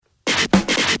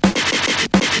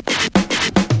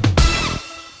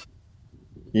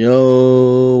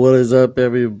Yo, what is up,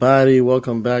 everybody?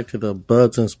 Welcome back to the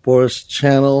Buds and Sports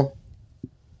channel.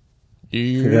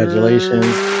 Congratulations.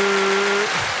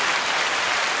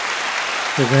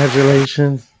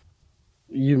 Congratulations.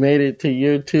 You made it to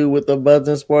year 2 with the Buds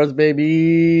and Sports,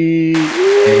 baby.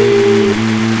 Hey.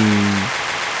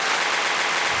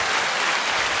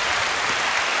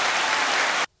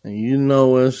 And you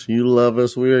know us. You love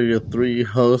us. We are your 3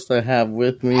 hosts I have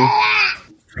with me.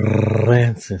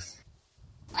 Francis.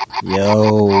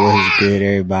 Yo, what's good,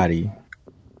 everybody?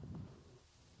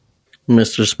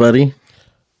 Mr. Spuddy.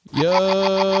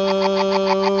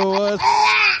 Yo, what's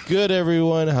good,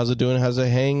 everyone? How's it doing? How's it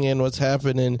hanging? What's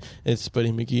happening? It's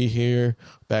Spuddy McGee here,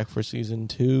 back for season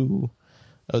 2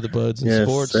 of the Buds and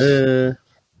Sports. Sir.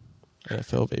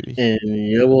 NFL, baby. And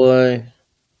your boy,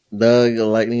 Doug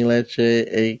Lightning Leche,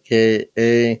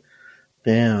 a.k.a.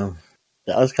 Damn.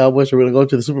 Dallas Cowboys are going to go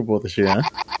to the Super Bowl this year, huh?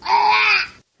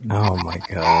 Oh, my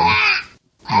God.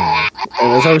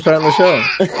 And that's how we're starting the show.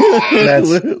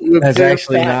 That's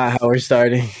actually not how we're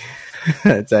starting.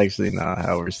 That's actually not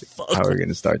how we're going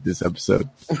to start this episode.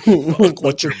 Fuck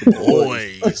with your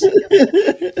boys.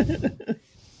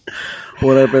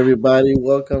 What up, everybody?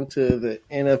 Welcome to the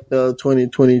NFL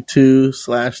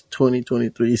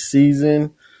 2022/2023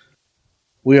 season.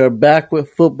 We are back with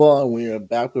football, and we are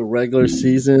back with regular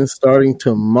season. Starting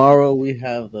tomorrow, we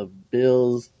have the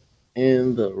Bills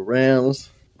and the Rams.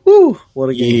 Woo! What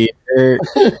a game.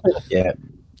 Yeah.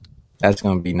 That's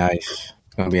going to be nice.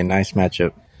 It's going to be a nice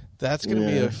matchup. That's going to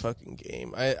be a fucking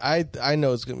game. I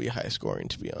know it's going to be high scoring,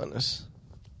 to be honest.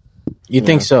 You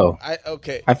think so?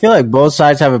 Okay. I feel like both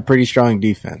sides have a pretty strong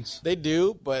defense. They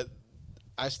do, but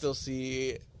I still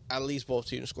see at least both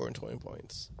teams scoring 20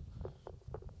 points.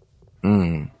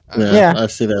 Yeah, I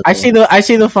see that. I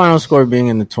see the final score being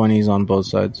in the 20s on both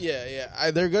sides.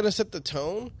 Yeah. They're going to set the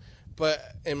tone, but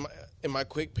in my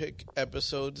quick pick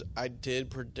episodes, I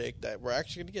did predict that we're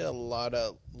actually going to get a lot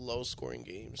of low-scoring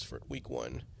games for week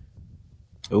 1.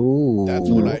 Ooh. That's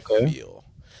what I feel.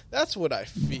 That's what I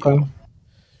feel. Okay.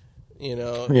 You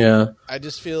know? Yeah. I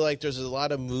just feel like there's a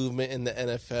lot of movement in the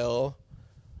NFL,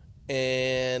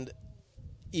 and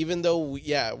even though,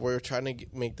 we're trying to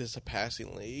make this a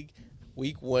passing league,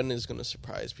 week 1 is going to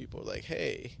surprise people. Like,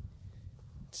 hey,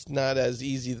 it's not as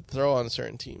easy to throw on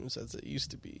certain teams as it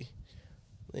used to be.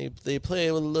 They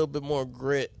play with a little bit more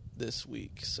grit this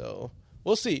week, so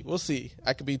we'll see.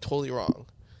 I could be totally wrong.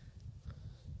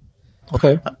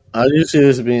 Okay. I do see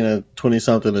this being a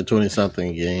 20-something to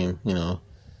 20-something game,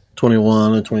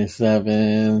 21 to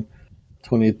 27,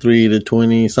 23 to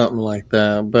 20, something like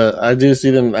that. But I do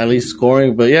see them at least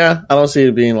scoring. But yeah, I don't see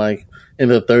it being like in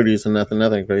the 30s and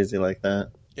nothing crazy like that.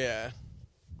 Yeah.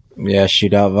 Yeah,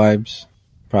 shootout vibes?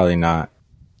 Probably not.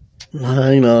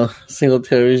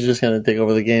 Singletary's just going to take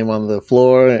over the game on the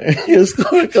floor and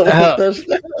score a couple of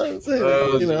touchdowns.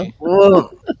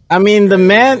 I mean,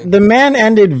 the man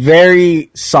ended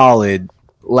very solid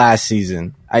last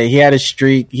season. He had a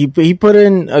streak. He put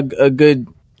in a good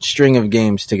string of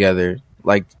games together,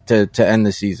 like to end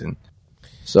the season.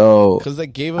 So because they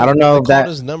gave him, I don't know that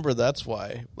his number. That's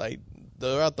why, like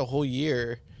throughout the whole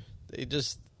year, they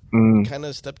just kind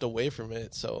of stepped away from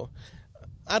it. So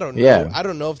I don't know. Yeah. I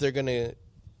don't know if they're gonna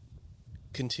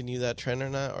continue that trend or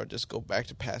not, or just go back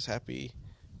to pass happy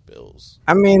Bills.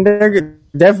 I mean, they're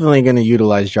definitely going to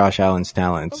utilize Josh Allen's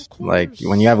talents. Like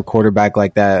when you have a quarterback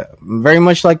like that, very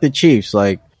much like the Chiefs.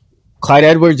 Like Clyde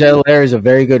Edwards-Helaire is a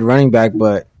very good running back,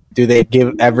 but do they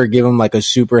ever give him like a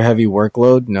super heavy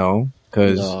workload? No,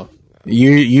 because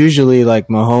usually like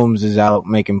Mahomes is out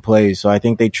making plays. So I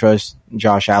think they trust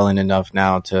Josh Allen enough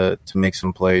now to make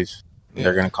some plays. Yeah.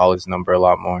 They're going to call his number a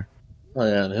lot more. Oh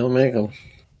yeah, he'll make them.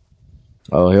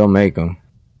 Oh, he'll make them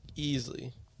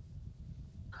easily.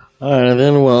 All right,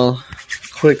 then. Well,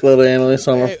 quick little analysis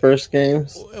on our first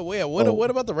games. Wait, what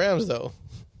about the Rams though?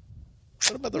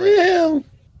 What about the Rams?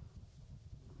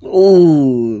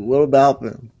 Ooh, what about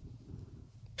them?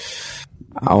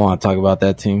 I want to talk about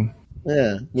that team.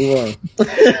 Yeah, move on.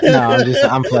 No,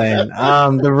 I'm playing.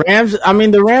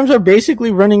 The Rams are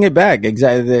basically running it back.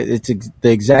 Exactly, it's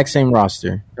the exact same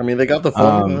roster. I mean, they got the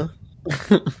formula.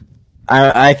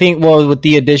 I think, with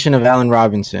the addition of Allen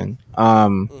Robinson,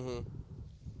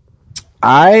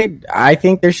 I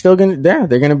think they're still they're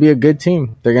gonna be a good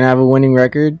team. They're gonna have a winning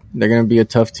record. They're gonna be a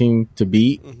tough team to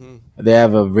beat. They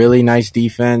have a really nice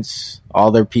defense. All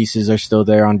their pieces are still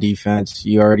there on defense.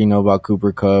 You already know about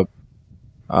Cooper Kupp.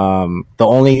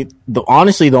 Honestly,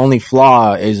 the only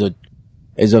flaw is a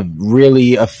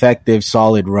really effective,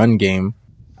 solid run game.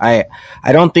 I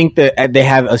don't think that they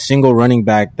have a single running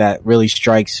back that really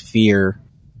strikes fear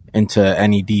into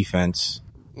any defense.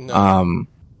 No.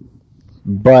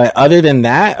 But other than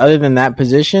that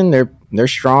position, they're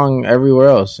strong everywhere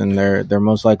else, and they're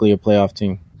most likely a playoff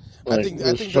team. I think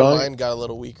the line got a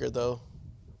little weaker though.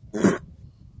 The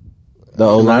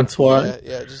O-line, that's why.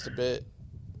 Yeah, just a bit.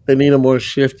 They need a more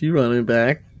shifty running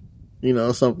back.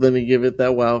 Something to give it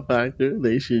that wow factor.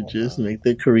 They should just make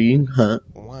the Kareem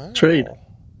Hunt trade.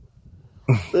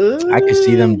 I could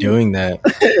see them doing that.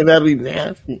 That'd be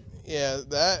nasty. Yeah,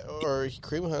 that or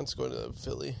Kareem Hunt's going to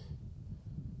Philly.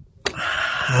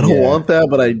 I don't want that,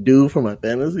 but I do for my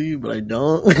fantasy, but I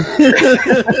don't.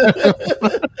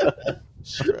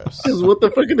 Stress. Because what the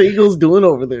fuck are the Eagles doing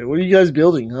over there? What are you guys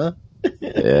building, huh?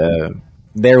 Yeah.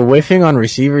 They're whiffing on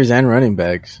receivers and running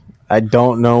backs. I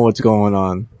don't know what's going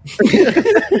on.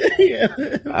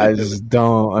 I just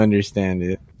don't understand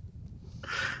it.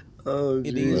 Oh,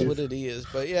 it is what it is.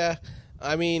 But yeah,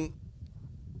 I mean,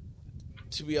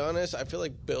 to be honest, I feel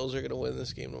like Bills are going to win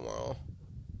this game tomorrow.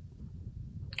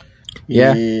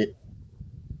 Yeah.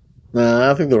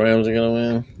 Nah, I think the Rams are going to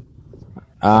win.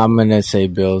 I'm going to say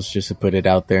Bills just to put it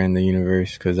out there in the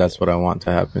universe because that's what I want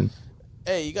to happen.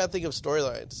 Hey, you got to think of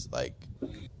storylines. Like,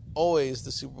 always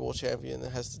the Super Bowl champion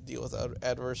that has to deal with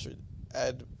adversity.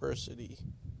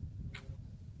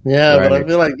 Yeah, Right. but I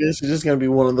feel like this is just going to be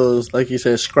one of those, like you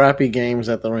said, scrappy games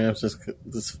that the Rams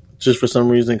just for some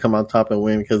reason come on top and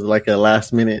win because like a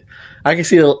last minute. I can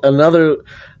see another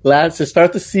last to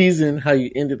start the season, how you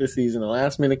ended the season, a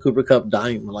last minute Cooper Kupp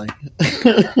dime. Like,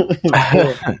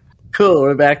 cool,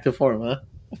 we're back to form, huh?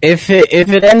 If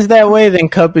it ends that way, then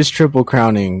Cup is triple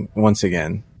crowning once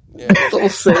again. Yeah.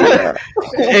 Don't say that.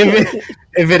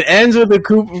 If it ends with a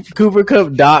Cooper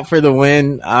Kupp dot for the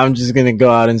win, I'm just gonna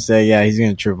go out and say, yeah, he's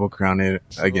gonna triple crown it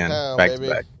again, back to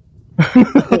back.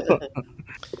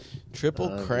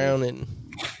 Triple crowning.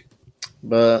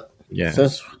 But Yeah,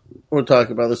 since we're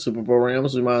talking about the Super Bowl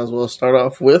Rams, we might as well start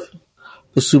off with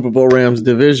the Super Bowl Rams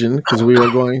division because we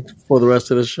are going for the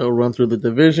rest of the show run through the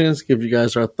divisions, give you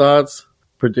guys our thoughts,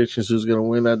 predictions who's going to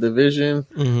win that division,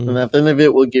 and at the end of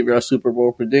it, we'll give you our Super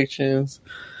Bowl predictions.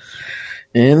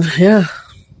 And yeah,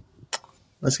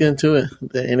 let's get into it.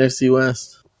 The NFC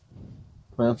West,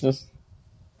 Francis.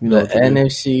 the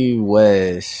NFC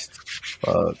West.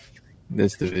 Fuck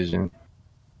this division.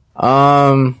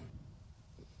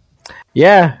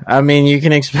 Yeah, I mean, you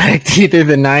can expect either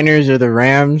the Niners or the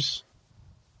Rams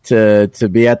to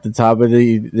be at the top of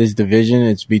this division.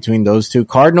 It's between those two.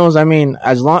 Cardinals, I mean,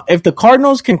 if the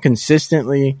Cardinals can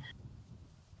consistently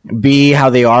be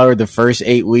how they are the first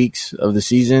 8 weeks of the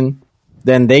season,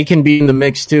 then they can be in the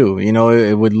mix too.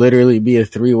 It would literally be a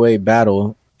 3-way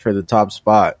battle for the top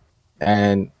spot.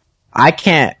 And I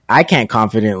can't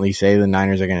confidently say the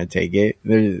Niners are going to take it.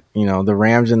 The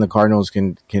Rams and the Cardinals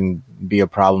can be a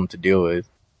problem to deal with.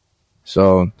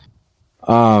 So,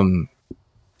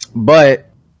 but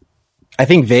I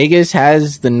think Vegas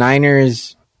has the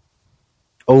Niners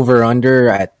over under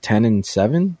at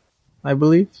 10-7, I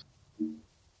believe.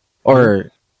 Or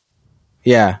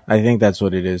yeah, I think that's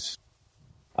what it is.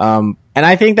 And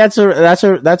I think that's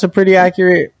a pretty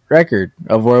accurate record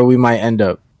of where we might end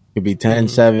up. It could be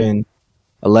 10-7,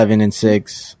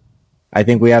 11-6. I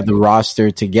think we have the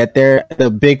roster to get there. The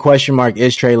big question mark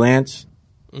is Trey Lance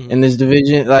in this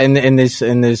division, in this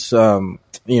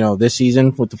this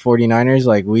season with the 49ers.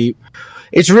 Like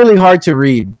it's really hard to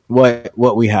read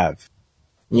what we have.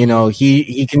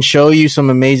 He can show you some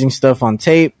amazing stuff on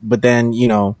tape, but then,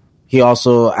 he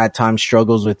also at times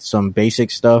struggles with some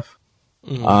basic stuff.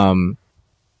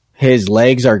 His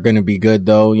legs are going to be good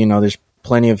though. There's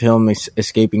plenty of him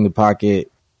escaping the pocket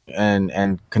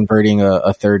and converting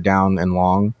a third down and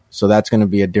long. So that's going to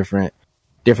be a different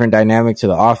dynamic to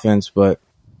the offense, but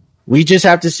we just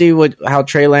have to see how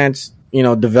Trey Lance,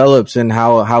 develops and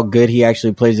how good he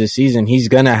actually plays this season. He's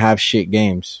going to have shit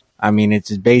games. I mean,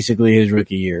 it's basically his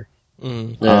rookie year.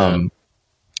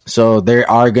 So there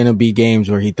are going to be games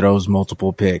where he throws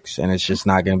multiple picks and it's just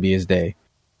not going to be his day.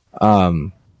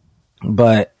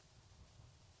 But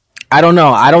I don't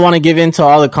know. I don't want to give into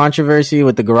all the controversy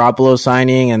with the Garoppolo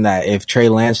signing and that if Trey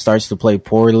Lance starts to play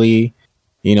poorly,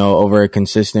 over a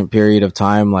consistent period of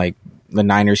time, like the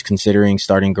Niners considering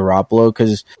starting Garoppolo,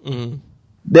 because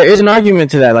there is an argument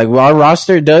to that. Like, well, our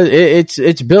roster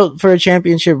it's built for a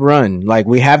championship run. Like,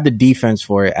 we have the defense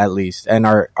for it at least, and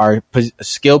our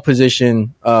skill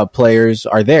position players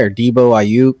are there. Debo,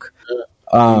 Ayuk.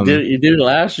 You did it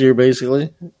last year,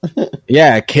 basically.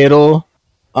 Yeah, Kittle.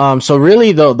 So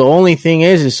really, the only thing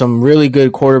is some really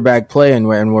good quarterback play, and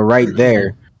we're right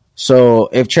there. So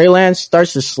if Trey Lance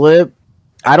starts to slip,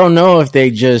 I don't know if they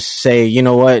just say, you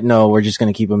know what, no, we're just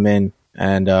going to keep him in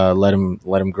and let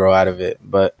him grow out of it.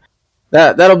 But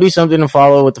that'll be something to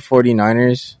follow with the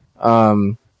 49ers.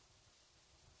 And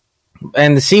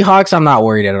the Seahawks, I'm not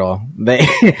worried at all.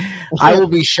 I will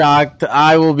be shocked.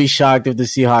 I will be shocked if the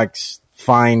Seahawks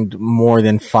find more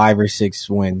than 5 or 6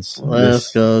 wins.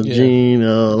 Let's go,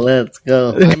 Gino. Let's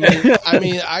go.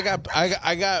 I got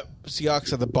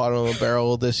Seahawks at the bottom of the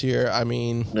barrel this year. I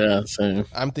mean, yeah, same.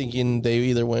 I'm thinking they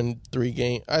either win 3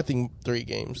 games. I think 3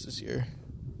 games this year.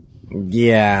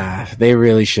 Yeah, they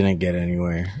really shouldn't get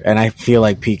anywhere. And I feel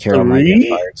like Pete Carroll might get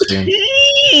fired soon.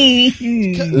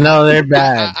 No, they're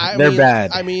bad. They're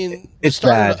bad. I mean, it's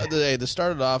bad. They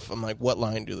started off, I'm like, what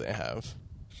line do they have?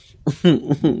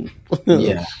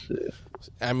 Yeah.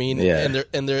 I mean,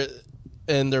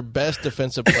 and their best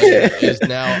defensive player is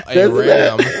now a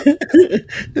Ram.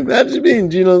 Imagine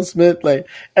being Geno Smith. Like,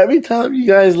 every time you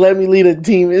guys let me lead a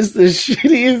team, it's the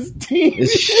shittiest team. The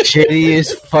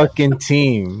shittiest fucking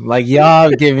team. Like,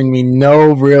 y'all giving me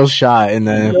no real shot in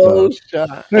the NFL. No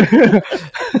shot.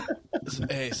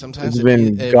 Hey, sometimes it's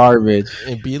been garbage.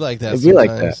 It'd be like that. It'd be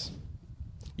like that.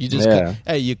 You just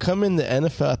you come in the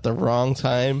NFL at the wrong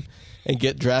time and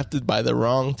get drafted by the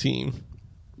wrong team.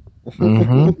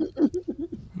 Mm-hmm.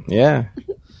 Yeah.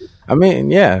 I mean,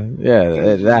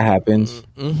 that happens.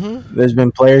 Mm-hmm. There's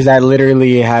been players that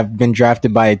literally have been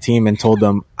drafted by a team and told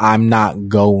them, I'm not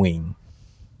going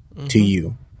to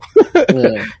you.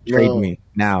 Trade me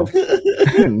now.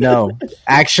 No.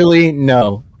 Actually,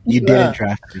 no. You didn't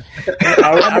draft me.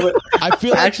 I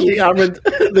feel like I'm retired.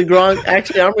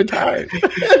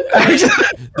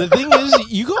 The thing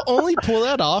is, you can only pull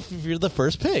that off if you're the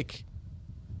first pick.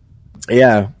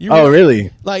 Yeah.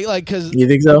 Really? Like, because you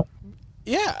think so?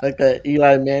 Yeah. Like that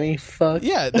Eli Manning fuck.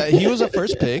 Yeah, he was a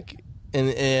first pick, and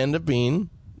it ended up being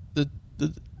the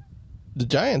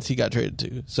Giants he got traded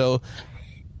to. So,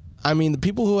 I mean, the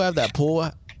people who have that pool,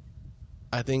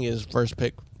 I think, is first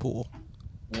pick pool.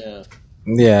 Yeah.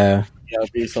 Yeah. You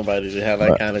gotta be somebody to have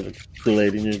that kind of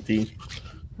Kool-Aid in your team.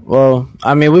 Well,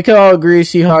 I mean, we could all agree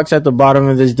Seahawks at the bottom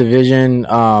of this division.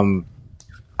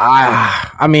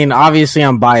 I mean, obviously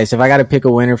I'm biased. If I got to pick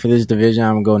a winner for this division,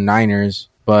 I'm going to go Niners.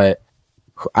 But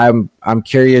I'm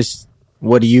curious,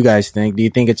 what do you guys think? Do you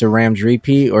think it's a Rams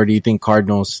repeat, or do you think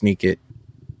Cardinals sneak it?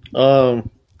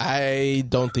 I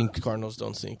don't think Cardinals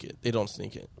don't sneak it. They don't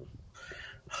sneak it.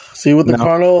 See, with the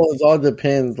Cardinals, it all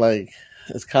depends. Like,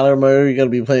 is Kyler Murray going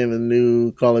to be playing the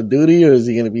new Call of Duty, or is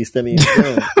he going to be standing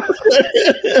still?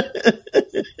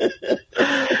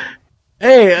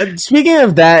 Hey, speaking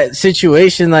of that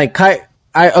situation, like I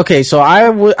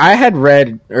had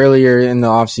read earlier in the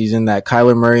offseason that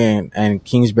Kyler Murray and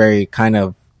Kingsbury kind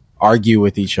of argue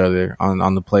with each other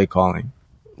on the play calling.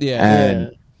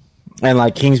 Yeah. And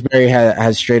like Kingsbury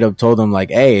has straight up told him like,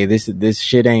 hey, this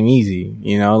shit ain't easy,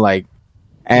 you know, like,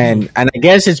 and I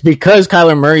guess it's because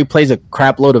Kyler Murray plays a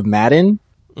crap load of Madden.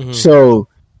 Mm-hmm. So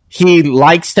he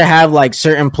likes to have like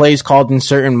certain plays called in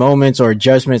certain moments or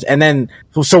adjustments. And then,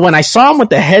 so when I saw him with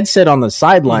the headset on the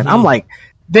sideline, I'm like,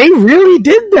 they really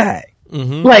did that.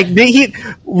 Mm-hmm. Like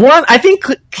I think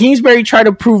Kingsbury tried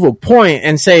to prove a point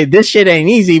and say this shit ain't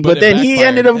easy, but then he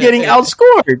ended up getting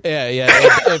outscored.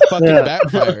 It fucking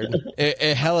backfired.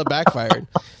 It hella backfired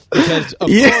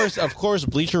because of course,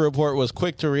 Bleacher Report was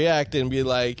quick to react and be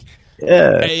like,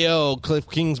 "Hey yo, Cliff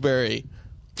Kingsbury,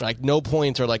 like no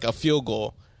points or like a field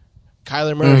goal."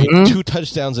 Kyler Murray, 2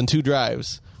 touchdowns and 2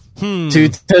 drives. 2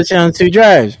 touchdowns, 2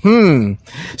 drives.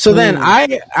 So then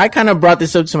I kind of brought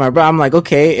this up to my brother. I'm like,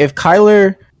 okay, if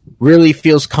Kyler really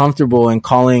feels comfortable in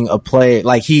calling a play,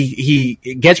 like he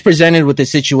gets presented with the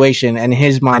situation and in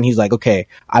his mind, he's like, okay,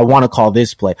 I want to call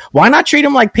this play. Why not treat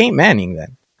him like Peyton Manning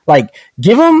then? Like,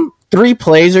 give him 3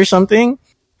 plays or something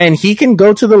and he can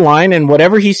go to the line and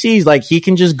whatever he sees, like he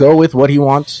can just go with what he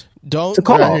wants. Do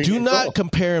not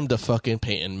compare him to fucking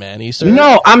Peyton Manning, sir.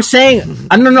 No, I'm saying,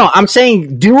 I'm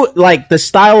saying do like the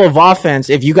style of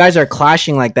offense. If you guys are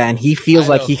clashing like that, and he feels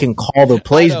like he can call the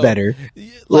plays better,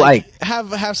 like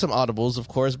have some audibles, of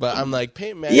course. But I'm like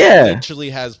Peyton Manning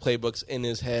literally has playbooks in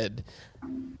his head,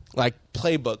 like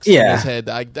playbooks in his head.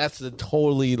 Like that's a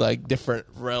totally like different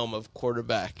realm of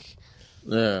quarterback.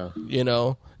 Yeah, you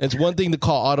know, it's one thing to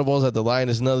call audibles at the line;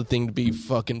 it's another thing to be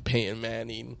fucking Peyton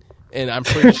Manning. And I'm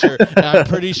pretty sure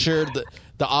that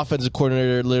the offensive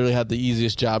coordinator literally had the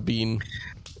easiest job being,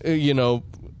 you know,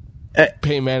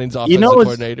 Peyton Manning's offensive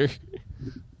coordinator.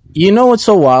 You know what's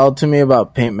so wild to me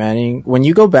about Peyton Manning? When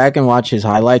you go back and watch his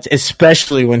highlights,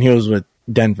 especially when he was with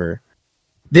Denver,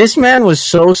 this man was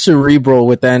so cerebral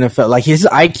with the NFL. Like his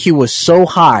IQ was so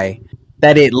high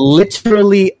that it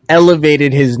literally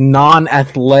elevated his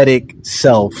non-athletic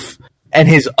self and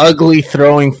his ugly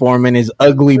throwing form and his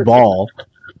ugly ball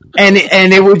and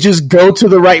it would just go to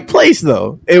the right place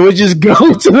though. It would just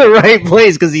go to the right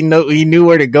place because he knew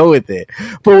where to go with it.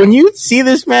 But when you see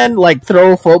this man like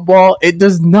throw a football, it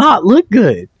does not look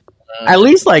good. At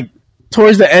least like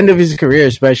towards the end of his career,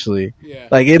 especially. Yeah.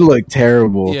 Like it looked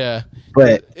terrible. Yeah.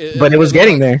 But it was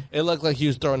getting there. It looked like he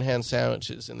was throwing hand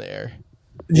sandwiches in the air.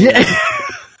 Yeah.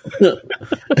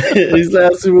 His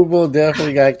last Super Bowl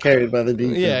definitely got carried by the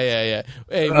defense. Yeah.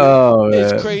 Hey,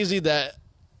 it's crazy that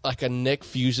like a neck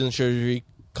fusion surgery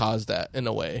caused that in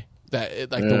a way that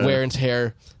the wear and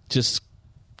tear just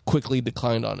quickly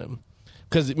declined on him.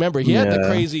 Because remember, he had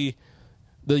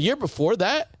the year before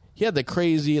that, he had the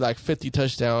crazy like 50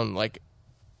 touchdown like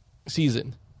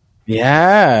season.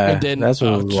 Yeah, and then that's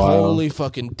what totally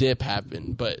fucking dip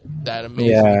happened. But that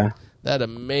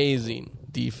amazing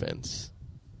defense.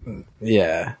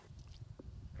 Yeah,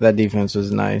 that defense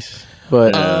was nice.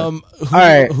 But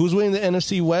who's winning the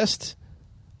NFC West?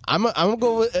 I'm gonna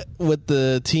go with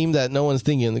the team that no one's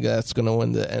thinking that's gonna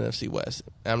win the NFC West.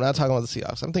 I'm not talking about the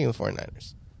Seahawks. I'm thinking the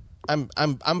 49ers.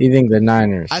 You think the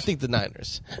Niners? I think the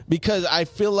Niners because I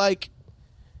feel like,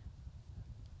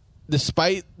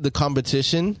 despite the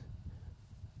competition,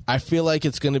 I feel like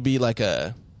it's going to be like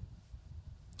I'm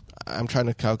trying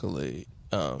to calculate.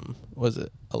 Was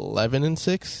it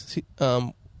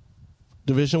 11-6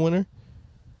 division winner?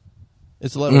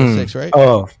 It's 11-6, right?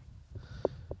 Oh,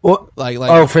 well,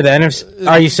 for the NFC.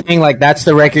 Are you saying like that's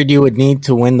the record you would need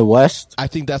to win the West? I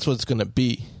think that's what it's going to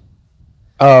be.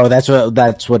 Oh, that's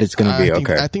what it's going to be.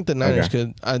 Okay, I think the Niners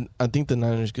could. I think the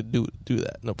Niners could do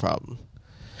that, no problem.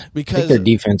 Because I think their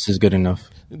defense is good enough.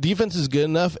 Defense is good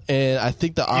enough, and I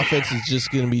think the offense is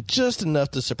just going to be just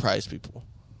enough to surprise people.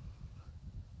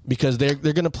 Because they're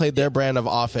going to play their brand of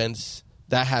offense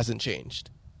that hasn't changed,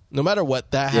 no matter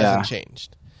what. That hasn't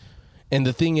changed. And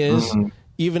the thing is,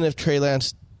 even if Trey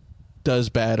Lance does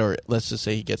bad, or let's just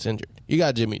say he gets injured, you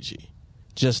got Jimmy G,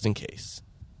 just in case.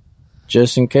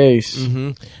 Just in case.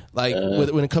 Mm-hmm. Like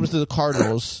when it comes to the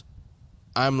Cardinals,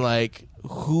 I'm like,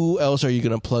 who else are you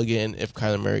going to plug in if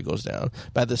Kyler Murray goes down?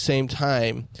 But at the same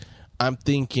time, I'm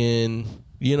thinking,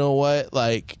 you know what?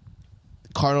 Like,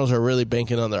 Cardinals are really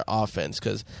banking on their offense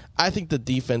because I think the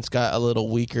defense got a little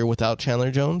weaker without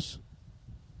Chandler Jones.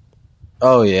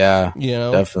 Oh, yeah. You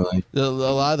know? Definitely. A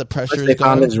lot of the pressure is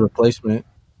on his replacement.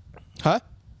 Huh?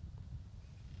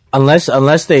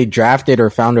 Unless they drafted or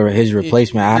found his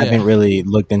replacement. I haven't really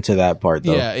looked into that part,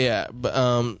 though. Yeah. But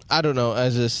I don't know. I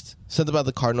just said about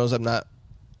the Cardinals, I'm not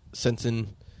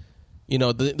sensing, they're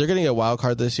going to get a wild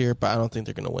card this year, but I don't think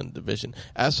they're going to win the division.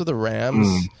 As for the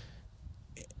Rams,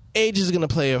 age is going to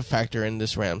play a factor in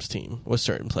this Rams team with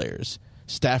certain players.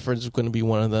 Stafford's going to be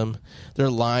one of them. Their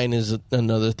line is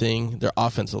another thing. Their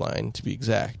offensive line, to be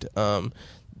exact. The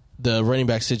running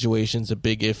back situation's a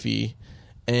big iffy.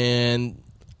 And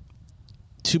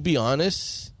to be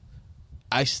honest,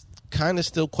 I kind of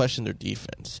still question their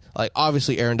defense. Like,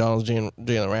 obviously, Aaron Donald,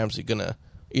 Jalen Ramsey gonna,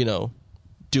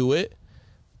 do it,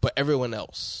 but everyone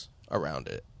else around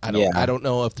it, I don't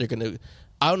know if they're gonna.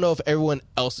 I don't know if everyone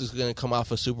else is gonna come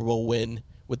off a Super Bowl win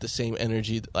with the same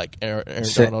energy like Aaron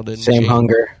Donald and same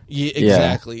hunger. Yeah,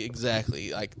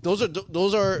 exactly. Like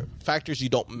those are factors you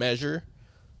don't measure,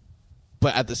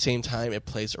 but at the same time, it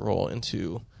plays a role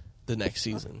into the next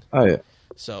season. Oh yeah.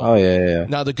 So, yeah.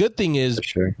 Now the good thing is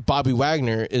Bobby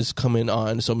Wagner is coming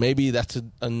on, so maybe that's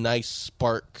a nice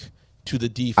spark to the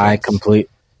defense. I completely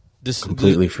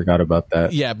forgot about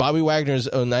that. Yeah, Bobby Wagner is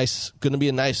going to be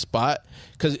a nice spot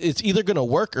because it's either going to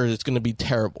work or it's going to be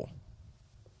terrible.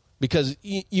 Because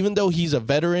even though he's a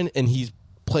veteran and he's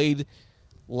played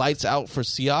lights out for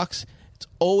Seahawks, it's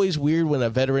always weird when a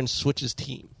veteran switches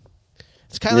team.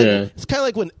 It's kind of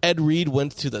like when Ed Reed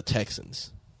went to the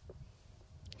Texans.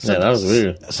 That was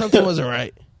weird. Something wasn't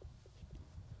right.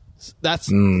 That's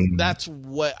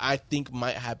what I think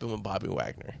might happen with Bobby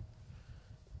Wagner.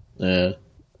 Yeah.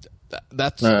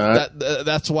 That's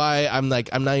why I'm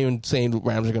not even saying the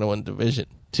Rams are going to win the division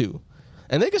too,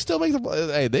 and they can still make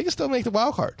the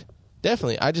wild card.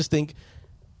 Definitely, I just think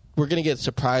we're going to get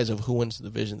surprise of who wins the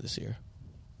division this year.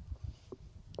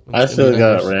 I still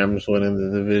got Rams winning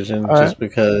the division just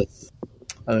because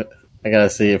I gotta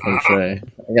see it from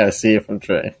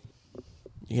Trey.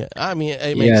 Yeah, I mean,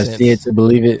 it makes sense. See it to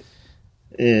believe it.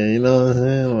 Yeah, you know what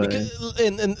I'm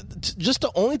saying. And just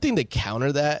the only thing to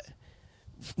counter that,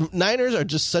 Niners are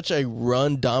just such a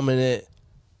run dominant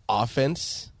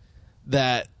offense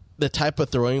that the type of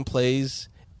throwing plays,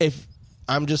 if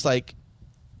I'm just like,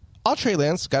 all Trey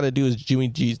Lance got to do is Jimmy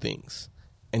G things,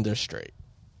 and they're straight.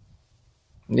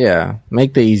 Yeah,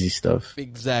 make the easy stuff.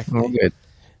 Exactly. Oh, good.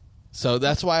 So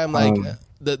that's why I'm like,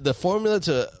 the formula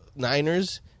to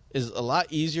Niners is a lot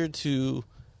easier to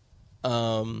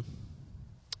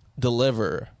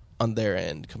deliver on their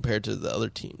end compared to the other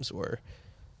teams where,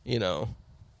 you know,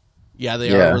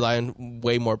 they are relying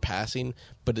way more passing,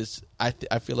 but it's I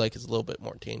feel like it's a little bit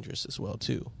more dangerous as well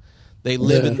too. They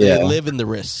live in the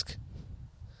risk.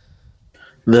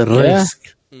 The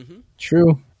risk. Mm-hmm.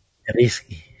 True.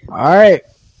 Risky. All right.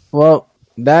 Well,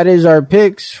 that is our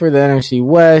picks for the NFC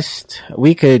West.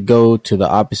 We could go to the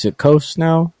opposite coast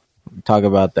now. Talk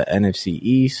about the NFC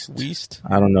East.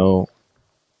 I don't know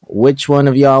which one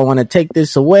of y'all want to take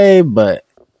this away, but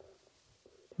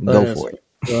go for it.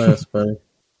 Go ahead, Spuddy.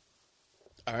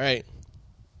 All right.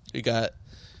 We got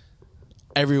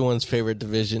everyone's favorite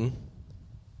division.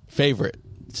 Favorite.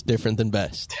 It's different than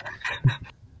best.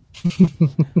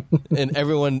 And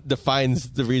everyone defines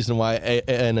the reason why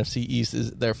NFC East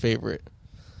is their favorite.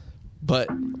 But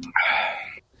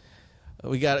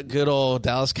we got good old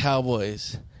Dallas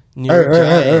Cowboys, New York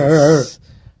Giants,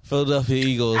 Philadelphia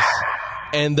Eagles,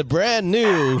 and the brand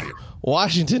new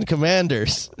Washington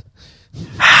Commanders.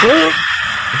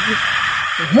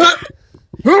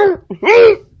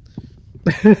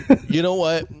 You know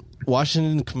what?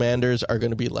 Washington Commanders are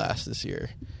going to be last this year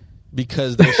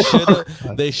because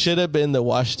they should have been the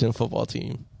Washington football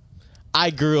team.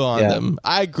 I grew on them.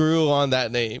 I grew on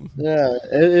that name. Yeah,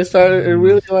 it started. It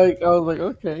really like I was like,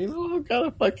 okay, you know, I'm kind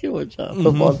of fucking with y'all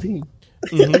football team.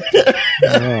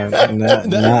 Mm-hmm.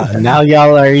 Now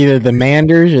y'all are either the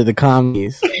Manders or the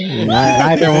Commies.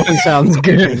 Neither one sounds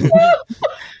good.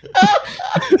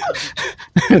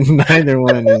 Neither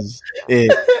one is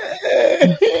it.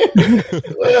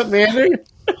 What up, Mander?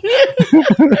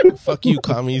 Fuck you,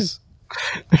 commies.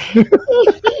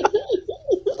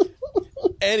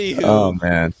 Anywho. Oh,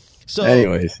 man. So,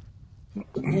 anyways.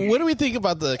 What do we think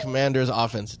about the Commanders'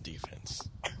 offense and defense?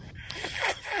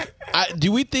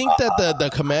 Do we think that the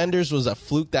Commanders was a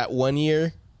fluke that one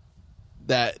year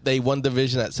that they won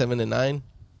division at 7-9?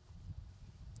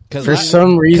 For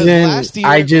some reason,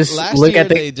 I just look at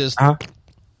they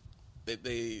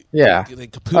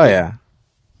oh yeah.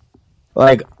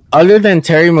 Like other than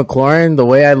Terry McLaurin, the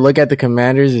way I look at the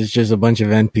Commanders is just a bunch of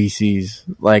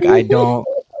NPCs. Like I don't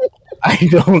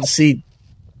see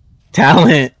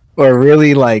talent or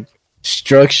really like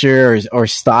structure or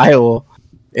style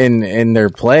in their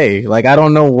play. Like I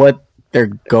don't know what they're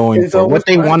going for, what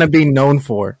they want to be known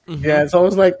for. Yeah, it's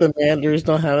almost like the Manders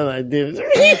don't have an identity.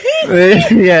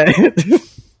 Yeah.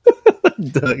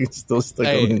 Doug's still stuck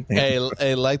on the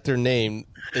name. Like their name,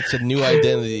 it's a new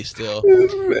identity still.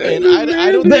 And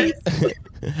I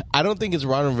don't think it's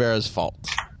Ron Rivera's fault.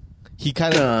 He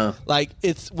kind of like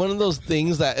it's one of those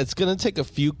things that it's going to take a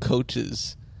few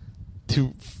coaches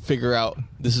to figure out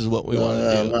this is what we want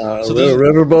to do. So the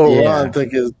Riverboat Ron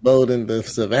took his boat into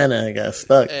Savannah and got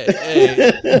stuck.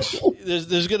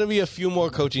 There's going to be a few more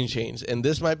coaching changes, and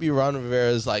this might be Ron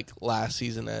Rivera's like last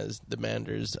season as the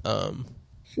Manders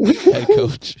head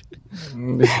coach.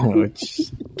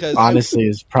 Which honestly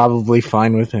is probably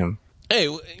fine with him. Hey,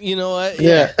 you know what?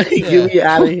 Yeah. Get me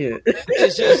out of here.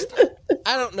 It's just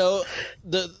I don't know.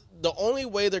 The only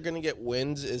way they're going to get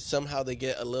wins is somehow they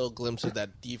get a little glimpse of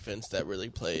that defense that really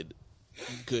played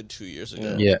good 2 years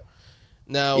ago. Yeah.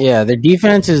 Now, their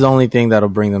defense is the only thing that'll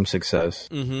bring them success.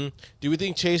 Mm-hmm. Do we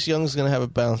think Chase Young's going to have a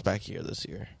bounce back year this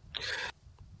year?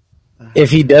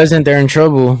 If he doesn't, they're in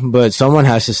trouble. But someone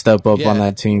has to step up on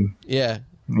that team. Yeah,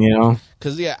 you know,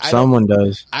 because someone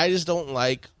does. I just don't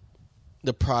like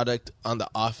the product on the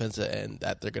offensive end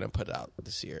that they're going to put out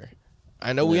this year.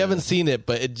 I know we haven't seen it,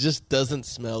 but it just doesn't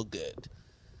smell good.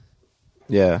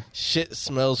 Yeah. Shit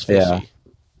smells fishy. Yeah.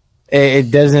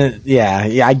 It doesn't,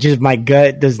 I just, my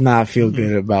gut does not feel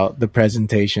good about the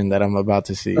presentation that I'm about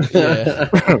to see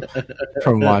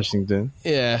from Washington.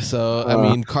 Yeah, so, I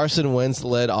mean, Carson Wentz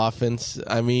led offense.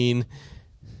 I mean,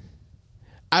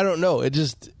 I don't know. It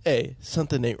just,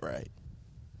 something ain't right.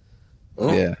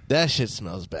 Yeah. That shit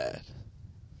smells bad.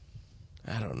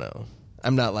 I don't know.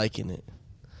 I'm not liking it.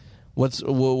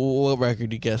 What record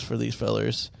do you guess for these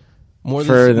fellers? More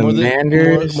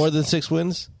than 6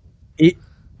 wins?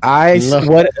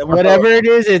 Whatever it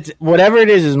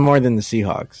is more than the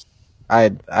Seahawks.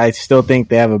 I still think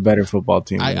they have a better football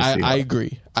team. I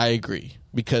agree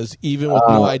because even with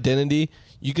no identity,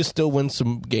 you can still win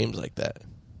some games like that.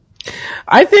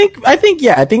 I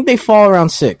think they fall around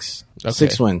 6. Okay.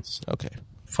 6 wins. Okay.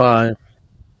 5.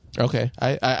 Okay.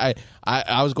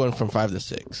 I was going from 5 to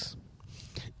 6.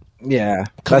 Yeah,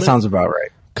 that sounds about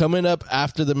right. Coming up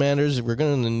after the Manders, we're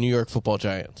going to the New York Football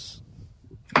Giants.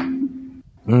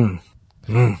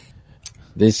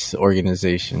 This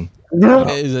organization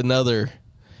is another.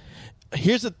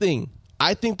 Here's the thing.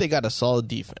 I think they got a solid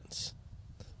defense.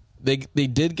 They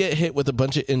did get hit with a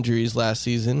bunch of injuries last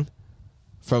season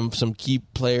from some key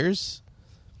players,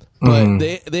 but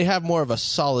they have more of a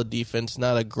solid defense,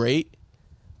 not a great,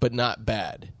 but not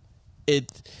bad.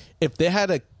 If they had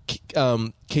a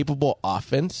capable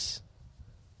offense,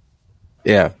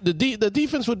 Yeah. the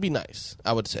defense would be nice,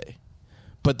 I would say,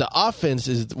 but the offense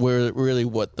is where really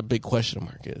what the big question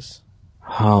mark is.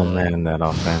 Oh man, that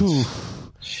offense.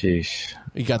 Sheesh.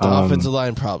 You got the offensive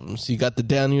line problems. You got the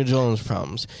Daniel Jones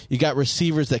problems. You got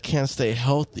receivers that can't stay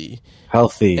healthy.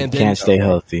 Healthy. Can't stay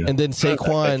healthy. And then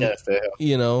Saquon, Can't stay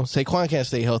healthy. Saquon can't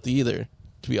stay healthy either,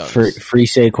 to be honest. Free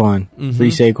Saquon.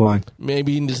 Free Saquon.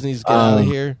 Maybe he just needs to get out of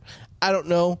here. I don't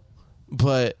know.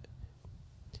 But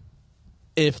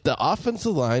if the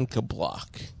offensive line could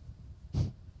block,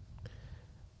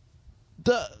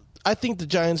 I think the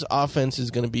Giants' offense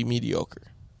is going to be mediocre.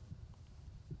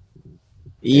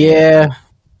 Yeah.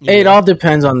 It all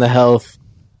depends on the health.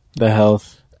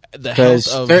 Because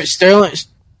Sterling,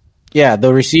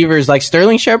 the receivers, like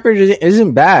Sterling Shepard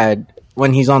isn't bad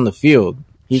when he's on the field.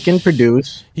 He can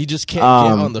produce. he just can't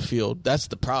get on the field. That's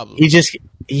the problem.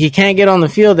 He can't get on the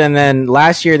field. And then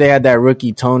last year they had that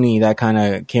rookie Tony that kind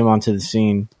of came onto the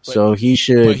scene. So he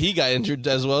should. But he got injured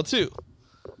as well too.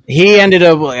 He ended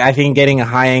up, I think, getting a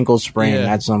high ankle sprain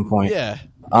at some point. Yeah.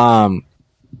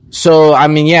 So I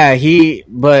mean,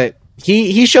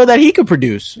 he showed that he could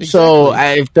produce. Exactly. So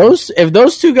if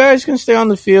those two guys can stay on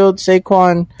the field,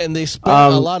 Saquon And they spent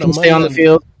a lot of can money stay on the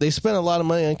field, They spent a lot of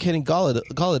money on Kenny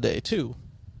Galladay too.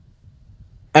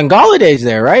 and Galladay's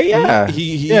there, right? Yeah,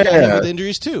 He got hit with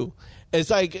injuries too. It's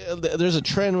like there's a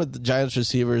trend with the Giants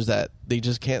receivers that they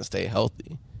just can't stay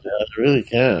healthy. Yeah, they really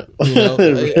can't. You know?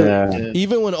 They really can't.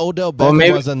 Even when Odell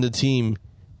Beckham was on the team,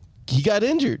 he got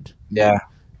injured. Yeah,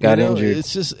 got You know, injured.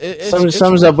 It's just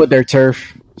Sums up with their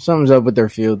turf. Sums up with their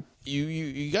field.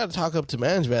 You got to talk up to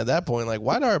management at that point. Like,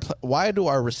 why do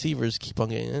our receivers keep on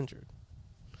getting injured?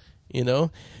 You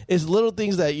know, it's little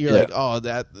things that you're like, oh,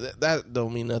 that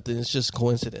don't mean nothing. It's just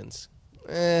coincidence.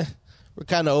 We're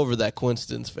kind of over that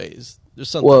coincidence phase. There's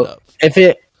something up. If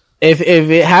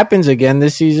it happens again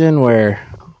this season where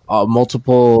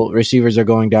multiple receivers are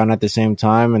going down at the same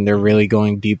time and they're really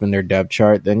going deep in their depth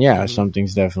chart, then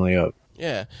something's definitely up.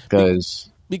 Yeah,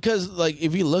 Because like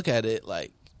if you look at it,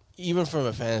 like even from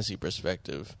a fantasy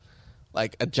perspective,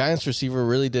 like a Giants receiver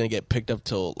really didn't get picked up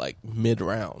till like mid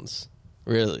rounds,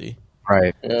 really.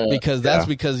 right. Because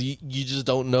because you just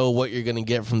don't know what you're going to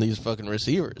get from these fucking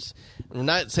receivers. I'm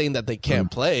not saying that they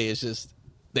can't play. It's just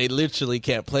they literally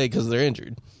can't play because they're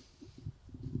injured.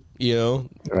 You know,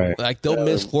 Right. like they'll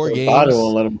miss 4 The games. body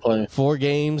won't let them play. 4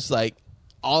 games, like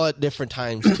all at different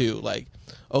times too. Like,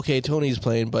 okay, Tony's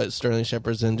playing, but Sterling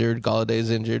Shepard's injured,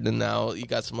 Galladay's injured, and now you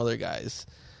got some other guys.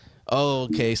 Oh,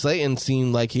 okay, Slayton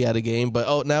seemed like he had a game,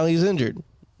 but now he's injured.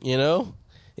 You know,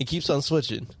 he keeps on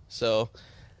switching. So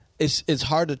it's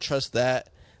hard to trust that.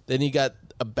 Then you got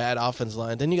a bad offense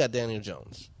line. Then you got Daniel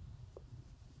Jones.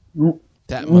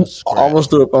 That muskrat. Almost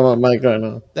threw up on my mic right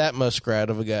now. That muskrat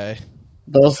of a guy.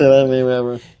 Don't say that name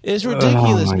ever. It's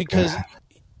ridiculous my because God.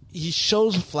 he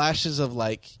shows flashes of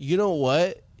like, you know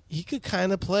what? He could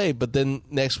kind of play, but then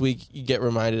next week you get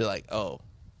reminded like, oh,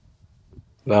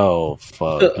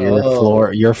 fuck.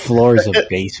 Your floor is a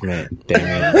basement,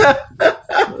 damn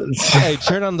it. hey,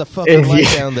 turn on the fucking light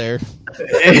down there.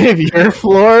 If your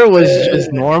floor was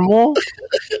just normal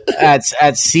at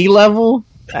sea level,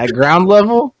 at ground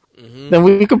level, then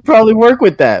we could probably work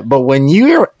with that. But when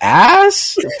you're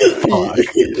ass, fuck.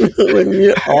 When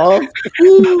you're off,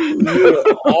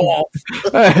 you're off.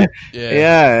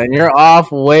 Yeah, and you're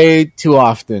off way too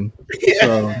often.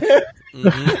 So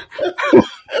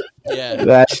Yeah,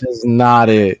 that's just not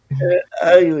it.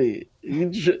 Ugly.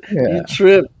 You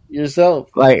trip yourself.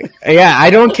 Like, yeah, I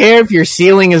don't care if your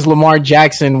ceiling is Lamar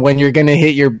Jackson when you're gonna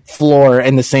hit your floor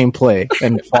in the same play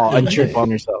and fall and trip on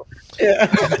yourself.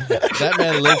 that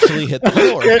man literally hit the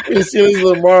floor. Your ceiling's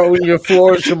Lamar when your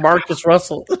floor is Marcus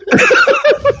Russell.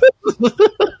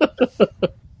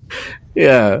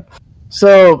 Yeah.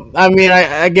 So, I mean,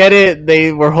 I get it.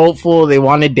 They were hopeful. They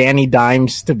wanted Danny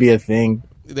Dimes to be a thing.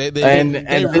 They And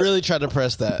really tried to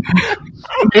press that.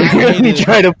 They really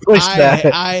tried to push that.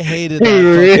 I hated that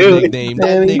Really? fucking nickname. That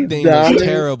Danny nickname was Dimes.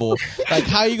 terrible. Like,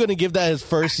 how are you going to give that his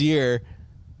first year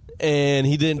and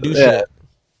he didn't do shit?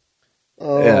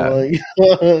 Oh Yeah. my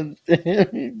god. Damn,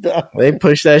 he died. They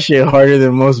pushed that shit harder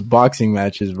than most boxing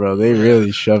matches, bro. They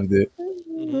really shoved it.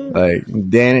 Like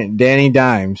Danny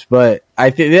Dimes. But I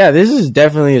think this is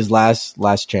definitely his last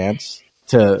chance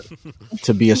to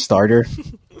be a starter.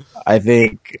 I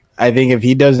think if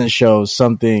he doesn't show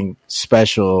something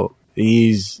special,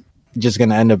 he's just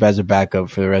gonna end up as a backup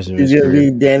for the rest of his He's gonna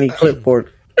career. be Danny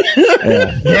Clipboard.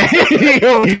 Yeah.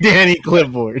 Danny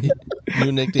Clipboard.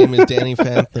 New nickname is Danny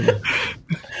Phantom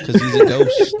because he's a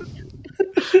ghost.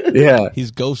 Yeah,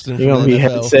 He's ghosting you're gonna from the be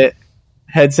NFL.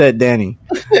 headset Danny.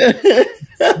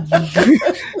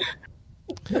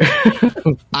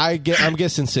 I'm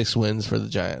guessing 6 wins for the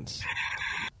Giants.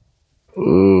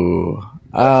 Ooh,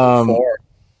 4.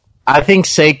 I think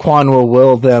Saquon will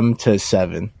will them to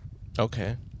 7.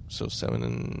 Okay, so 7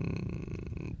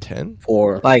 and 10.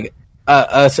 4. Like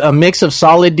a mix of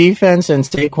solid defense and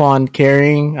Saquon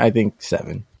carrying. I think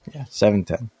 7. Yeah,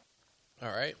 7-10. All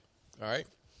right.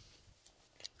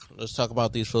 Let's talk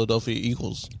about these Philadelphia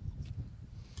Eagles.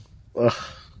 Ugh,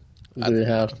 do we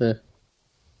have to?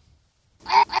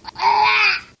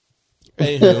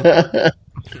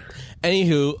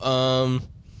 Anywho,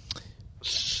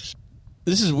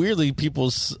 this is weirdly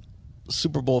people's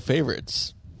Super Bowl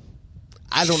favorites.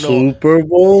 I don't know. Super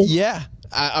Bowl? Yeah.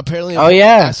 Apparently, Oh,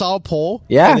 yeah. I saw a poll.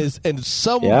 Yeah. And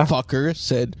some Yeah. fucker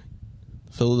said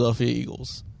Philadelphia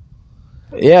Eagles.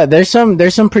 Yeah, there's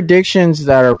some predictions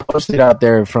that are posted out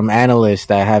there from analysts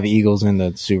that have Eagles in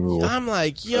the Super Bowl. I'm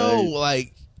like, yo,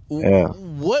 like, Yeah.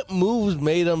 what moves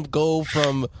made them go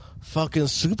from fucking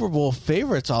Super Bowl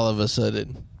favorites all of a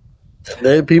sudden?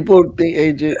 People think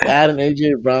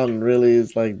AJ Brown really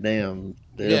is like, damn,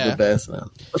 they're the best now.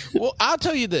 Well, I'll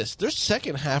tell you this: their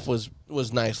second half was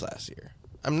nice last year.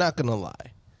 I'm not gonna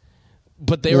lie,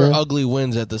 but they were ugly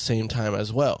wins at the same time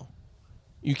as well.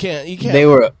 You can't. They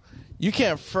were. You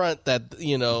can't front that,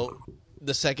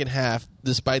 the second half,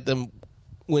 despite them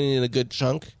winning a good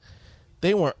chunk,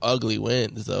 they weren't ugly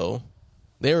wins though.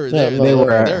 They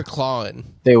were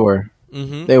clawing. They were.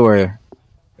 Mm-hmm. They were.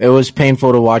 It was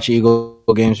painful to watch Eagle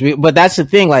games, but that's the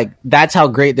thing. Like, that's how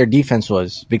great their defense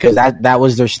was, because that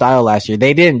was their style last year.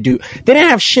 They didn't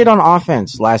have shit on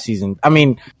offense last season. I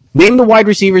mean, name the wide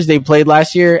receivers they played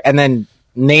last year, and then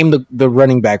name the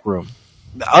running back room.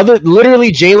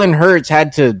 Literally, Jalen Hurts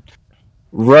had to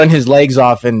run his legs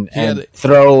off and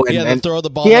throw. And throw the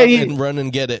ball up and run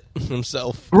and get it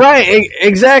himself. Right,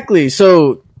 exactly.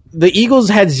 So the Eagles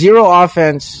had zero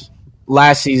offense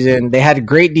last season. They had a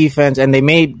great defense, and they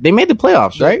made the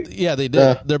playoffs, right? Yeah, they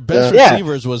did. Their best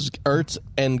receivers was Ertz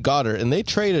and Goddard, and they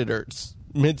traded Ertz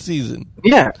mid-season.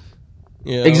 Yeah,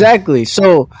 exactly.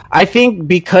 So I think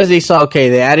because they saw,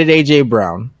 they added AJ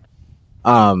Brown,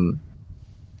 and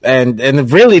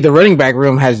really the running back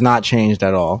room has not changed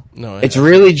at all. No, it's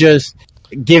really just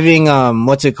giving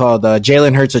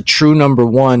Jalen Hurts a true number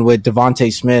 1 with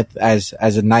Devontae Smith as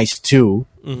a nice 2.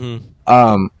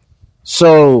 Mm-hmm.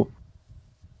 So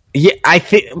yeah, I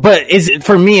think, but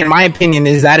for me, in my opinion,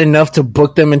 is that enough to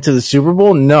book them into the Super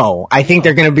Bowl? No, I think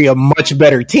they're going to be a much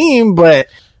better team, but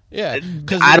I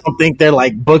don't think they're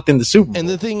like booked in the Super Bowl. And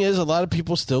the thing is, a lot of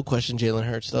people still question Jalen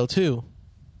Hurts though too.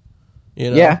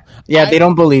 Yeah, they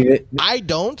don't believe it. I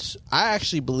don't. I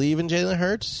actually believe in Jalen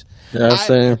Hurts. Yeah,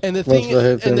 same. And the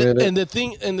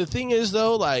thing is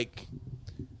though, like,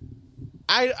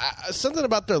 I something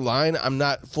about their line I'm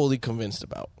not fully convinced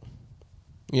about.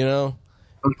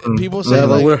 People say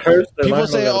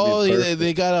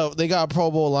they got a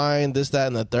Pro Bowl line, this, that,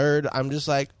 and the third. I'm just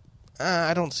like,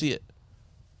 I don't see it.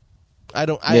 I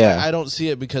don't see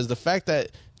it, because the fact that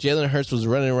Jalen Hurts was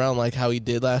running around like how he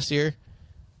did last year.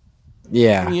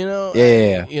 Yeah.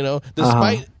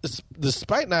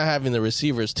 Despite not having the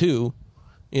receivers too,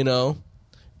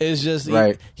 it's just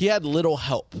he had little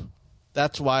help.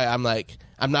 That's why I'm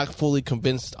not fully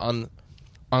convinced on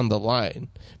the line,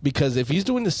 because if he's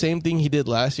doing the same thing he did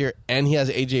last year and he has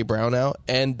AJ Brown out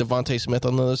and Devontae Smith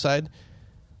on the other side,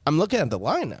 I'm looking at the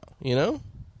line now,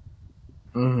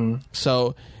 Mm-hmm.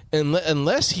 So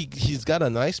unless he's got a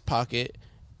nice pocket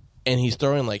and he's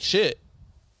throwing like shit,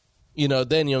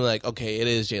 then you're like, okay, it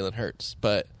is Jalen Hurts.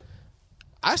 But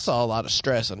I saw a lot of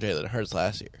stress on Jalen Hurts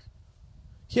last year.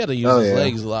 He had to use his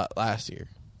legs a lot last year.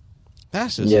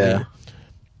 That's just me.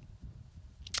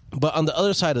 But on the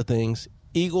other side of things,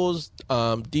 Eagles'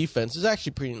 defense is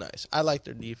actually pretty nice. I like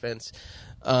their defense.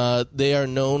 They are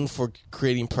known for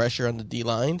creating pressure on the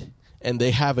D-line, and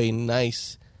they have a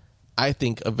nice, I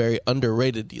think, a very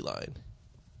underrated D-line.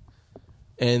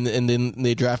 And then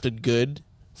they drafted Good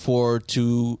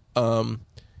to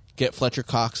get Fletcher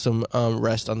Cox some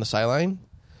rest on the sideline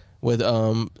with,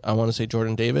 I want to say,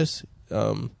 Jordan Davis,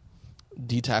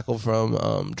 D-tackle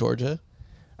from Georgia.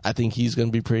 I think he's going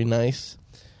to be pretty nice.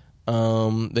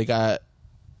 They got,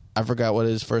 I forgot what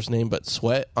his first name, but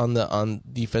Sweat on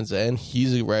defensive end.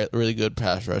 He's a really good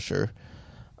pass rusher.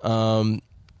 Some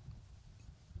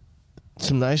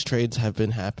nice trades have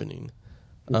been happening.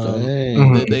 They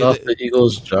lost the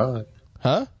Eagles' job.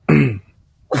 Huh?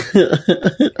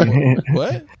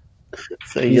 What?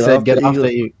 So He said, "Get off the."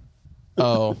 Eagles.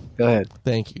 Oh, Go ahead.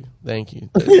 thank you. Yeah, I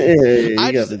you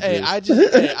got just,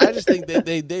 the I just think that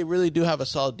they really do have a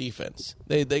solid defense.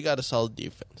 They got a solid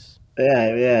defense.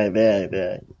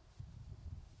 Yeah.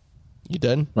 You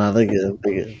done? No, they good.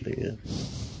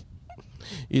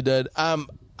 You done?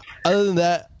 Other than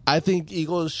that, I think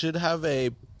Eagles should have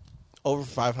a over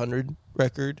 500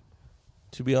 record.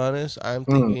 To be honest, I'm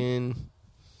thinking.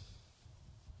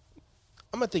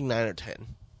 I'm gonna think 9 or 10.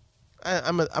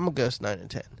 I'm gonna guess 9 or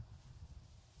 10.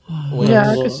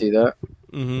 Yeah, I can see that.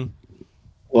 Mm-hmm.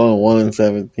 Well,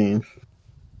 1-17.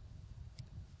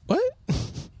 What?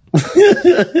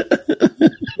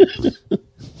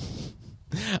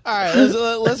 All right,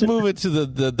 let's move it to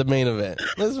the main event.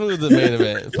 Let's move to the main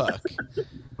event. Fuck.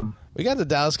 We got the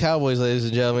Dallas Cowboys, ladies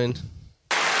and gentlemen.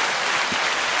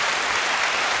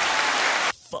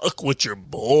 Fuck with your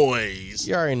boys.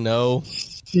 You already know.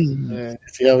 See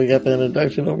how we got the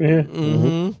introduction over here?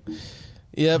 Mm-hmm.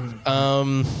 Yep.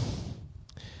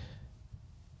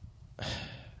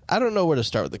 I don't know where to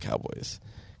start with the Cowboys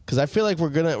because I feel like we're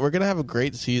gonna have a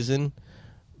great season,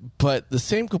 but the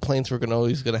same complaints we're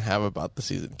always gonna have about the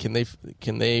season. Can they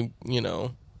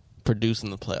produce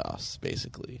in the playoffs?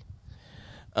 Basically,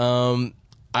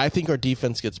 I think our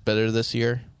defense gets better this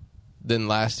year than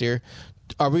last year.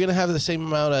 Are we gonna have the same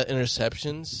amount of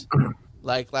interceptions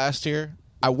like last year?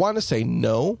 I want to say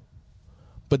no,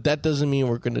 but that doesn't mean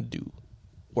we're gonna do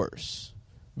worse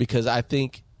because I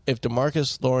think if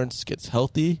DeMarcus Lawrence gets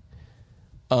healthy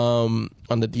on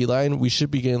the D-line, we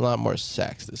should be getting a lot more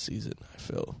sacks this season, I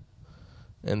feel.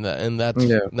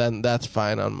 That's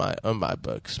fine on my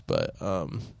books, but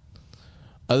other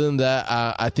than that,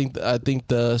 I think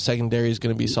the secondary is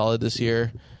going to be solid this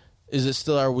year. Is it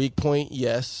still our weak point?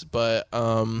 Yes, but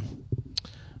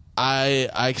I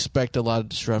expect a lot of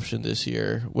disruption this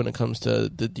year when it comes to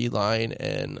the D-line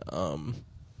and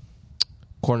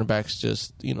cornerbacks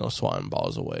just, swatting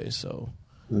balls away. So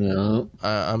Yeah.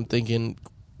 I'm thinking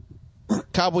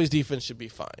Cowboys defense should be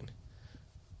fine.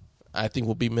 I think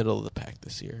we'll be middle of the pack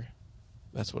this year.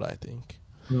 That's what I think.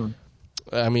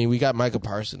 I mean, we got Micah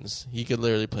Parsons. He could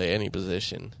literally play any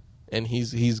position, and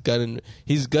he's gunning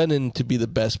to be the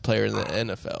best player in the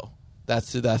NFL.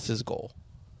 That's his goal.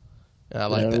 And I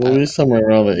like that. We'll be somewhere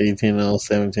around the 18-0,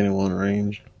 17-1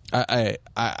 range.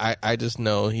 I just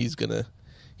know he's gonna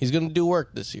do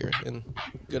work this year, and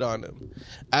good on him.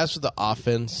 As for the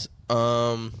offense,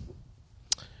 but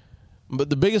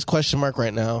the biggest question mark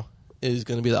right now is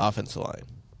going to be the offensive line.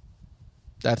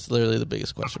 That's literally the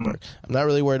biggest question mark. I'm not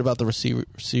really worried about the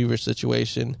receiver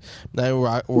situation. I'm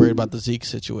not worried about the Zeke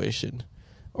situation,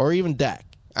 or even Dak.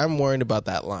 I'm worried about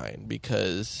that line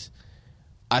because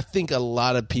I think a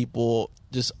lot of people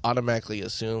just automatically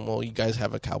assume, well, you guys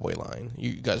have a Cowboy line.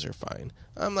 You guys are fine.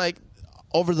 I'm like,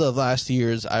 over the last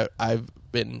years, I've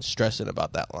been stressing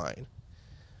about that line.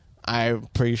 I'm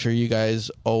pretty sure you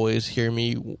guys always hear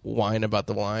me whine about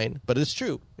the line, but it's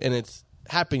true, and it's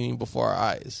happening before our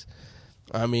eyes.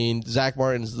 I mean, Zach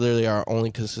Martin's literally our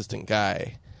only consistent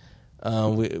guy.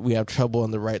 We have trouble on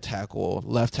the right tackle.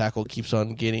 Left tackle keeps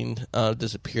on getting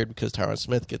disappeared because Tyron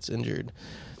Smith gets injured.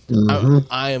 Mm-hmm.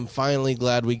 I am finally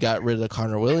glad we got rid of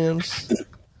Connor Williams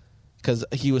because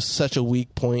he was such a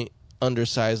weak point,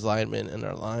 undersized lineman in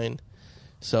our line.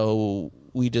 So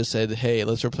we just said, hey,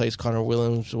 let's replace Connor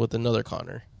Williams with another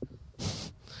Connor.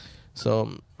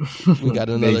 So we got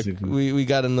another we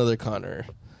got another Connor.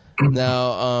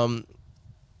 Now,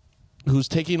 who's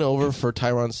taking over for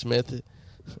Tyron Smith?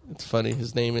 It's funny.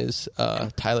 His name is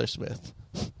Tyler Smith.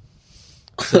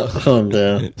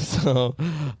 So,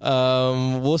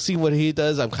 we'll see what he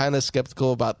does. I'm kind of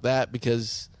skeptical about that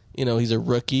because he's a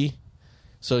rookie,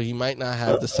 so he might not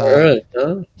have the size.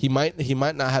 He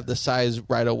might not have the size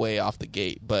right away off the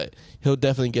gate, but he'll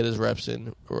definitely get his reps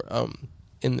in the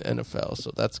NFL.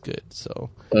 So that's good.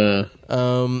 So,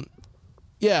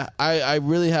 yeah, I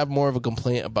really have more of a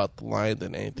complaint about the line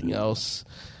than anything else.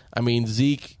 I mean,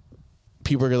 Zeke.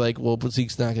 People are like, well, but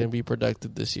Zeke's not going to be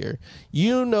productive this year.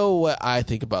 You know what I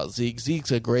think about Zeke.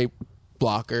 Zeke's a great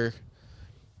blocker.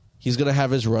 He's going to have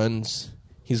his runs.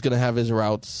 He's going to have his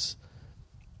routes.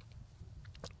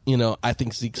 I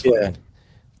think Zeke's fine.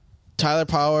 Tyler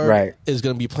Power is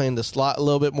going to be playing the slot a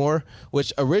little bit more,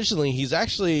 which originally he's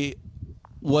actually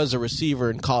was a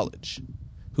receiver in college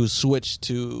who switched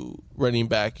to running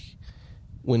back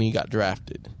when he got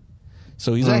drafted.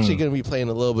 So he's actually going to be playing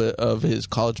a little bit of his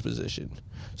college position.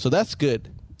 So that's good,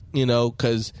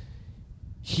 because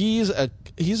he's a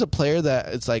player that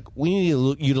it's like we need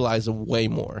to utilize him way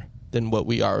more than what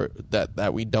we are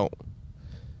that we don't.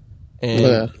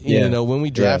 And Yeah. you know, when we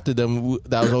drafted him,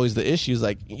 that was always the issue. Is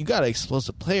like, you got an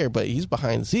explosive player, but he's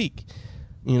behind Zeke.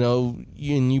 You know,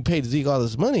 and you paid Zeke all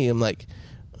this money. I'm like,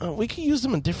 we could use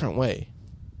him a different way.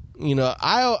 You know,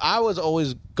 I was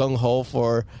always gung ho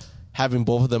for having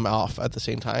both of them off at the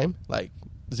same time, like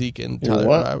Zeke and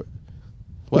Tyler.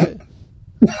 What? What?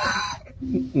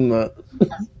 No.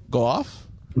 Go off?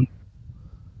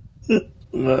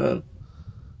 No.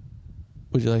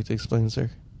 Would you like to explain,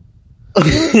 sir?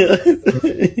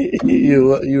 you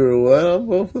were what on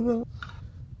both of them?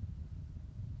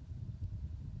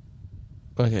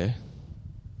 Okay.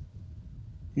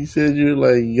 You said you're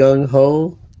like young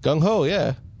ho. Gung ho,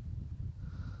 yeah.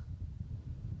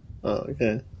 Oh,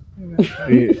 okay.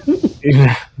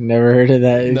 Never heard of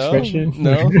that No, expression?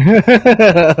 no.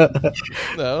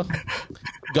 No.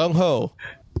 Gung ho.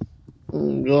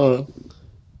 Go on.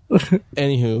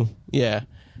 Anywho, yeah.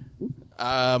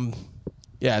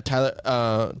 Yeah,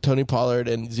 Tyler, Tony Pollard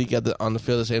and Zeke on the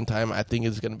field at the same time, I think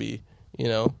it's going to be, you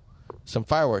know, some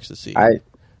fireworks to see. I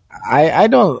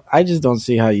just don't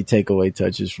see how you take away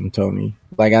touches from Tony.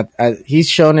 Like he's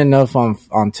shown enough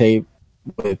on tape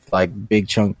with like big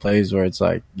chunk plays where it's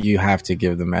like you have to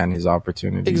give the man his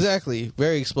opportunities. Exactly.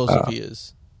 Very explosive he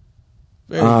is.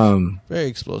 Very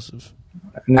explosive.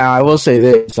 Now I will say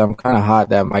this: I'm kind of hot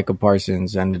that Micah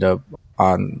Parsons ended up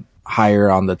higher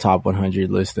on the top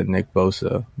 100 list than Nick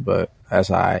Bosa, but that's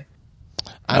all right.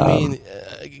 I mean,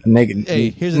 hey,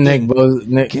 here's the Nick thing.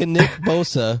 Bosa. Can Nick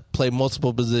Bosa play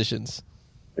multiple positions?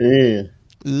 Yeah.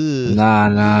 Ugh.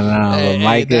 Nah. Hey,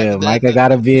 Micah got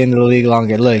to be in the league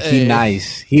longer. Look, he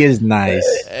nice. He is nice.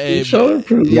 Hey,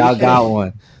 Y'all got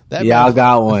one. Y'all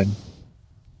got one.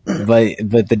 But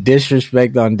the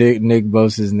disrespect on Nick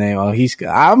Bosa's name. Oh,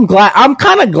 I'm glad. I'm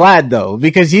kind of glad though,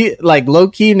 because he like low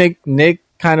key Nick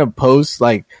kind of posts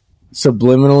like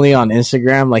subliminally on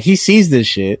Instagram, like he sees this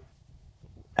shit,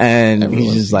 and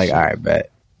he's just like, all right,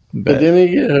 bet. But didn't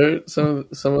he get hurt some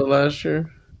of last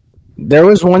year? There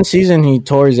was one season he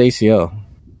tore his ACL.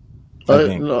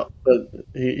 No, but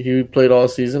he played all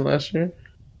season last year.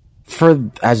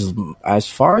 For as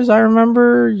far as I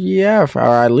remember, yeah, or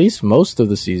at least most of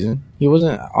the season, he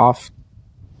wasn't off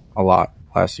a lot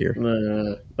last year.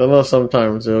 I know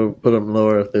sometimes they'll put him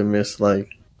lower if they miss like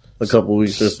a couple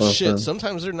weeks or something. Shit,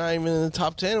 sometimes they're not even in the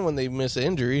top 10 when they miss an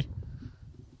injury.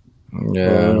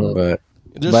 Yeah,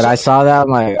 but I saw that. I'm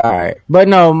like, all right, but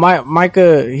no,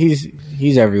 Micah,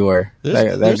 he's everywhere.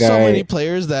 There's that guy, so many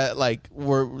players that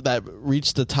that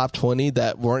reached the top 20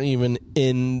 that weren't even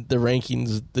in the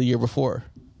rankings the year before.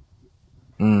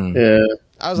 Yeah,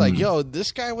 I was like, yo,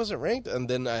 this guy wasn't ranked, and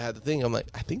then I had to think. I'm like,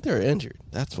 I think they're injured.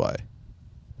 That's why.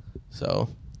 So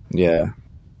yeah,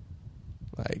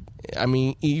 like, I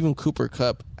mean, even Cooper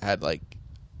Kupp had like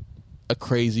a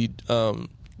crazy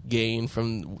gain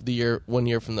from the one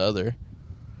year from the other.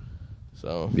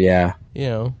 So yeah, you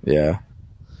know, yeah.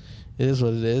 it is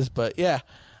what it is. But yeah,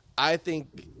 I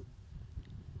think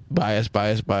bias.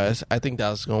 I think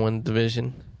Dallas is going to win the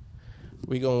division.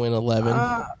 We going to win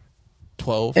 11,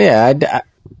 12. Yeah,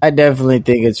 I definitely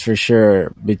think it's for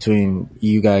sure between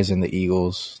you guys and the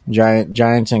Eagles.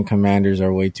 Giants and Commanders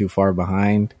are way too far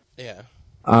behind. Yeah.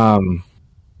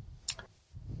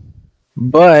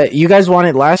 But you guys won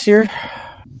it last year.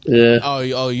 yeah.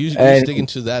 Oh, you're sticking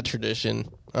to that tradition.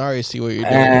 I already see what you're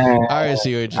doing. I already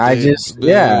see what you're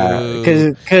doing.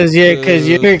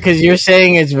 Because you're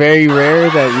saying it's very rare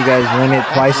that you guys win it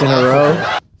twice in a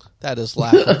row. That is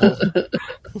laughable.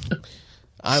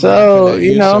 So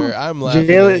you know, I'm laughing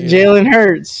Jalen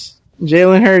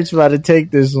Hurts about to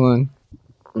take this one.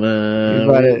 Man,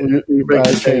 we break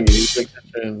the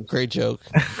trend. Great joke.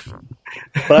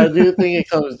 But I do think it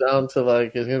comes down to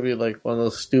like it's gonna be like one of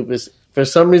those stupid. For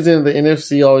some reason, the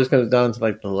NFC always comes down to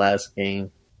like the last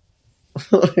game. Is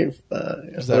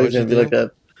that what you be like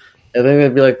that? I think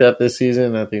it'd be like that this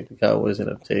season. I think the Cowboys end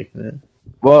up taking it.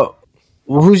 Well,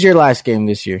 who's your last game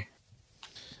this year?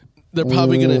 They're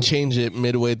probably going to change it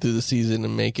midway through the season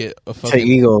and make it a fucking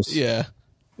Eagles. Yeah,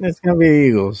 it's gonna be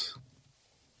Eagles.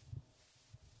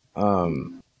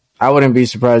 I wouldn't be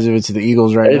surprised if it's the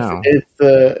Eagles now.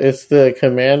 It's the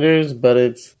Commanders, but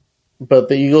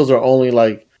the Eagles are only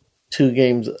like 2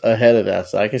 games ahead of that,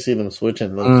 so I can see them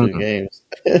switching those 2 games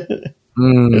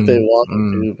if they want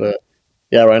them to. But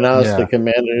yeah, right now it's the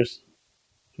Commanders.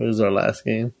 It was our last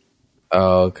game.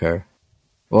 Oh, okay.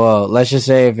 Well, let's just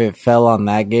say if it fell on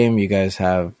that game, you guys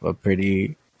have a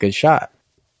pretty good shot.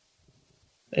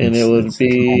 And it'd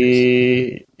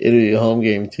be a home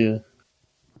game too.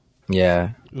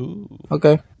 Yeah. Ooh.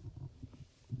 Okay.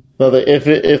 So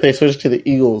if they switch to the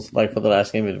Eagles, like for the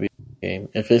last game, it'd be a game.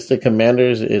 If it's the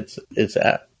Commanders, it's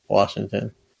at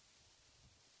Washington.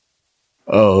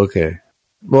 Oh, okay.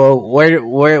 Well,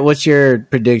 what's your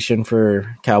prediction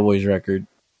for Cowboys record?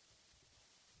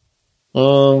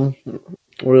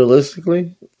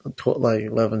 Realistically, like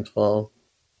 11-12,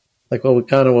 like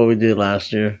what we did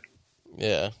last year.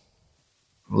 Yeah.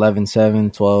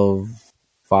 11-7,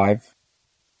 12-5?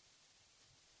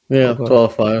 Yeah, Okay.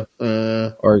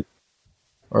 12-5.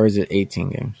 Or is it 18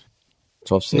 games?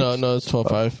 12-6? No, it's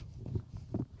 12-5.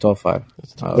 12-5.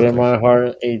 But in my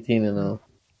heart, 18-0.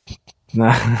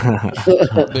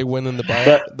 They win in the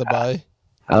bye.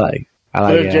 I like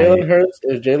If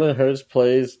it. Jalen Hurts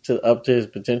plays up to his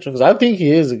potential, because I think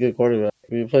he is a good quarterback. If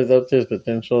he plays up to his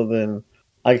potential, then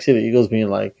I can see the Eagles being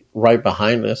like right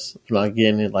behind us, not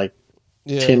getting it like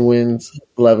 10 wins,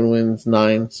 11 wins,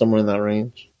 9, somewhere in that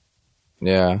range.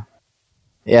 Yeah.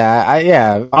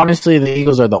 Yeah. Honestly, the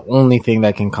Eagles are the only thing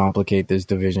that can complicate this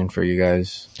division for you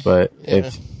guys. But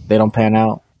if they don't pan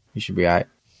out, you should be all right.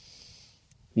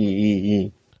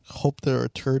 Hope they're a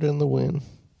turd in the win.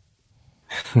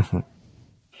 All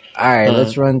right,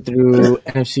 let's run through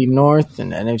NFC North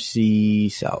and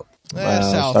NFC South.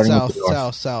 South. Let's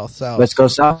go South. Let's go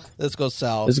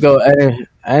South. Let's go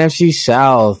NFC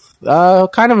South.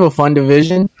 Kind of a fun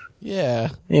division. Yeah.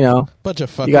 Bunch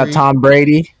of fuckery. You got Tom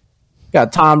Brady.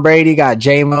 Got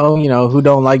J-Mo. Who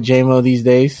don't like J-Mo these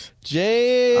days?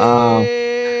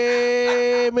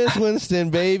 Miss Winston,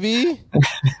 baby.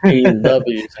 We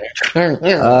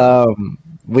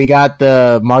got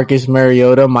the Marcus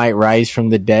Mariota might rise from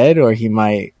the dead, or he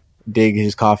might dig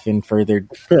his coffin further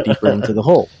deeper into the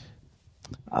hole.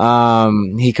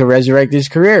 He could resurrect his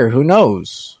career. Who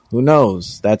knows?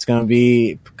 That's going to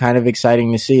be kind of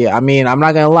exciting to see. I mean, I'm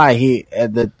not going to lie.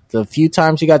 The few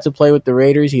times he got to play with the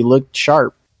Raiders, he looked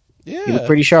sharp. Yeah. He looked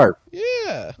pretty sharp.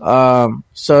 Yeah.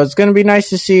 So it's going to be nice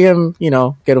to see him,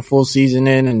 get a full season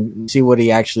in and see what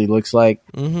he actually looks like.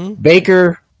 Mm-hmm.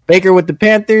 Baker with the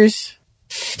Panthers.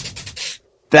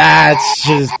 That's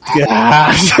just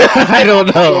I don't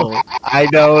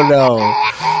know.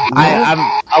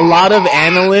 A lot of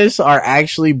analysts are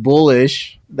actually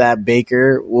bullish that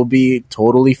Baker will be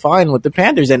totally fine with the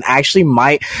Panthers and actually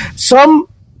might. Some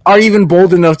are even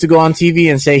bold enough to go on TV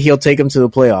and say he'll take them to the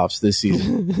playoffs this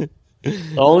season.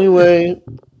 The only way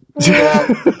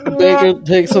Baker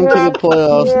takes them to the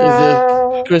playoffs is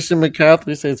if Christian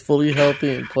McCaffrey stays fully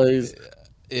healthy and plays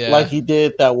like he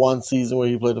did that one season where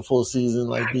he played a full season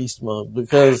like beast mode,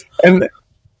 because it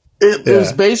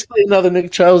was basically another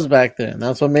Nick Chubb's back then.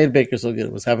 That's what made Baker so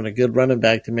good, was having a good running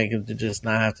back to make him to just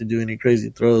not have to do any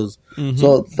crazy throws. Mm-hmm.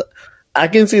 So I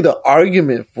can see the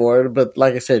argument for it, but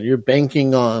like I said, you're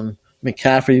banking on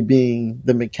McCaffrey being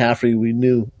the McCaffrey we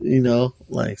knew,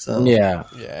 so. Yeah.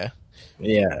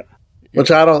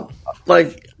 Which I don't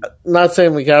like. Not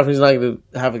saying McCaffrey's not going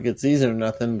to have a good season or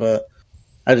nothing, but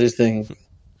I just think.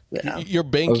 Yeah. You're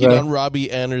banking on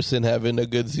Robbie Anderson having a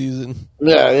good season.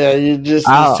 Yeah, there's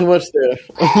too much there.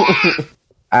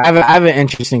 I have an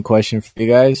interesting question for you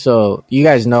guys. So you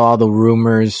guys know all the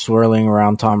rumors swirling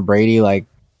around Tom Brady. Like,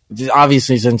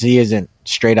 obviously, since he isn't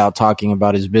straight out talking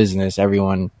about his business,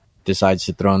 everyone decides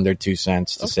to throw in their 2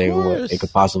 cents to say what it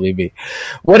could possibly be.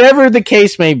 Whatever the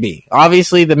case may be,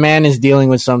 obviously the man is dealing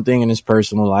with something in his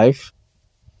personal life.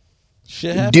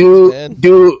 Shit happens, man.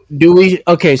 Do we?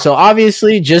 Okay, so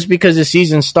obviously, just because the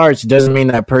season starts doesn't mean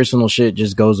that personal shit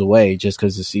just goes away just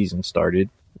because the season started.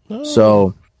 Oh.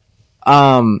 So,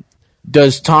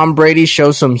 does Tom Brady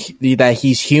show that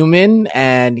he's human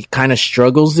and kind of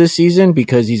struggles this season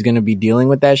because he's going to be dealing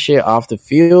with that shit off the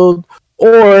field,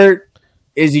 or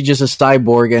is he just a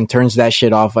cyborg and turns that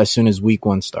shit off as soon as week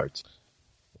 1 starts?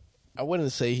 I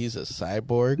wouldn't say he's a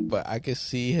cyborg, but I could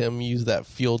see him use that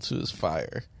fuel to his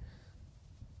fire.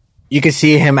 You could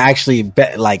see him actually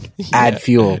add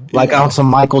fuel, on some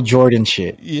Michael Jordan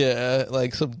shit. Yeah,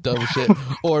 like some dumb shit.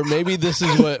 Or maybe this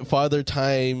is what Father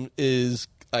Time is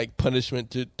like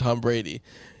punishment to Tom Brady.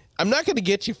 I'm not going to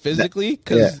get you physically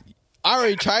because I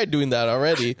already tried doing that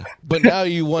already, but now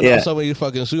you won so many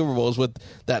fucking Super Bowls with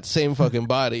that same fucking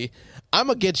body. I'm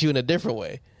going to get you in a different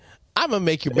way. I'm going to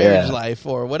make your marriage life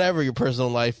or whatever your personal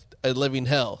life a living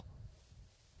hell.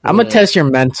 I'm going to test your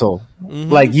mental.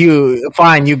 Mm-hmm. Like, you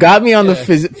got me on the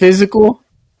physical.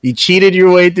 You cheated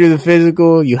your way through the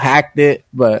physical. You hacked it.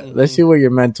 But let's see where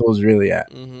your mental is really at.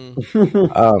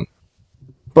 Mm-hmm.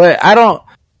 But I don't...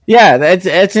 Yeah,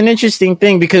 that's an interesting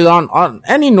thing because on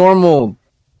any normal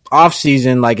off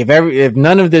season, like if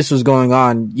none of this was going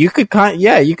on, you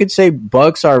could say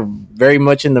Bucks are very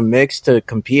much in the mix to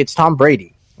compete. It's Tom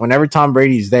Brady. Whenever Tom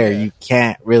Brady's there, you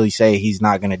can't really say he's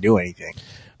not going to do anything.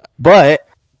 But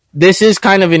this is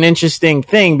kind of an interesting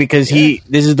thing because this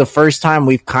is the first time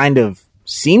we've kind of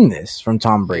seen this from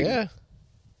Tom Brady.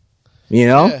 You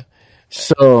know. Yeah.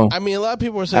 So I mean, a lot of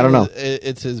people are saying I don't know.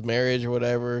 it's his marriage or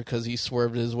whatever because he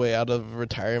swerved his way out of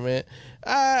retirement.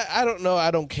 I don't know.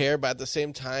 I don't care. But at the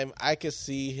same time, I could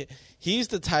see he's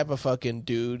the type of fucking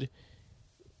dude.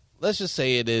 Let's just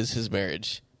say it is his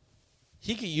marriage.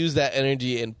 He could use that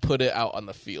energy and put it out on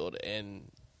the field and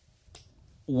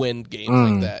win games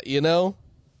like that. You know?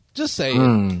 Just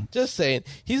saying. Just saying.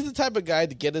 He's the type of guy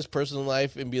to get his personal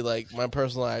life and be like, my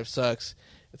personal life sucks.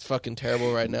 It's fucking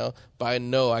terrible right now, but I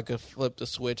know I could flip the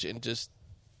switch and just,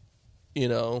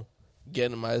 get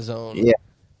in my zone. Yeah,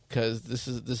 because this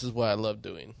is what I love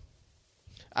doing.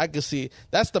 I can see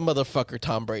that's the motherfucker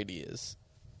Tom Brady is.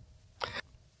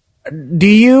 Do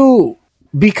you,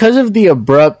 because of the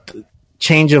abrupt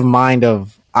change of mind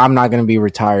of I'm not going to be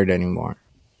retired anymore,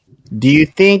 do you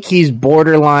think he's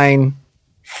borderline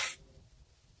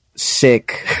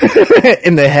sick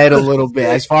in the head a little bit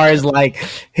as far as like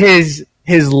his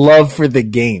love for the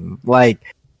game? Like,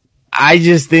 I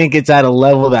just think it's at a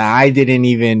level that I didn't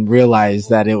even realize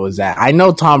that it was at. I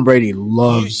know Tom Brady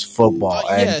loves football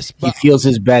and yes, he feels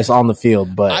his best on the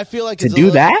field, but I feel like to it's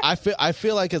do that, I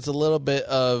feel like it's a little bit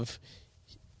of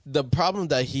the problem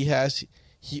that he has.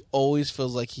 He always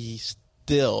feels like he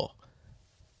still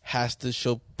has to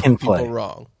show people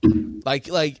wrong. Like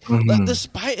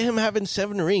despite him having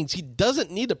 7 rings, he doesn't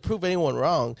need to prove anyone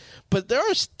wrong. But there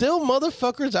are still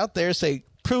motherfuckers out there say,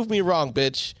 "Prove me wrong,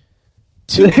 bitch."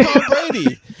 To Tom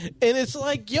Brady, and it's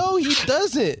like, yo, he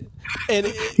doesn't, and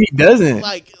he doesn't.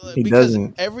 Like, he because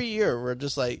doesn't. every year we're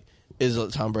just like, is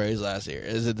it Tom Brady's last year?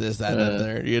 Is it this, that, and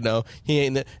there? You know, he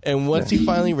ain't. And once he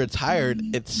finally retired,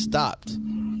 it stopped.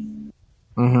 And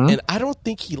I don't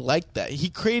think he liked that. He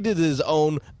created his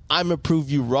own "I'm gonna prove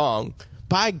you wrong"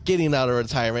 by getting out of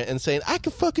retirement and saying, "I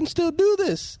can fucking still do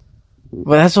this."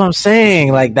 But that's what I'm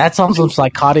saying. Like, that's on some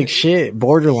psychotic shit,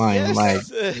 borderline. Yes. Like,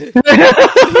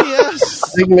 Yes. I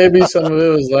think maybe some of it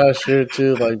was last year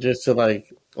too, like just to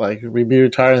like be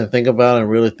retired and think about it and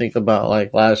really think about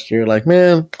like last year. Like,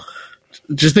 man,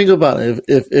 just think about it.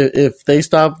 If they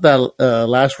stop that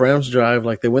last Rams drive,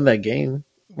 like they win that game.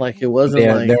 Like it wasn't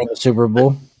like they're in the Super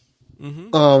Bowl.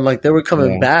 Like they were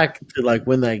coming back to like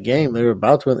win that game. They were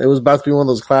about to win. It was about to be one of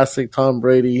those classic Tom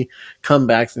Brady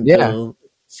comebacks until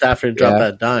Stafford dropped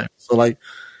that dime. So like,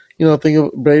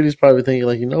 Brady's probably thinking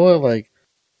like, you know what, like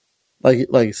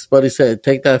Spuddy said,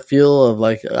 take that feel of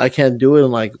like I can't do it,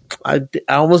 and like I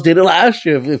almost did it last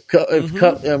year. If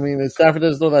Stafford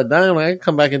doesn't throw that dime, I can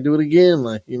come back and do it again.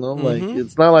 Like like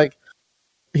it's not like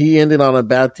he ended on a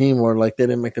bad team or like they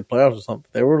didn't make the playoffs or something.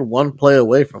 They were one play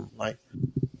away from like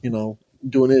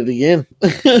doing it again.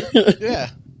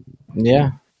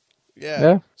 Yeah.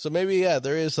 So maybe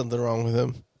there is something wrong with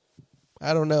him.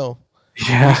 I don't know.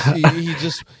 Yeah,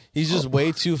 he's just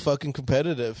way too fucking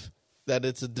competitive. That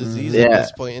it's a disease at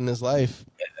this point in his life.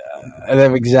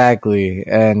 Exactly.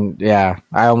 And I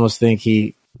almost think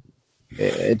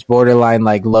it's borderline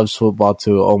like loves football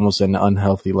to almost an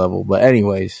unhealthy level. But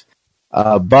anyways,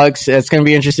 Bucks, it's going to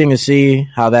be interesting to see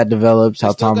how that develops,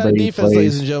 how Tom Brady defense, plays.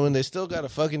 Ladies and gentlemen, they still got a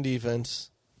fucking defense.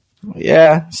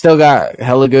 Yeah, still got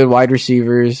hella good wide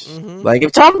receivers. Like,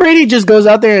 if Tom Brady just goes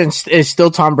out there and is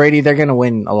still Tom Brady, they're going to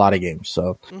win a lot of games.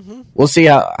 So we'll see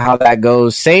how that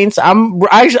goes. Saints, I'm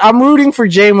rooting for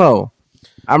J-Mo.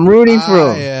 I'm rooting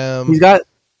for him.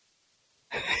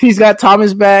 He's got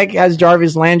Thomas back, has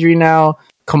Jarvis Landry now.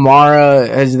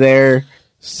 Kamara is there.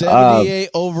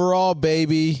 78 overall,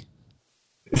 baby.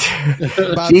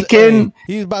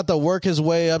 He's about to work his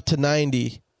way up to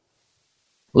 90.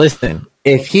 Listen,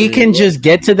 if he can just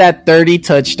get to that 30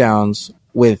 touchdowns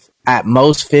with at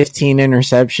most 15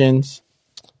 interceptions.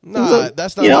 Nah,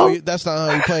 that's not how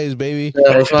he plays, baby.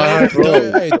 Yeah, 30 for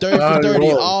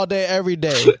 30 all day, every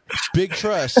day. Big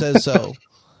Trust says so.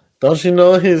 Don't you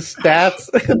know his stats?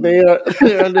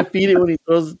 They're undefeated when he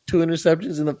throws 2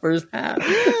 interceptions in the first half.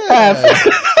 Yeah.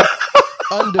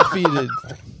 Undefeated.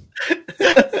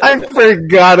 I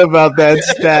forgot about that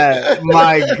stat.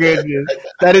 My goodness.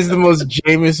 That is the most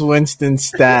Jameis Winston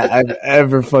stat I've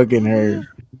ever fucking heard.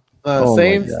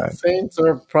 Saints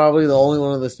are probably the only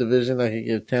one in this division that can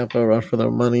give Tampa a run for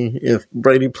their money if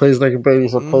Brady plays like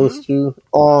Brady's supposed to.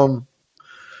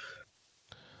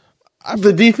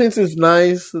 The defense is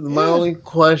nice. My only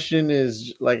question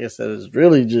is, like I said, is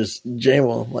really just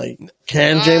J-Mo. Like,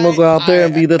 can J-Mo go out there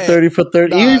and be the 30 for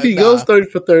 30? Even if he goes 30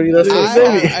 for 30, that's what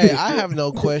I have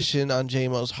no question on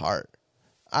J-Mo's heart.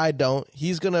 I don't.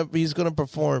 He's gonna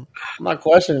perform. I'm not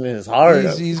questioning his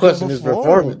heart. He's questioning his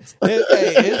performance.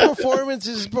 His performance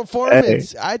is his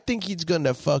performance. I think he's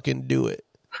gonna fucking do it.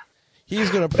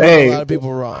 He's gonna prove a lot of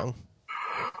people wrong.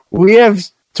 We have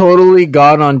totally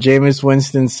gone on Jameis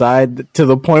Winston's side to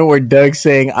the point where Doug's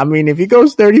saying, I mean, if he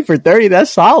goes 30 for 30,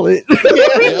 that's solid.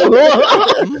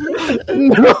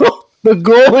 No. The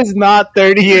goal is not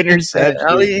 30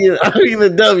 interceptions. I mean the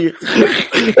W.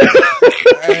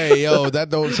 Hey, yo,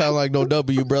 that don't sound like no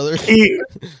W, brother.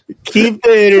 Keep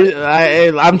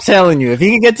the I'm telling you, if he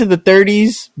can get to the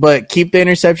 30s, but keep the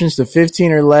interceptions to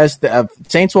 15 or less, the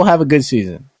Saints will have a good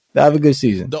season. They'll have a good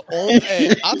season.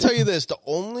 I'll tell you this: the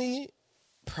only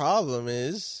problem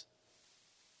is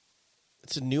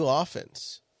it's a new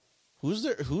offense. Who's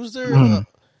their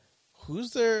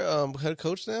head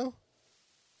coach now?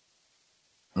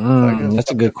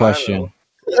 That's a good question.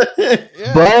 Yeah.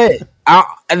 But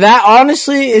that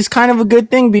honestly is kind of a good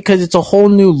thing because it's a whole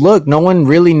new look. No one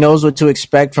really knows what to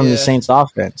expect from the Saints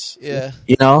offense. Yeah.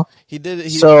 You know? He did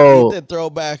throw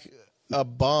back a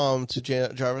bomb to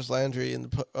Jarvis Landry in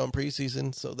the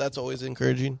preseason, so that's always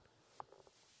encouraging.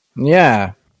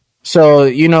 Yeah. So,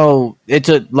 you know, it's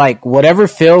like whatever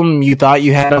film you thought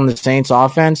you had on the Saints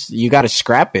offense, you got to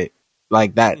scrap it.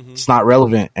 Like that. It's not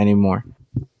relevant anymore.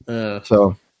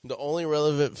 So the only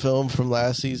relevant film from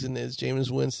last season is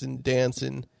Jameis Winston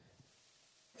dancing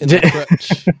in the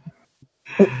crutch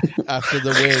after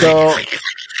the win. So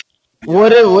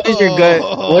what is your gut?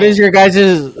 What is your guys'?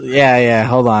 Yeah.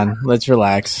 Hold on, let's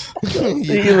relax.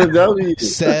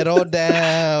 Settle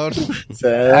down.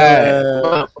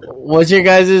 What's your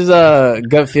guys'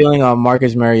 gut feeling on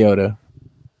Marcus Mariota?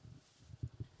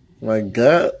 My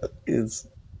gut is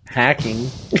hacking.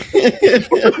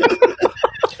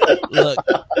 Look,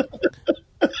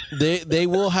 they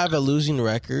will have a losing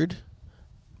record,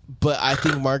 but I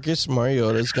think Marcus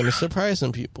Mariota is going to surprise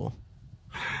some people.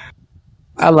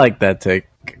 I like that take.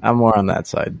 I'm more on that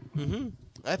side. Mm-hmm.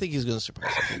 I think he's going to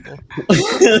surprise some people.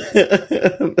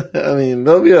 I mean,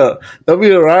 they'll be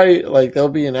alright. Like they'll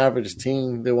be an average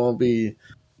team. They won't be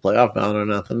playoff bound or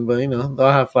nothing. But you know,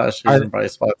 they'll have flashes and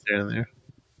bright spots here and there.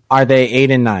 Are they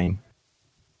 8-9?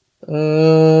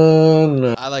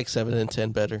 No. I like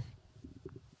 7-10 better.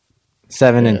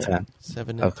 7-10.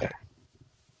 7-10. Okay.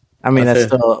 I mean, that's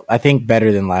still, I think,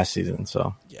 better than last season.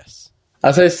 So yes,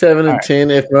 I say 7-10. Right.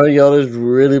 If Mariota's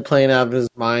really playing out of his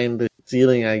mind, the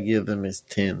ceiling I give them is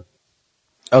 10.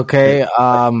 Okay.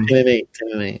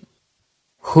 10-8.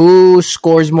 Who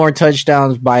scores more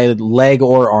touchdowns by leg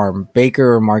or arm,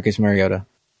 Baker or Marcus Mariota?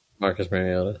 Marcus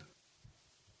Mariota.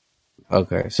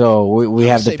 Okay, so we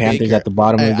have the Panthers Baker at the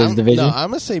bottom of this division. No, I'm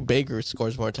gonna say Baker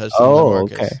scores more touchdowns than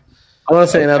Marcus. Okay. I'm not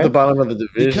saying at the bottom of the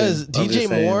division because DJ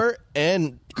Moore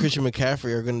and Christian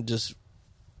McCaffrey are gonna just,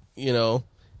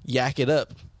 yak it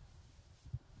up.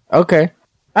 Okay,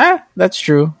 that's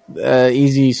true.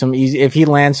 Easy. If he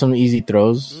lands some easy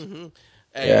throws. Mm-hmm.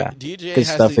 Hey,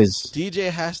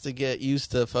 DJ has to get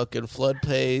used to fucking flood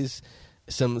plays,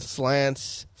 some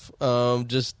slants, them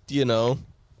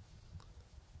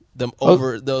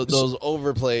those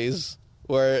overplays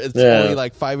where it's only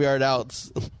like 5-yard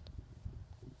outs.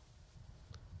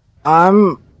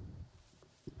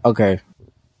 Okay.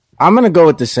 I'm gonna go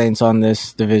with the Saints on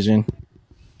this division.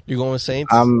 You're going with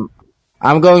Saints? I'm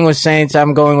going with Saints.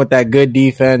 I'm going with that good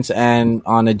defense and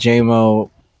on a JMO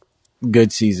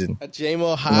good season. A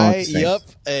JMO high. Yep.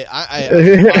 Hey, I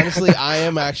honestly, I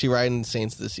am actually riding the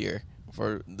Saints this year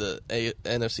for the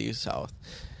NFC South.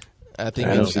 I think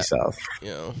NFC South.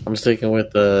 I'm sticking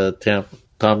with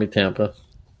Tommy Tampa.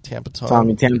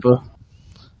 Tommy Tampa.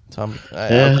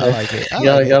 I like it.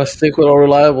 Gotta stick with all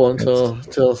reliable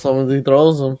until somebody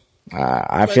throws them.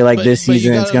 I feel like this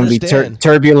season it's going to be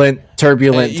turbulent.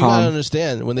 You gotta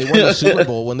understand when they won the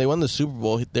Super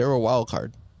Bowl. They were a wild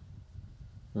card.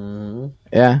 Mm-hmm.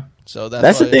 Yeah. So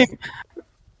that's the thing.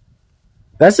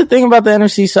 That's the thing about the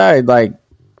NFC side. Like,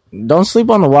 don't sleep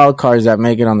on the wild cards that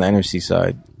make it on the NFC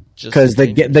side. Because the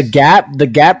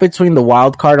gap between the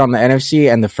wild card on the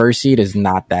NFC and the first seed is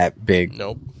not that big.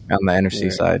 Nope. On the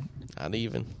NFC side, not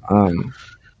even. All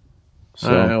right.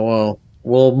 Well,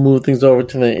 we'll move things over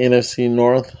to the NFC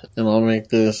North, and I'll make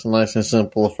this nice and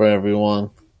simple for everyone.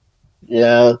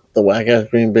 Yeah, the whack-ass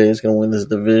Green Bay is going to win this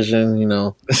division,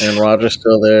 and Rodgers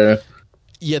still there.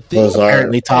 You think?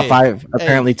 Apparently top five.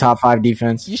 Apparently top 5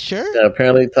 defense. You sure? Yeah,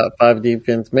 apparently top 5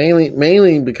 defense.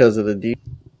 Mainly because of the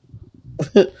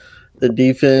the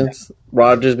defense.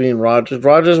 Rodgers being Rodgers.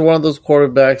 Rodgers is one of those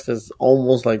quarterbacks that's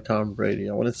almost like Tom Brady.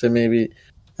 I wouldn't say maybe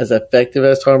as effective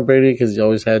as Tom Brady because he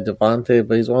always had Devontae,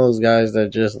 but he's one of those guys that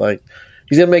just like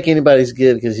he's gonna make anybody's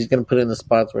good because he's gonna put it in the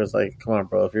spots where it's like, come on,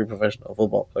 bro, if you're a professional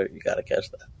football player, you gotta catch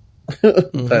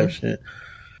that type shit.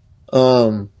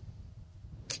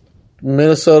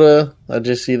 Minnesota, I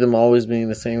just see them always being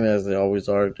the same as they always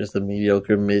are, just a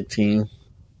mediocre mid team.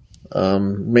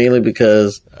 Mainly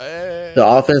because the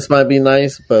offense might be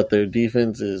nice, but their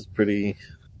defense is pretty.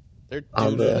 They're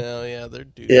doo-doo now. Yeah, they're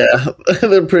doo-doo. Yeah,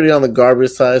 they're pretty on the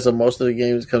garbage side. So most of the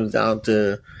games comes down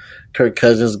to Kirk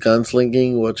Cousins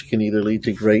gunslinging, which can either lead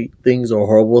to great things or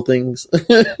horrible things.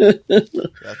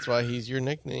 That's why he's your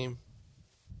nickname.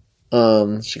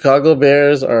 Chicago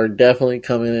Bears are definitely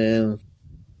coming in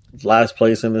last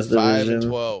place in this division.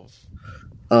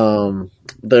 5-12.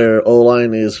 Their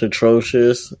O-line is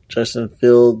atrocious. Justin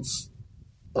Fields,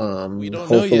 We don't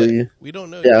hopefully, know yet. We don't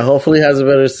know. yeah, yet. hopefully has a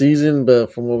better season.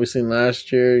 But from what we seen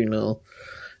last year,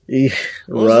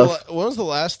 rough. When was the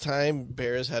last time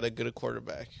Bears had a good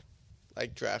quarterback,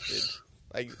 like drafted?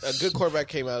 Like a good quarterback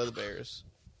came out of the Bears.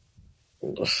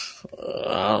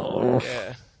 I don't know.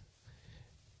 Yeah.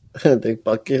 They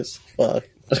buckets. Fuck.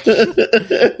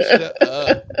 Shut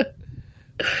up.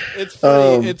 It's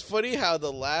funny. It's funny how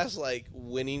the last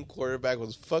winning quarterback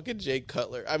was fucking Jay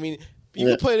Cutler. I mean, you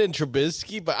can put it in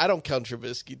Trubisky, but I don't count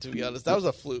Trubisky, to be honest. That was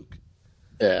a fluke.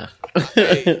 Yeah.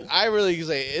 I really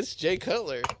say it's Jay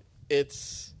Cutler.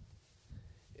 It's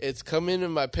coming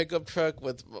in my pickup truck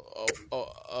with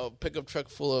a pickup truck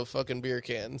full of fucking beer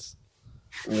cans.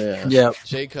 Yeah. Yep.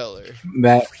 Jay Cutler.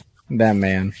 That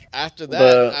man. After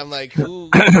that, I'm like,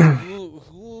 who?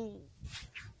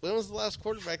 When was the last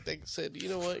quarterback that said, you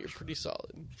know what, you're pretty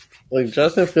solid? Like,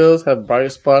 Justin Fields had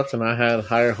bright spots, and I had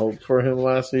higher hopes for him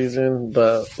last season.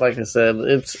 But like I said,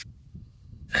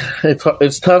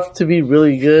 it's tough to be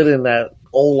really good in that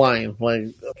O-line. Like,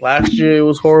 last year it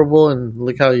was horrible, and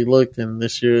look how he looked, and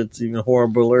this year it's even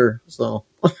horribler. So,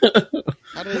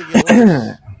 how did it get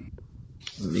worse?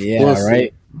 Yeah, we'll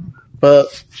right.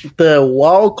 But the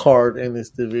wild card in this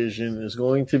division is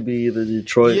going to be the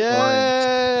Detroit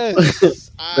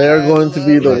Lions. They are going to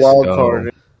be the wild card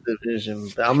in the division.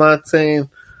 I'm not saying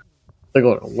they're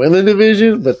going to win the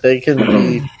division, but they can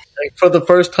be, for the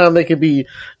first time, they could be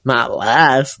not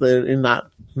last. They're not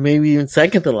maybe even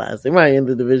second to last. They might end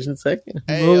the division second.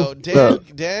 Hey, yo,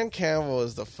 Dan Campbell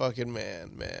is the fucking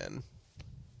man.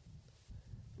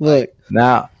 Look,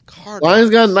 now Lions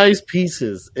got nice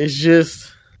pieces. It's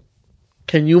just,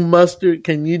 can you pull a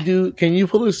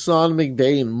Sean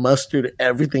McVay and mustard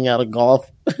everything out of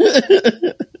golf?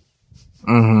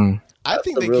 Mm-hmm. I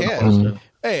think they can. Question.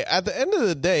 Hey, at the end of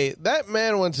the day, that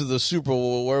man went to the Super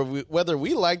Bowl where whether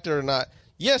we liked it or not,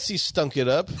 yes, he stunk it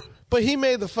up, but he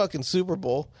made the fucking Super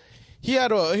Bowl. He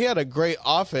had a great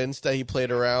offense that he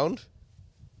played around.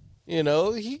 You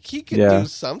know, he could do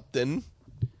something.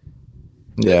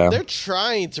 Yeah. They're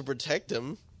trying to protect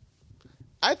him.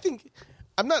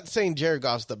 I'm not saying Jared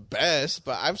Goff's the best,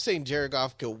 but I'm saying Jared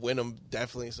Goff could win him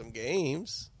definitely some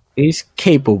games. He's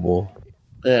capable.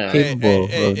 Yeah.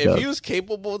 If he was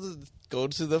capable to go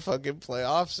to the fucking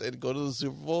playoffs and go to the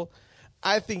Super Bowl,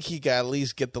 I think he could at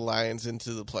least get the Lions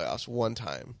into the playoffs one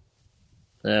time.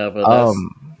 Yeah, but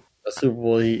that's a Super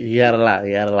Bowl. He had a lot.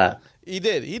 He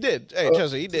did. Hey,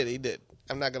 trust me, he did.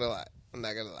 I'm not gonna lie.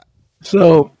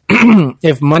 So,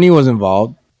 if money was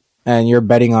involved and you're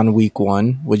betting on week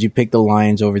 1, would you pick the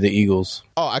Lions over the Eagles?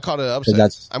 Oh, I called it an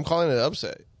upset. I'm calling it an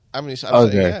upset.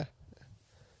 Okay.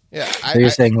 Yeah. So you're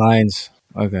saying Lions.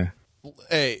 Okay.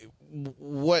 Hey,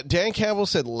 what Dan Campbell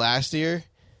said last year,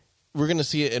 we're going to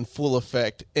see it in full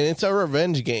effect. And it's a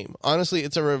revenge game. Honestly,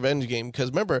 it's a revenge game. Because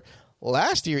remember,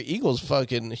 last year, Eagles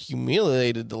fucking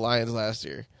humiliated the Lions last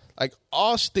year. Like,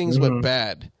 all things went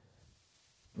bad.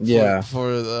 For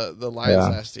the Lions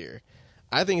last year.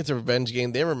 I think it's a revenge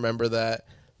game. They remember that.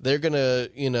 They're going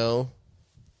to,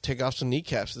 take off some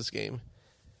kneecaps this game.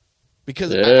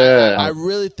 Because I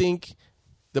really think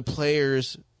the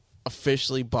players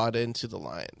officially bought into the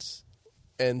Lions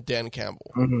and Dan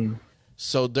Campbell. Mm-hmm.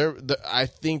 So I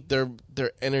think their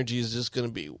energy is just going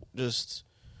to be just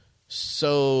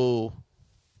so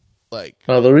like.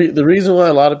 The reason why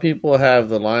a lot of people have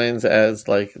the Lions as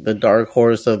like the dark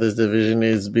horse of this division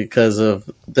is because of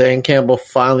Dan Campbell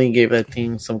finally gave that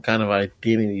team some kind of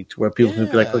identity to where people can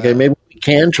be like, okay, maybe we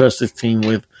can trust this team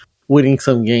with winning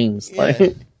some games. Yeah.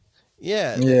 Like,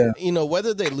 yeah.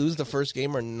 Whether they lose the first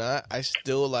game or not, I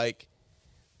still like.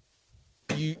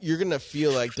 You're gonna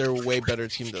feel like they're a way better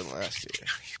team than last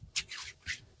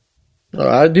year.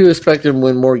 I do expect them to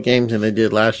win more games than they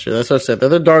did last year. That's what I said. They're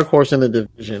the dark horse in the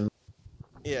division.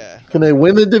 Yeah. Can they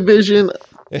win the division?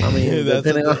 I mean,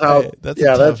 depending on how. That's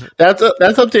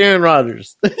up to Aaron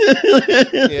Rodgers.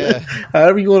 Yeah.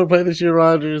 However you want to play this year,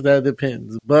 Rodgers, that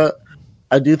depends. But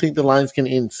I do think the Lions can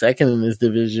end second in this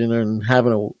division and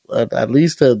having at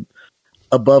least a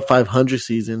above 500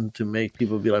 season to make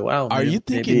people be like, wow. Are you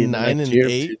thinking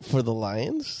 9-8 for the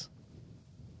Lions?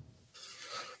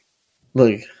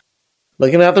 Look,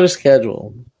 looking at their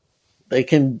schedule, they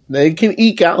can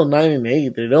eke out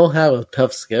 9-8. They don't have a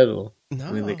tough schedule. No.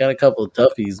 I mean, they got a couple of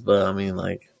toughies, but I mean,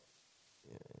 like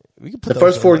We can put the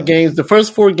first 4 games. The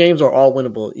first 4 games are all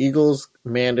winnable. Eagles,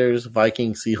 Commanders,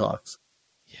 Vikings, Seahawks.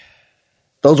 Yeah,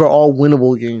 those are all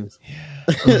winnable games.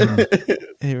 Yeah,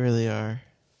 they really are.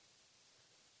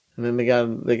 And then they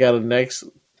got a next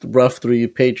rough 3: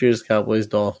 Patriots, Cowboys,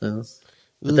 Dolphins.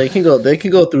 But they can go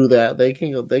through that. They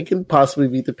can possibly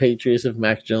beat the Patriots if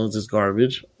Mac Jones is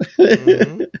garbage.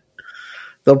 Mm-hmm.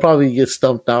 They'll probably get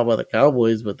stumped out by the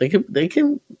Cowboys, but they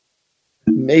can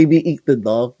maybe eat the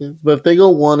Dolphins. But if they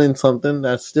go 1-something,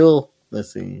 that's still,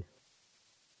 let's see,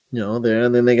 there.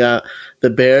 And then they got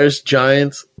the Bears,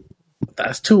 Giants.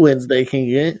 That's 2 wins they can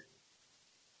get.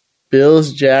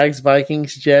 Bills, Jags,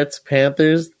 Vikings, Jets,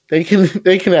 Panthers. They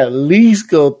can at least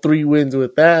go 3 wins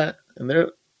with that, and they're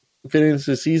finish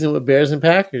the season with Bears and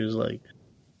Packers. Like,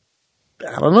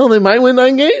 I don't know, they might win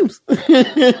 9 games. Sneak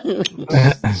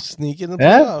in the playoffs.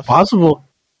 Yeah, possible.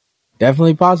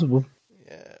 Definitely possible.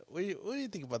 Yeah. What do you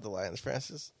think about the Lions,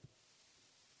 Francis?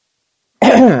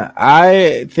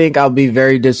 I think I'll be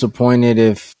very disappointed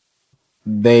if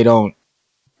they don't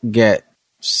get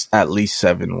at least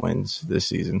 7 wins this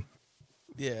season.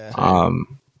 Yeah.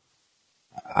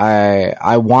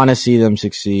 I want to see them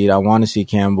succeed. I want to see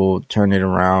Campbell turn it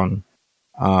around.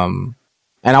 And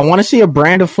I want to see a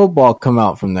brand of football come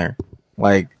out from there.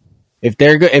 Like, if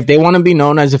they're good, if they want to be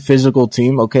known as a physical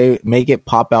team, okay, make it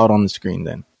pop out on the screen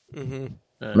then.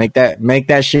 Mm-hmm. Make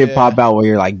that shit pop out where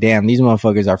you're like, damn, these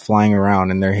motherfuckers are flying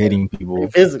around and they're hitting people.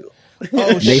 They're physical.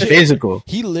 Oh, they shit. Physical.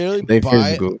 He literally They bought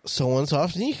physical. someone's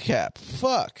off kneecap.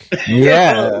 Fuck.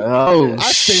 Yeah. Oh I think That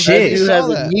I shit. dude saw has a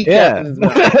that. kneecap in his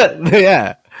mouth.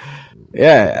 Yeah.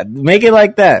 Yeah. Make it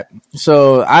like that.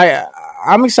 So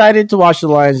I'm excited to watch the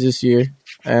Lions this year.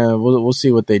 And we'll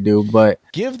see what they do. But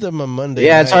Give them a Monday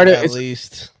Yeah, night it's hard to- at it's-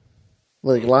 least.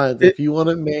 Like, Lions, if you want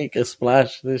to make a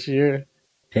splash this year,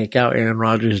 take out Aaron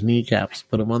Rodgers' kneecaps,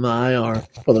 put him on the IR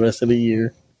for the rest of the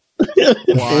year.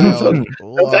 Wild.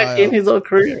 Back in his own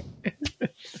career.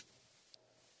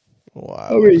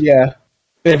 Wow. yeah.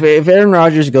 If Aaron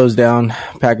Rodgers goes down,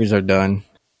 Packers are done.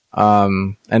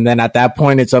 And then at that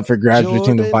point, it's up for grabs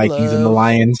between the Jordan Vikings and the Love.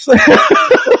 Lions.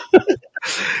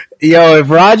 Yo, if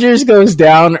Rodgers goes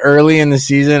down early in the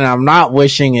season, I'm not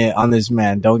wishing it on this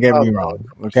man. Don't get me wrong.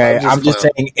 Okay, I'm just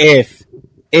saying if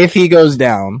he goes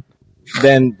down,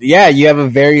 then yeah, you have a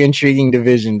very intriguing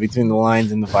division between the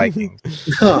Lions and the Vikings.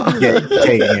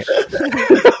 Taking it.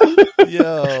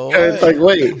 Yo. And it's like,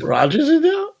 wait, Rodgers is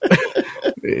down?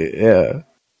 Yeah.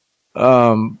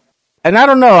 And I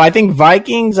don't know. I think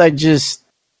Vikings, their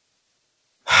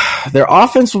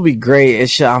offense will be great.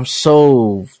 It's just, I'm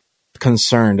so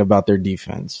concerned about their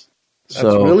defense. That's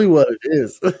really what it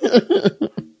is.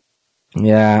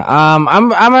 Yeah. I'm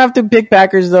gonna have to pick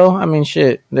Packers though. I mean,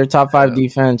 shit. Their top 5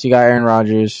 defense. You got Aaron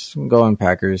Rodgers. Going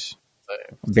Packers.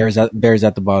 Bears at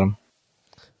the bottom.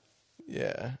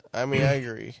 Yeah. I mean, I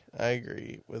agree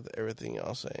with everything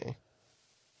y'all saying.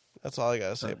 That's all I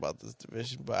gotta say about this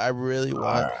division. But I really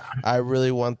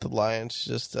want the Lions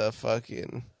just to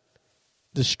fucking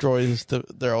destroy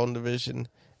their own division.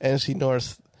 NFC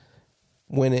North,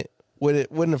 win it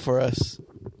for us.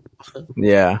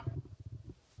 Yeah.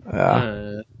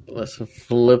 Let's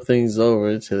flip things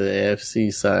over to the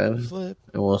AFC side, Flip,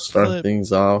 and we'll start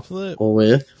things off flip.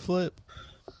 with.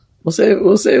 We'll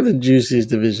save the juiciest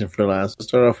division for last. We'll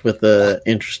start off with the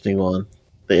interesting one,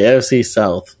 the AFC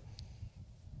South.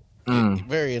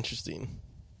 Very interesting.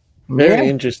 Very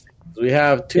interesting. We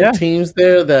have 2 teams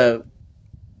there that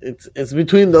it's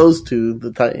between those 2,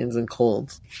 the Titans and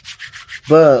Colts.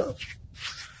 But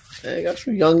they got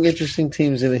some young, interesting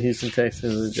teams in the Houston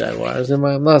Texans and the Jaguars. I'm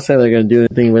not saying they're going to do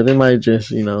anything, but they might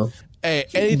just,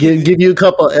 Hey, give you a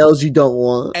couple L's you don't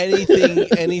want.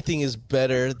 anything is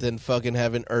better than fucking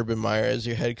having Urban Meyer as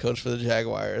your head coach for the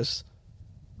Jaguars.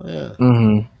 Yeah.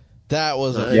 Mm-hmm. That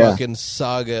was a Yeah. fucking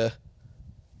saga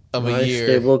of a Nice, year.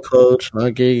 stable coach,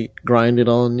 not get grinded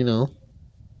on,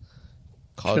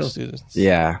 College Chill. students.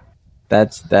 Yeah.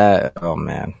 That's that. Oh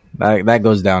man, that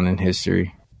goes down in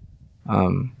history.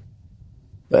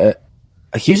 But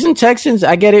Houston Texans,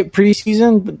 I get it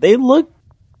preseason, but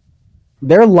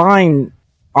their line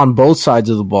on both sides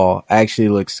of the ball actually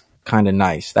looks kind of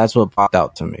nice. That's what popped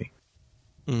out to me.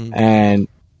 Mm. And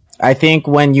I think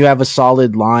when you have a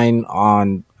solid line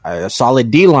on a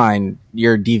solid D line,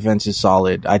 your defense is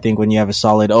solid. I think when you have a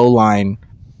solid O line,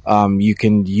 you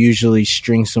can usually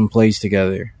string some plays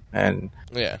together. And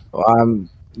Yeah.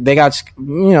 they got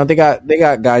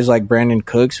guys like Brandon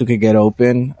Cooks who could get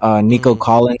open. Nico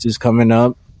Collins is coming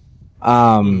up.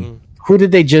 Who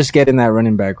did they just get in that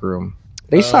running back room?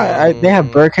 They have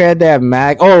Burkhead, they have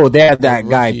Mack. Oh, they have that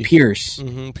guy rookie. Pierce.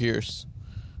 Pierce.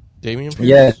 Damian Pierce.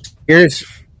 Yes, Pierce.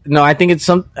 No, I think it's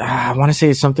I want to say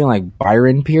it's something like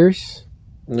Byron Pierce.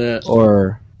 Yeah.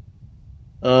 Or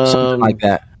something like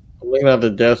that. I'm looking at the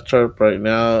depth chart right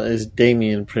now. Is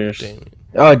Damian Pierce?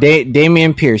 Oh,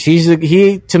 Damian Pierce.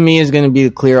 He to me is going to be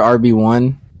the clear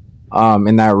RB1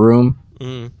 in that room.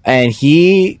 Mm-hmm.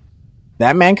 And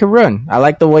that man can run. I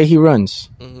like the way he runs.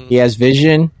 Mm-hmm. He has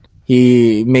vision.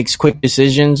 He makes quick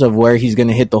decisions of where he's going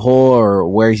to hit the hole or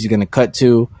where he's going to cut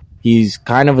to. He's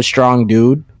kind of a strong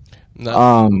dude.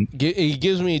 No, he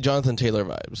gives me Jonathan Taylor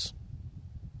vibes.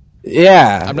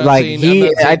 Yeah, I'm not like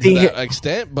saying, I think to that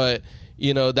extent, but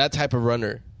that type of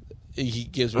runner, he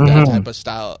gives me that type of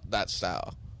style. That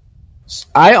style.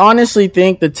 I honestly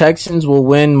think the Texans will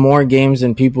win more games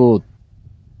than people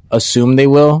assume they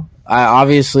will.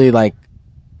 Obviously, like,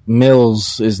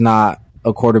 Mills is not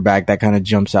a quarterback that kind of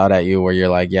jumps out at you where you're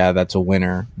like, yeah, that's a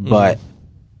winner. But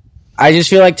I just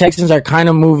feel like Texans are kind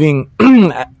of moving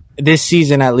this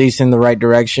season, at least, in the right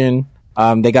direction.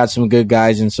 They got some good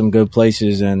guys in some good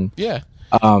places, and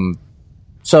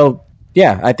so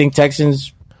yeah, I think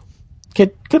Texans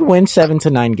could win 7 to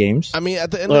 9 games. I mean,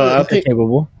 at the end of the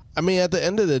capable. I mean, at the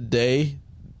end of the day,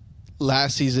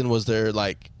 last season was their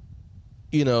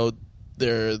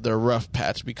their rough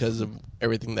patch because of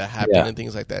everything that happened and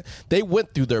things like that. They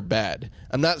went through their bad.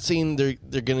 I'm not saying they're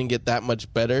going to get that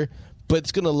much better, but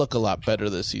it's going to look a lot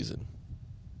better this season.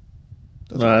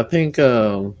 I think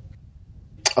the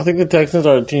Texans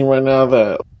are a team right now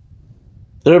that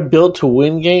they're built to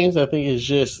win games. I think it's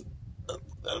just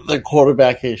the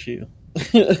quarterback issue.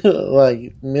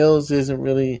 Like, Mills isn't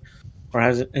really, or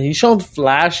hasn't. He's shown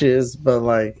flashes, but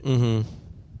like,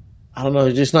 I don't know.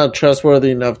 He's just not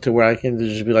trustworthy enough to where I can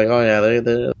just be like, oh yeah,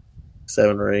 they're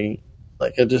 7 or 8.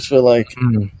 Like, I just feel like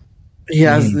he's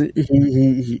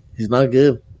not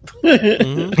good.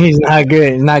 He's not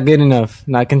good. He's not good enough.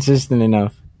 Not consistent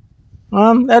enough.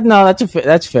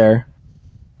 That's fair.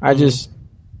 Because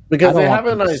they have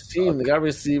a nice team. They got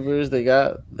receivers.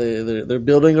 They're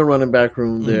building a running back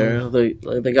room there. They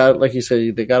got, like you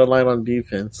said, they got a line on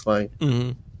defense. Like,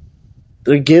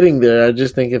 they're getting there. I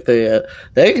just think if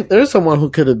there's someone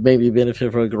who could have maybe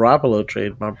benefited from a Garoppolo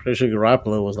trade, but I'm pretty sure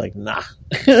Garoppolo was like, nah.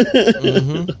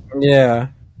 Yeah.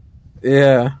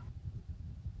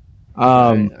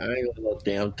 I ain't gonna no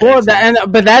damn Texans. Well,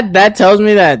 but that tells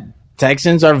me that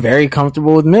Texans are very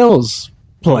comfortable with Mills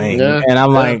playing, and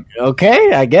I'm like,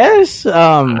 okay, I guess.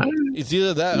 It's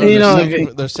either that,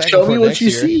 or they're second show me what next you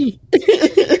year. see.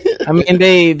 I mean,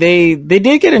 they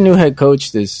did get a new head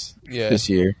coach this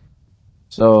year,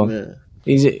 so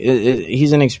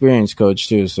he's an experienced coach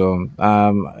too. So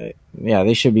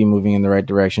they should be moving in the right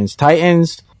directions.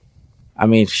 Titans, I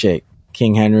mean, shit,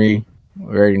 King Henry.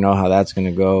 We already know how that's going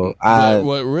to go.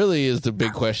 What really is the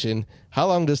big question, how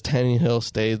long does Tannehill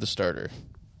stay the starter?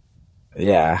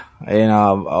 Yeah.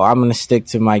 I'm going to stick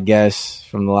to my guess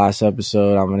from the last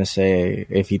episode. I'm going to say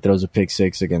if he throws a pick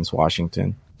 6 against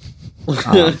Washington,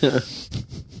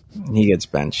 he gets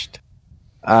benched.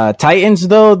 Titans,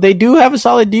 though, they do have a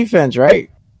solid defense, right?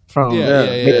 From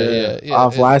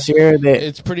off last year,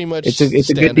 it's pretty much it's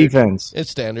a good defense. It's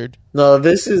standard. No,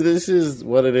 this is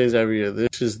what it is every year.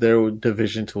 This is their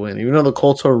division to win. Even though the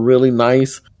Colts are really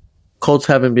nice, Colts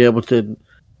haven't been able to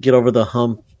get over the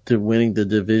hump to winning the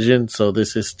division. So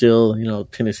this is still,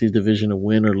 Tennessee's division to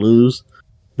win or lose.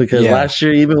 Because last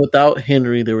year, even without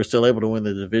Henry, they were still able to win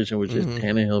the division, which is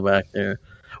Tannehill back there.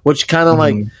 Which kind of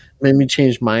like made me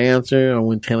change my answer on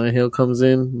when Tannehill comes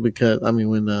in,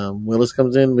 when Willis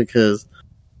comes in, because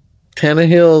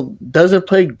Tannehill doesn't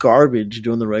play garbage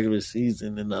during the regular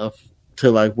season enough to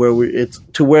like where it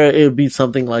would be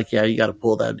something like, you got to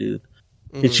pull that dude.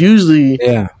 It's usually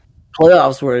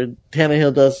playoffs where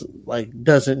Tannehill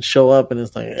doesn't show up, and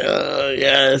it's like,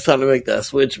 it's time to make that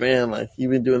switch, man. Like, you've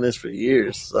been doing this for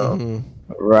years, so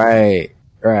right.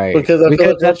 Because I feel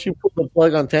like once you pull the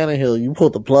plug on Tannehill, you pull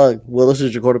the plug. Willis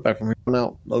is your quarterback from here on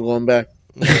out. No going back.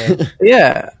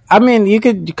 Yeah. I mean, you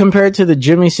could compare it to the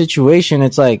Jimmy situation.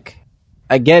 It's like,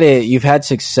 I get it. You've had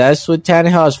success with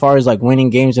Tannehill as far as like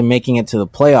winning games and making it to the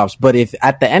playoffs. But if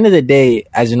at the end of the day,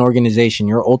 as an organization,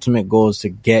 your ultimate goal is to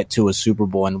get to a Super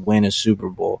Bowl and win a Super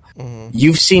Bowl,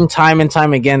 you've seen time and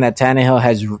time again that Tannehill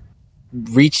has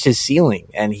reached his ceiling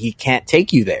and he can't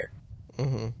take you there.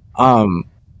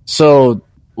 So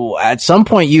at some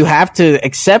point you have to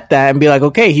accept that and be like,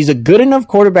 okay, he's a good enough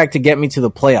quarterback to get me to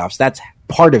the playoffs. That's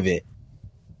part of it.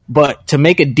 But to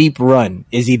make a deep run,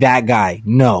 is he that guy?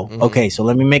 No. Okay, so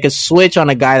let me make a switch on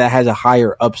a guy that has a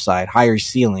higher upside, higher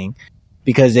ceiling.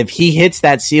 Because if he hits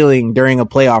that ceiling during a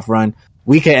playoff run,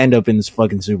 we could end up in this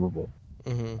fucking Super Bowl.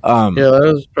 Yeah,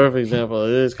 that was a perfect example.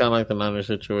 It is kind of like the Niners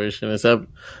situation, except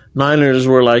Niners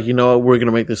were like, you know what, we're going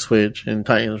to make the switch, and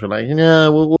Titans were like, yeah,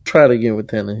 we'll try it again with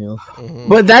Tannehill.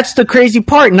 But that's the crazy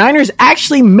part. Niners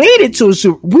actually made it to a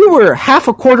Super. We were half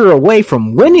a quarter away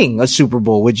from winning a Super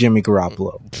Bowl with Jimmy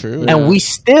Garoppolo. True. And we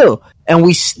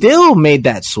still made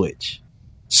that switch.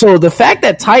 So the fact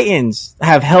that Titans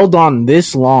have held on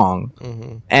this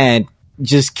long and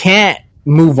just can't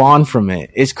move on from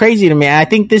it, it's crazy to me. I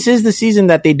think this is the season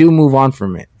that they do move on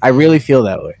from it. I really feel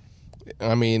that way.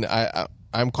 I mean,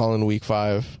 I'm calling week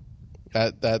 5.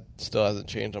 That still hasn't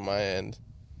changed on my end.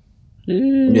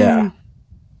 Yeah.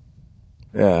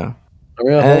 Yeah. I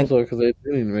mean, I hope so, because they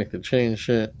do need to make the change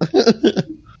shit.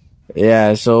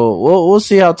 Yeah, so we'll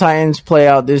see how Titans play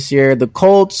out this year. The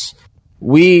Colts,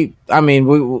 we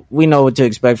know what to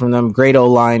expect from them. Great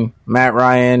O-line. Matt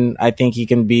Ryan, I think he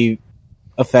can be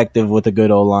effective with a good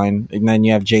O-line. And then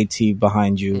you have JT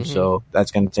behind you, so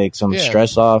that's going to take some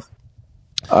stress off.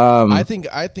 I think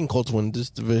Colts win this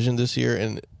division this year,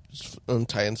 and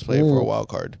Titans play for a wild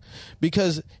card.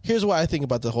 Because here's what I think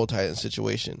about the whole Titans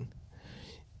situation.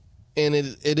 And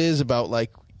it is about,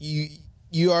 like,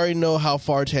 you already know how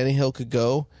far Tannehill could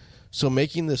go, so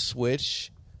making the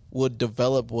switch would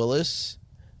develop Willis,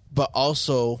 but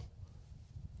also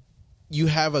you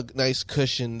have a nice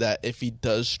cushion that if he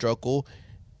does struggle,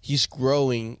 he's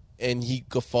growing and he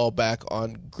could fall back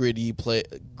on gritty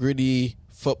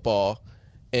football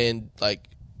and like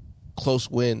close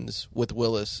wins with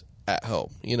Willis at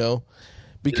home, you know?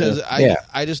 Because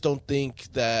I just don't think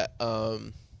that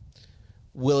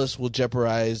Willis will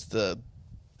jeopardize their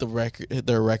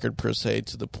record per se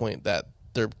to the point that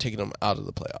they're taking them out of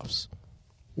the playoffs.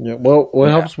 Yeah, well, what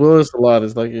helps Willis a lot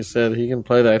is, like you said, he can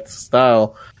play that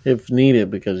style if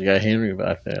needed because you got Henry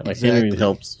back there. Like, Henry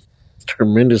helps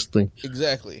tremendously.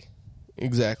 Exactly.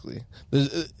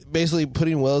 There's, basically,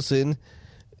 putting Willis in,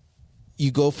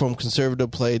 you go from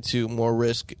conservative play to more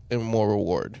risk and more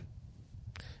reward.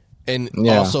 And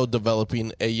also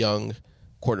developing a young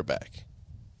quarterback.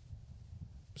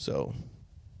 So,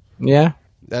 I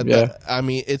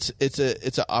mean, it's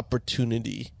an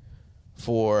opportunity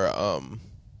for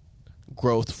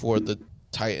growth for the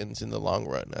Titans in the long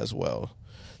run as well.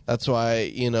 That's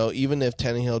why, you know, even if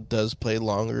Tannehill does play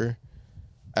longer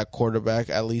at quarterback,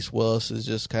 at least Willis is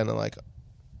just kind of like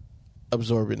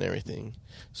absorbing everything.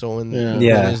 So when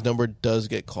his number does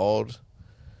get called,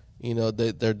 you know,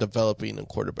 they're developing a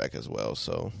quarterback as well.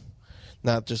 So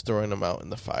not just throwing them out in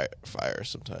the fire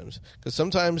sometimes. Because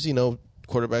sometimes, you know,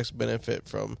 quarterbacks benefit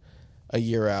from a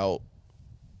year out,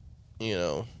 you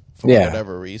know, for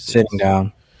whatever reason. Sitting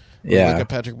down. Yeah. Look at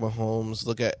Patrick Mahomes.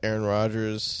 Look at Aaron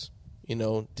Rodgers. You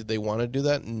know, did they want to do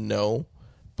that? No.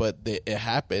 But it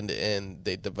happened, and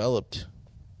they developed.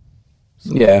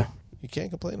 So you can't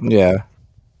complain about it.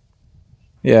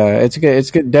 Yeah, it's good.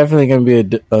 It's good. Definitely going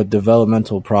to be a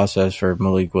developmental process for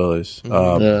Malik Willis.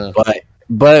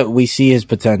 But we see his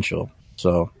potential.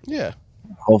 So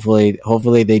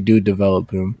hopefully they do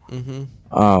develop him.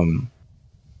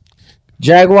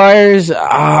 Jaguars,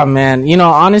 man, you know,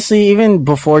 honestly, even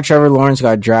before Trevor Lawrence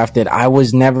got drafted, I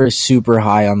was never super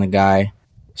high on the guy.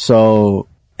 So,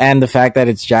 and the fact that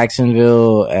it's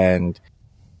Jacksonville and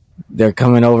they're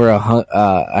coming over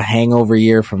a hangover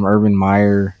year from Urban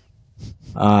Meyer,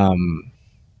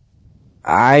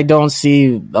 I don't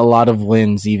see a lot of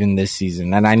wins even this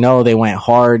season. And I know they went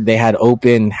hard. They had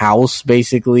open house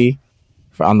basically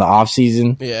on the off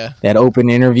season. Yeah. They had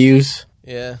open interviews.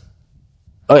 Yeah.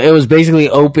 It was basically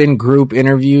open group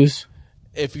interviews.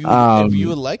 If you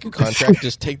would like a contract,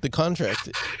 just take the contract.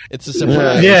 It's a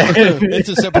surprise. It's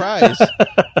a surprise.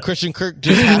 Christian Kirk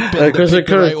just happened. Christian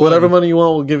Kirk, whatever money you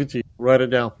want, we'll give it to you. Write it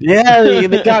down. Yeah,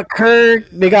 they got Kirk.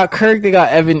 They got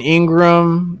Evan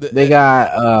Ingram. They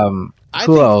got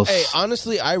who else? Hey,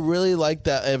 honestly, I really like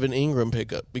that Evan Ingram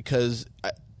pickup because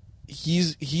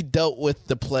he dealt with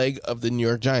the plague of the New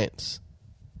York Giants.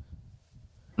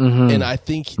 And I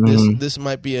think this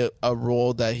might be a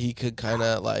role that he could kind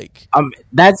of like.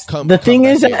 That's the thing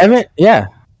is that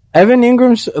Evan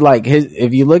Ingram's like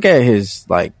if you look at his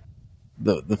like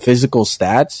the physical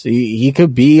stats, he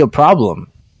could be a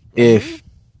problem if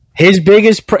his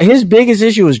biggest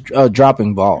issue is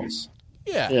dropping balls.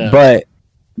 Yeah. But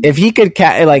if he could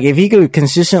if he could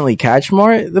consistently catch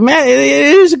more, the man it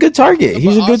is a good target.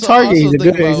 He's a good target. He's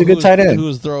a good tight end.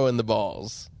 Who's throwing the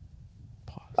balls?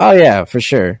 Oh yeah, for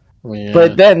sure. Yeah.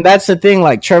 But then that's the thing.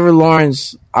 Like Trevor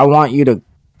Lawrence, I want you to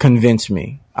convince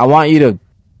me. I want you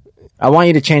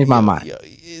to change my mind.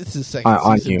 It's his second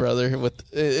season, brother.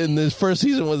 In this first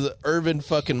season was Urban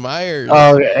fucking Myers.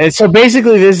 Oh, so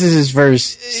basically, this is his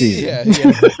first season.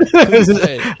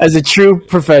 Yeah. As a true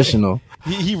professional.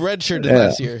 He redshirted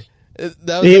last year.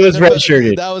 He was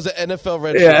redshirted. That was an NFL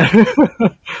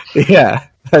redshirt. Yeah, yeah.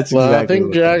 That's exactly.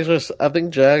 I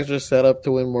think Jags are set up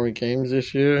to win more games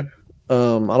this year. I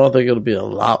don't think it'll be a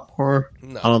lot more.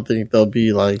 No. I don't think they'll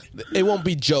be like. It won't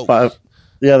be jokes.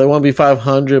 Yeah, there won't be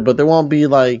 500, but there won't be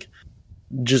like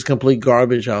just complete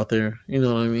garbage out there. You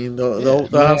know what I mean? They'll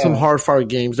have some hard-fought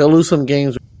games. They'll lose some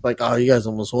games like, oh, you guys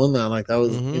almost won that. Like that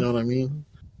was, you know what I mean?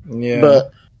 Yeah.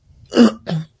 But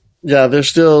yeah, they're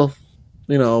still,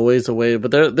 a ways away.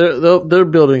 But they're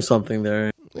building something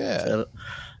there. Yeah.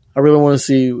 I really want to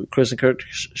see Chris and Kirk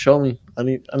show me. I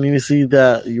need to see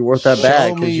that you're worth that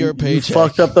bag. Show me your paycheck. You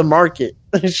fucked up the market.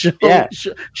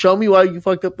 show me why you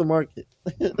fucked up the market.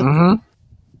 Mm-hmm.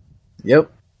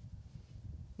 Yep.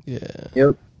 Yeah.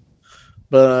 Yep.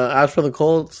 But as for the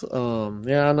Colts,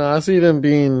 I see them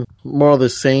being more of the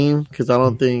same because I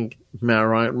don't think Matt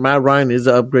Ryan is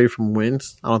an upgrade from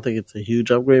Wentz. I don't think it's a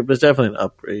huge upgrade, but it's definitely an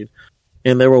upgrade.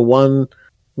 And they were one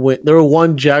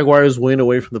Jaguars win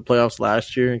away from the playoffs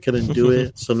last year and couldn't do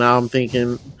it. So now I'm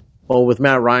thinking, well, with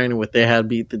Matt Ryan and what they had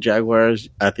beat the Jaguars,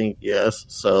 I think yes.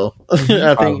 So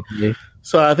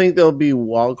I think they'll be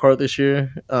wild card this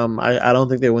year. I don't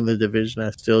think they win the division. I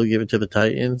still give it to the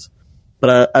Titans,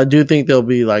 but I do think they'll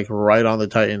be like right on the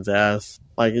Titans' ass.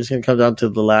 Like it's gonna come down to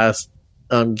the last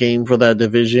game for that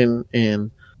division,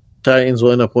 and Titans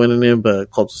will end up winning it,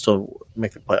 but Colts will still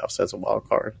make the playoffs as a wild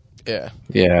card. Yeah.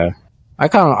 I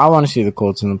want to see the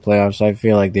Colts in the playoffs. I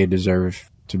feel like they deserve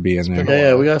to be in there.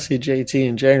 Yeah, we got to see JT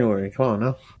in January. Come on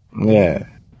now. Yeah,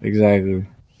 exactly.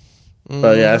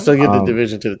 But yeah, I still give the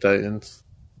division to the Titans.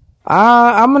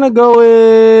 I'm gonna go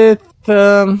with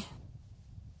the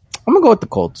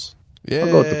Colts. Yeah,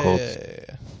 I'll go with the Colts.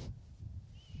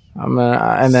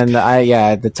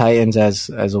 The Titans as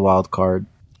a wild card.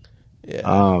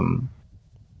 Yeah.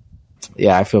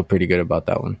 Yeah, I feel pretty good about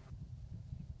that one.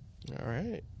 All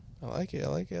right. I like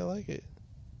it.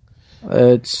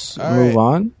 Let's move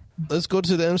on. Let's go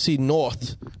to the MC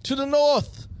North. To the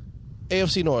North.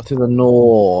 AFC North. To the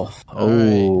North.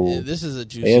 Oh. Right. This is a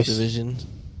juicy division.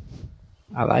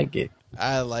 I like it.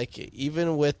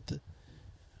 Even with...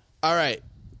 All right.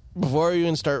 Before we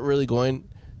even start really going,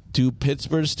 do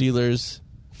Pittsburgh Steelers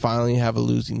finally have a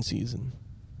losing season?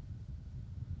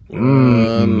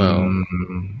 No.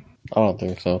 I don't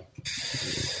think so.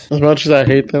 As much as I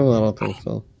hate them, I don't think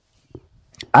so.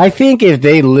 I think if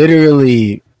they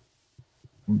literally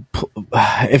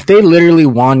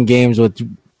won games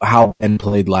with how Ben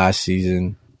played last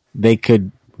season, they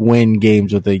could win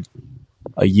games with a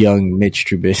young Mitch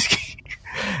Trubisky.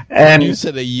 And you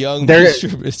said a young Mitch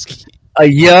Trubisky. A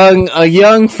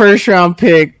young first round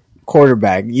pick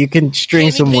quarterback. You can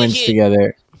string some wins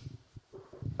together.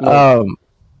 Mike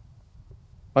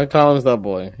Tomlin's that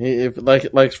boy.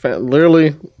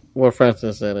 Literally what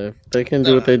Francis said. If they can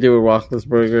do what they did with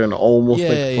Roethlisberger and almost make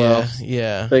the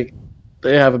playoffs,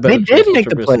 they have a better. They did make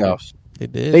the playoffs.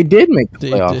 They did make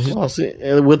the playoffs. Well, see,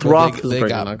 with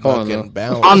Roethlisberger,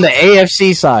 on the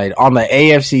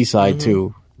AFC side,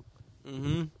 too.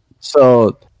 Mm-hmm.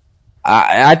 So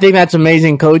I think that's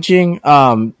amazing coaching.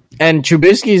 And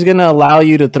Trubisky is going to allow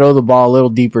you to throw the ball a little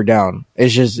deeper down.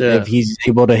 It's just if he's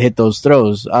able to hit those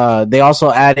throws. They also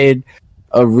added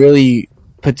a really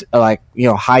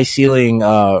high ceiling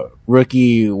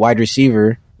rookie wide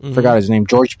receiver. Mm-hmm. Forgot his name.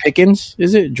 George Pickens.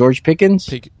 Is it George Pickens?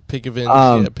 Pickens.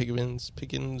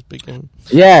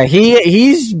 Yeah,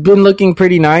 he's been looking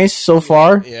pretty nice so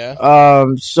far. Yeah.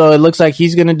 So it looks like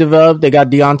he's going to develop. They got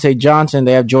Deontay Johnson.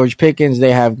 They have George Pickens.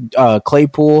 They have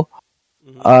Claypool.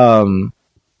 Mm-hmm.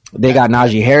 They got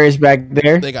Najee Harris back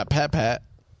there. They got Pat.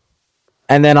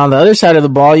 And then on the other side of the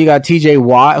ball, you got TJ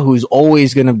Watt, who's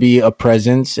always going to be a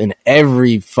presence in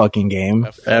every fucking game.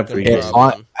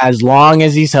 As long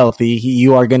as he's healthy,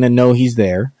 you are going to know he's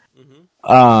there.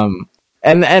 Mm-hmm.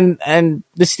 And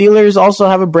the Steelers also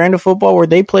have a brand of football where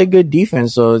they play good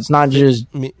defense, so it's not just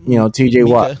TJ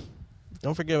Watt.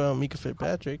 Don't forget about Minkah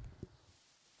Fitzpatrick.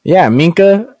 Yeah,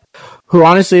 Minkah, who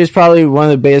honestly is probably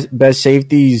one of the best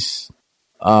safeties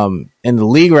in the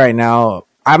league right now.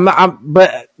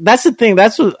 But that's the thing.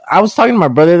 That's what I was talking to my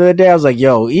brother the other day. I was like,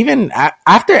 "Yo, even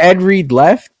after Ed Reed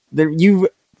left, there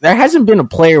hasn't been a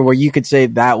player where you could say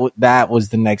that was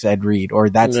the next Ed Reed or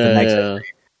that's the next Ed Reed."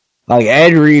 Like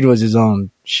Ed Reed was his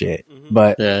own shit,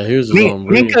 but he was his own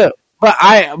Minkah. But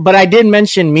I did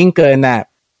mention Minkah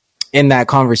in that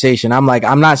conversation. I'm like,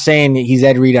 I'm not saying he's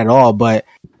Ed Reed at all, but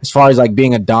as far as like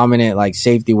being a dominant like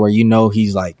safety where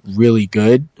he's like really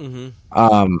good.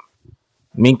 Mm-hmm.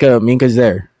 Minka's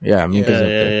there. Yeah, Minka's up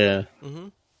there. Yeah. Mm-hmm.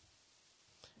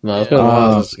 No, it's been a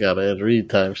while since I got an Ed Reed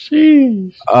type.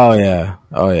 Sheesh. Oh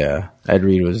yeah. Ed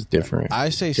Reed was different. I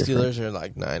say Steelers are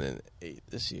like 9-8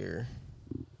 this year.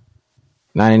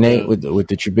 9-8 with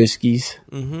the Trubisky's.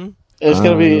 Mm-hmm. It's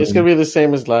gonna be the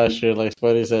same as last year, like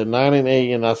Spuddy said,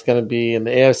 9-8, and that's gonna be in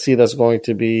the AFC. That's going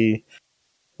to be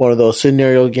one of those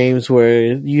scenario games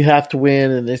where you have to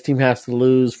win and this team has to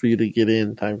lose for you to get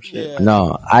in. Type shit. Yeah.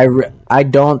 No, I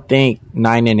don't think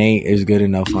 9-8 is good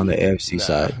enough on the AFC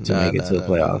side to make it to the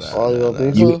playoffs. Oh, you don't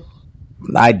think so?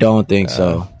 I don't think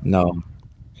so. No,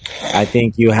 I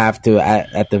think you have to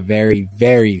at the very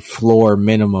very floor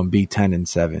minimum be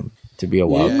 10-7 to be a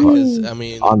wild card. 'Cause, I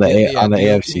mean, on the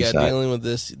AFC side, dealing with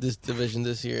this division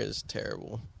this year is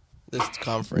terrible. This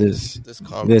conference. This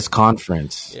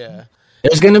conference. Yeah.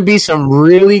 There's going to be some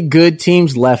really good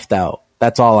teams left out.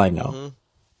 That's all I know. Mm-hmm.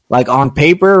 Like on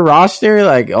paper roster,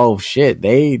 like, oh shit,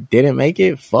 they didn't make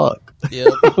it. Fuck.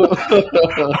 Yep.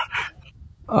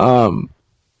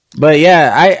 But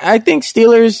yeah, I think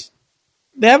Steelers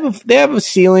they have a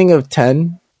ceiling of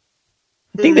 10.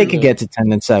 I think they could get to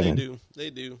 10-7. They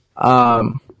do.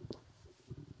 And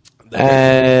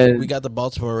we got the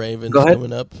Baltimore Ravens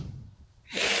coming up.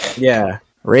 Yeah,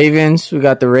 Ravens. We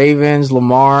got the Ravens.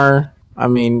 Lamar. I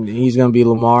mean, he's gonna be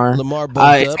Lamar. Lamar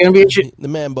bulked it's up. gonna be interesting. The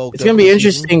man bulked It's up gonna be this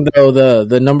interesting though.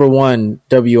 The number one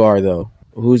WR though.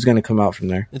 Who's gonna come out from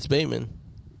there? It's Bateman.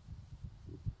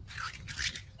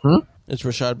 It's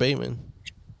Rashad Bateman.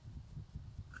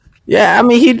 Yeah, I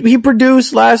mean he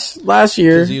produced last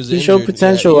year. 'Cause he was He showed injured.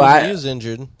 potential. Yeah, he was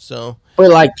injured, so but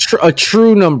like a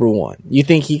true number one. You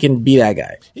think he can be that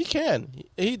guy? he can.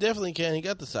 He definitely can. He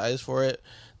got the size for it.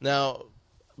 Now,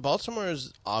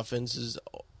 Baltimore's offense is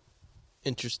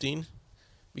interesting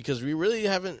because we really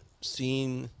haven't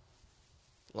seen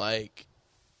like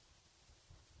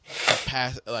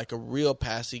a real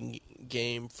passing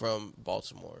game from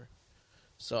Baltimore.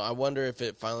 So I wonder if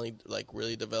it finally like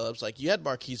really develops. Like you had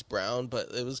Marquise Brown,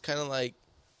 but it was kind of like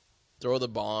throw the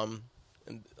bomb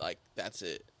and like that's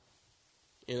it.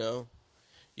 You know,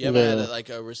 you haven't had like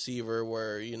a receiver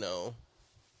where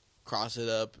cross it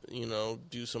up,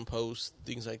 do some posts,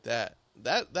 things like that.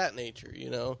 That nature,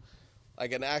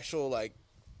 like an actual like.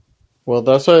 Well,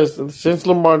 that's why since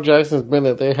Lamar Jackson's been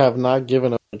there, they have not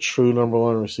given up a true number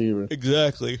one receiver.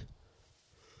 Exactly.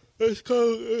 It's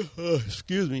kind of,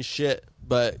 excuse me, shit.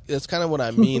 But that's kind of what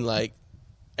I mean. Like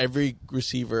every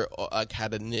receiver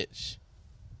had a niche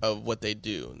of what they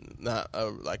do, not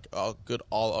like a good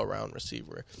all around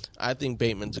receiver. I think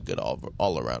Bateman's a good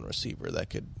all around receiver that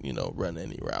could run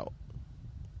any route.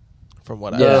 From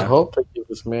what I hope they give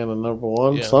this man a number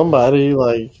one. Somebody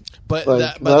but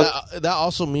that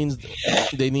also means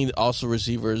they need also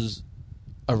receivers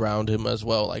around him as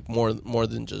well, like more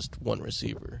than just one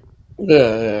receiver.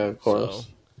 Yeah, of course. So,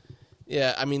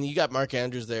 yeah, I mean, you got Mark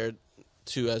Andrews there,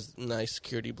 too, as a nice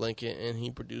security blanket, and he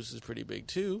produces pretty big,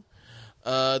 too.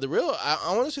 I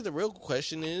want to say the real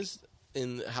question is,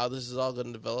 in how this is all going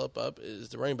to develop up, is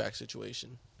the running back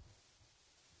situation.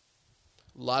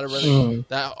 A lot of running...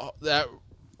 That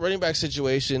running back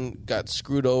situation got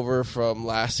screwed over from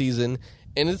last season,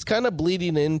 and it's kind of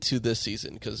bleeding into this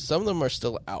season, because some of them are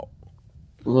still out.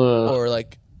 Or,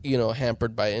 like,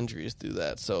 hampered by injuries through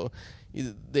that, so...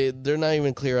 They're not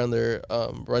even clear on their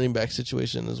running back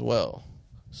situation as well.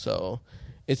 So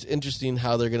it's interesting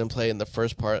how they're going to play in the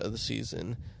first part of the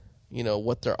season,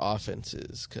 what their offense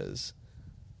is. Because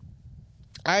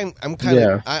I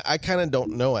kind of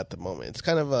don't know at the moment. It's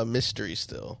kind of a mystery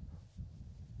still.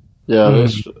 Yeah,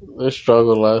 they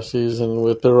struggled last season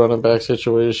with their running back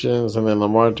situations. And then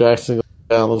Lamar Jackson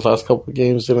down those last couple of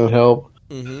games didn't help.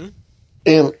 Mm-hmm.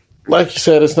 And... like you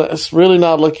said, it's really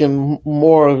not looking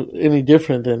any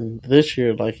different than this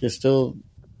year. Like it's still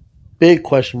big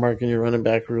question mark in your running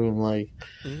back room. Like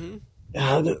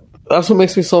that's what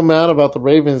makes me so mad about the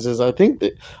Ravens is I think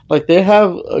that they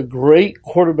have a great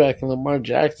quarterback in Lamar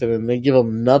Jackson and they give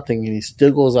him nothing and he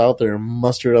still goes out there and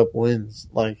mustered up wins.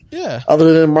 Like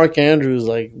other than Mark Andrews,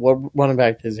 like what running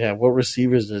back does he have? What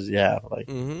receivers does he have? Like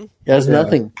he has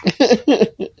nothing.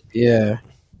 Yeah.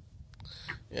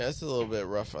 Yeah, it's a little bit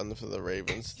rough for the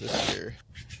Ravens this year.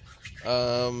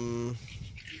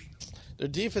 Their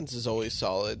defense is always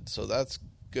solid, so that's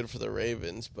good for the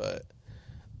Ravens. But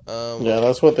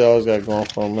that's what they always got going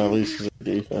for them, at least is the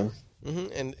defense.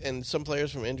 Mm-hmm. And some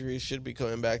players from injuries should be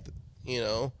coming back,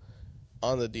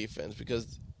 on the defense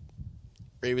because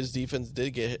Ravens defense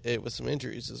did get hit with some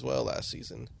injuries as well last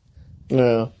season.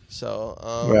 Yeah. So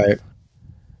right.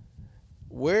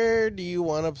 Where do you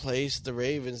want to place the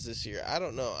Ravens this year? I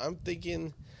don't know. I'm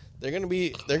thinking they're gonna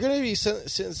be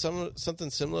sitting something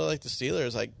similar like the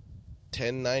Steelers, like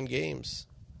 10-9 games.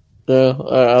 Yeah,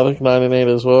 I think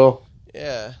 9-8 as well.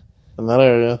 Yeah, In that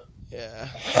area. yeah,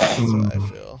 that's what I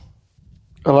feel.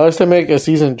 Unless they make a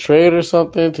season trade or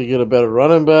something to get a better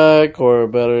running back or a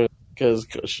better, because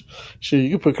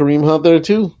you could put Kareem Hunt there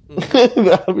too.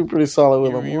 That would be pretty solid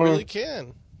with him. You really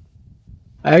can.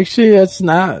 Actually, that's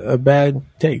not a bad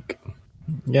take.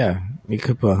 Yeah, you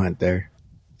could put Hunt there.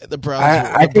 The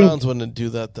Browns wouldn't do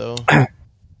that though.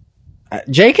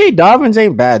 J.K. Dobbins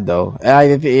ain't bad though.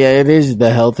 It is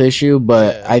the health issue,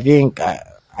 but Yeah. I think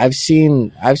I've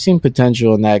seen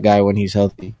potential in that guy when he's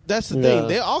healthy. That's the thing.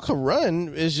 They all can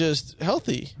run. It's just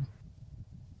healthy.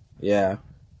 Yeah,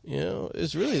 You know,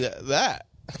 it's really that.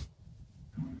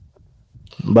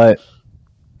 but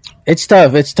it's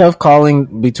tough. It's tough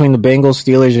calling between the Bengals,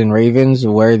 Steelers, and Ravens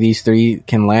where these three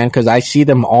can land because I see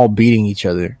them all beating each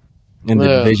other in the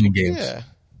division games. Yeah.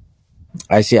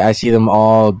 I see them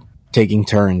all taking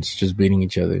turns, just beating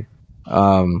each other.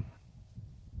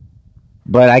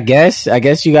 But I guess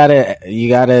you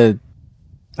gotta.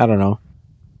 I don't know.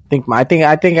 I think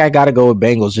I gotta go with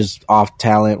Bengals just off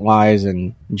talent wise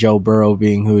and Joe Burrow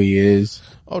being who he is.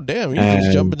 Oh damn! You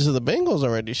just jump into the Bengals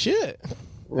already. Shit.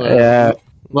 Yeah.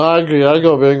 No, I agree. I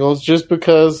go Bengals just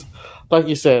because, like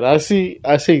you said, I see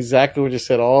exactly what you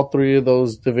said. All three of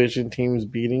those division teams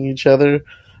beating each other,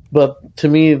 but to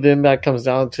me, then that comes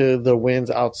down to the wins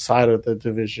outside of the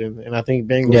division, and I think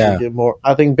Bengals will get more.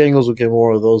 I think Bengals will get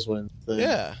more of those wins.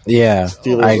 Yeah.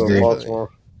 Steelers I or agree. Baltimore.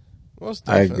 Most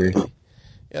I definitely. agree.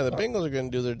 Yeah, the Bengals are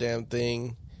going to do their damn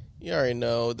thing. You already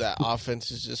know that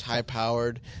offense is just high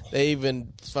powered. They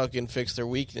even fucking fixed their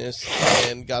weakness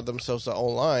and got themselves an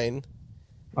O-line.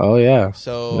 Oh yeah.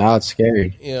 So Now it's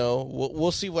scary. You know,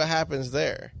 we'll see what happens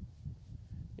there.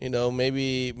 You know,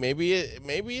 maybe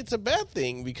it's a bad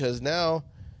thing because now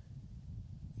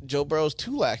Joe Burrow's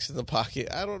too lax in the pocket.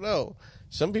 I don't know.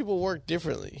 Some people work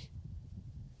differently.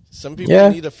 Some people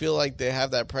need to feel like they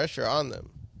have that pressure on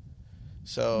them.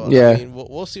 So I mean,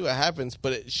 we'll see what happens,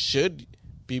 but it should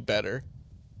be better.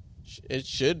 It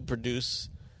should produce.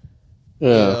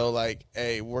 Yeah. You know, like,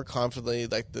 hey, we're confidently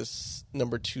like this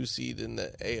number 2 seed in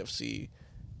the AFC.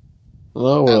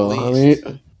 Oh well, At I least.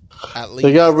 mean, At least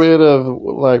they got rid of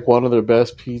like one of their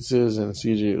best pizzas in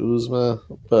CJ Uzma,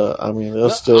 but I mean, they'll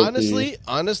still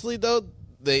honestly though,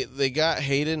 they got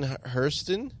Hayden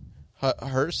Hurston.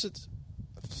 Hurst.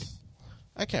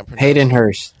 I can't pronounce Hayden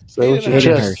Hurst.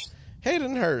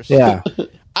 Hayden Hurst. Yeah.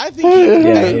 I think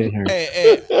Hayden Hurst.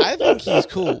 Hey, I think he's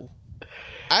cool.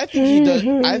 I think he does.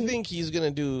 I think he's gonna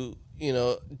do, you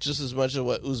know, just as much as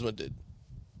what Uzma did.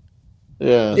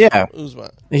 Yeah.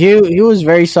 Uzma. He was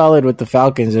very solid with the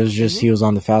Falcons. It was just he was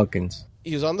on the Falcons.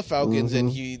 He was on the Falcons, and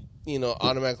he, you know,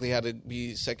 automatically had to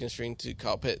be second string to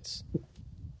Kyle Pitts.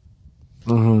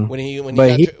 Mm-hmm. When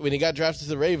he got drafted to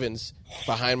the Ravens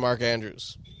behind Mark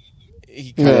Andrews,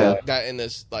 he kind of got in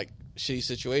this like shitty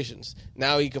situations.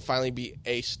 Now he could finally be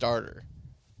a starter.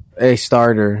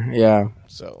 Yeah.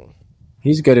 So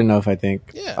he's good enough, I think.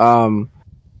 Yeah.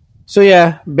 So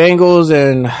yeah, Bengals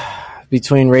and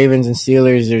between Ravens and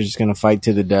Steelers, they're just gonna fight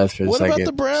to the death for the second. What about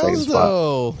the Browns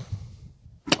though?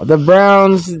 The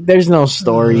Browns, there's no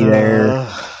story there.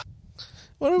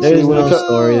 There's no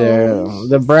story there.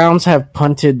 The Browns have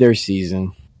punted their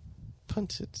season.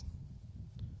 Punted.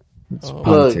 Punted.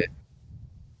 Look,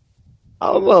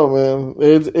 I don't know, man.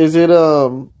 Is it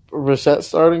Brissett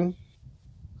starting?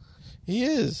 He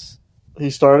is.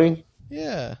 He's starting?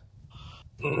 Yeah.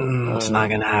 It's not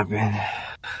gonna happen.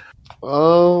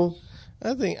 Oh,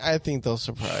 I think they'll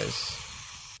surprise.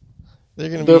 They're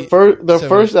gonna the be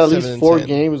first at least 4 10.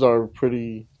 games are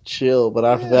pretty chill, but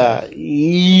after that,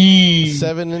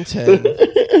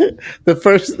 7-10. the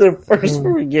first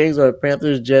 4 games are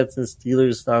Panthers, Jets, and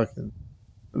Steelers, Falcons.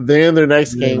 Then their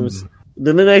next games.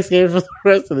 Then the next games for the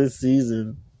rest of the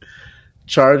season: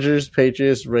 Chargers,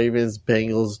 Patriots, Ravens,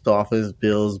 Bengals, Dolphins,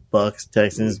 Bills, Bucks,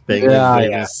 Texans, Bengals,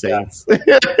 Ravens, Saints.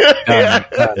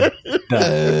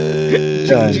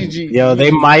 Yo,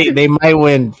 they might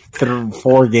win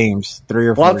 4 games, 3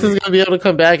 or 4. Watson's gonna be able to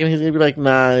come back, and he's gonna be like,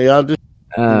 "Nah, y'all just."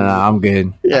 I'm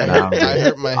good. Yeah, I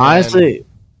hurt my hand. Honestly,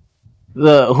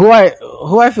 who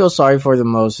I feel sorry for the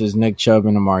most is Nick Chubb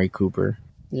and Amari Cooper.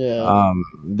 yeah.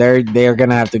 They're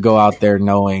gonna have to go out there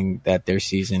knowing that their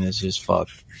season is just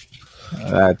fucked.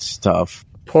 That's tough.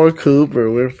 Poor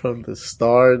Cooper. We're from the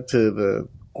star to the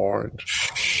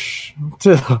orange.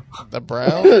 The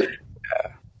Browns.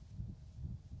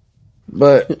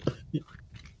 But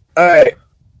all right,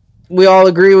 we all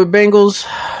agree with Bengals.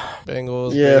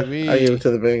 Bengals, Yeah, baby. I give it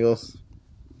to the Bengals.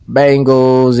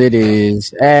 Bengals, it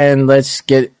is, and let's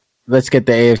get the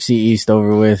AFC East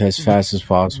over with as fast as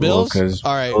possible. Bills. Because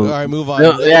All right, move on.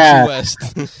 Bill- AFC yeah.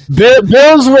 West.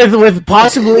 Bills with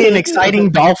possibly an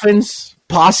exciting Dolphins,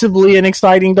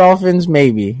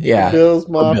 maybe. Yeah, Bills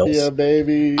Bills. Mafia,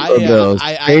 baby. Bills.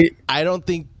 I don't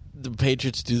think the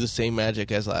Patriots do the same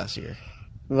magic as last year.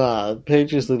 Nah,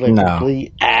 Patriots look like No.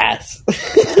 complete ass.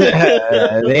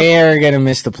 They are gonna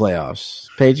miss the playoffs.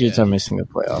 Patriots are missing the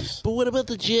playoffs. But what about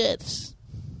the Jets?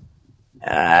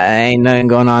 Ain't nothing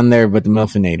going on there but the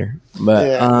Milfinator.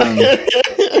 But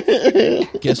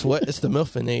Guess what? It's the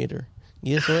Milfinator.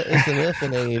 Guess what? It's the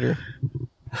Milfinator.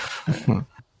 All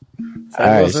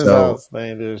right, right, so- they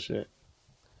ain't doing shit.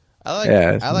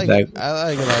 I like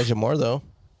Elijah Moore though.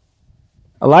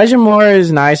 Elijah Moore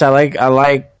is nice. I like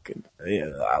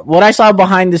what I saw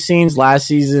behind the scenes last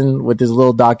season with his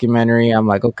little documentary. I'm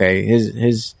like, okay,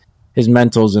 his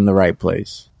mental's in the right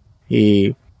place.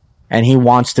 He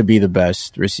wants to be the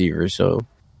best receiver. So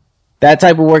that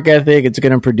type of work ethic, it's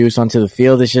going to produce onto the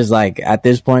field. It's just like at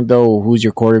this point though, who's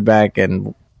your quarterback?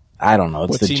 And I don't know.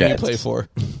 It's What the team Jets. do you play for?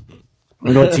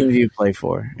 What team do you play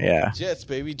for? Yeah. Jets,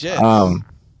 baby, Jets. All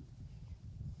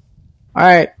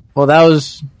right. Well, that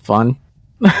was fun.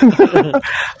 what about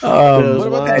the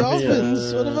Mafia.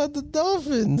 Dolphins? What about the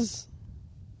Dolphins?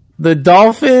 The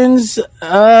Dolphins,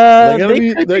 They're gonna they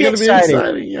be could be exciting.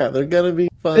 exciting. Yeah, they're gonna be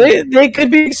fun. They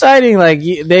could be exciting. Like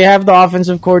they have the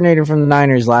offensive coordinator from the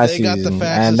Niners last They got the season,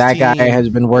 fastest and that guy team. has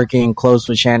been working close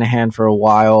with Shanahan for a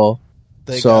while.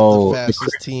 They So, got the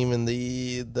fastest team in the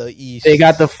East. They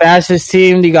got the fastest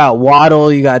team. You got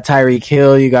Waddle, you got Tyreek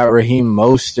Hill, you got Raheem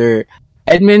Mostert.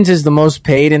 Edmonds is the most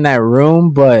paid in that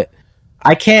room, but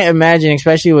I can't imagine,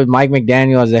 especially with Mike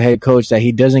McDaniel as the head coach, that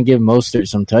he doesn't give Mostert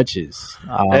some touches.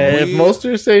 And if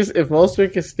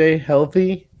Mostert can stay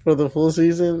healthy for the full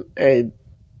season, hey,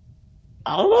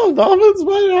 I don't know, Dolphins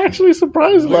might actually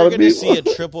surprise a lot We're of going to people.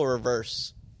 see a triple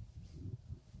reverse.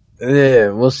 Yeah,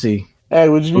 we'll see. Hey,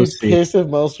 would you We'll be see. pissed if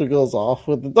Mostert goes off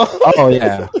with the Dolphins? Oh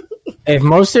yeah. If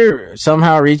Mostert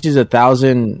somehow reaches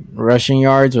 1,000 rushing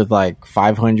yards with like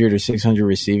 500 or 600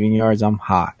 receiving yards, I'm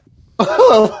hot. He's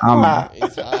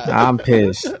hot. I'm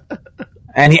pissed.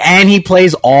 And he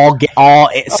plays all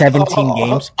 17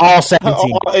 games, all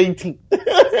 17. All 18.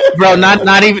 Bro,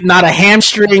 not even not a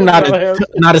hamstring, not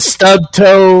a stub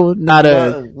toe, not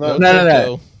a No, none of that.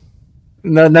 Toe.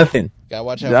 No, nothing. Gotta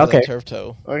watch out for Okay. that turf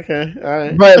toe. Okay, all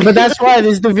right. But that's why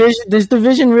this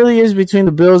division really is between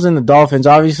the Bills and the Dolphins.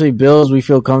 Obviously, Bills we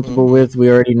feel comfortable with. We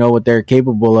already know what they're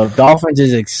capable of. Dolphins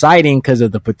is exciting because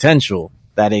of the potential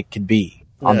that it could be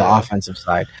on the offensive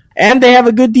side, and they have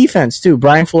a good defense too.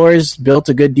 Brian Flores built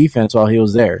a good defense while he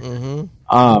was there.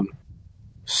 Mm-hmm.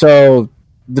 So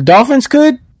the Dolphins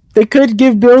could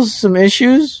give Bills some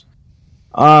issues.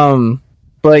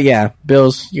 But yeah,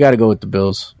 Bills. You got to go with the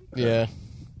Bills. Yeah.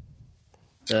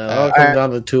 Yeah, it all comes down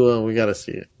to Tua, and we got to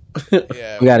see it.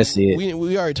 Yeah. We got to see it.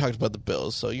 We already talked about the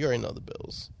Bills, so you already know the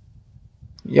Bills.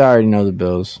 You already know the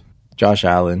Bills. Josh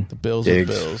Allen. The Bills Diggs.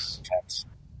 are Bills.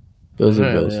 Bills are All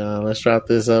right, Bills. yeah, let's wrap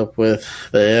this up with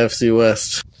the AFC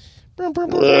West. Brr, brr,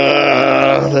 brr.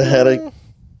 The headache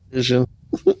division.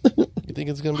 You think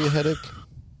it's going to be a headache?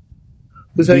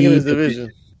 Who's taking his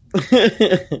division?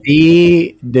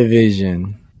 The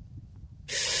division.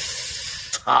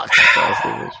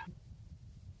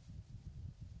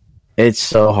 It's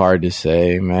so hard to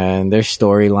say, man. There's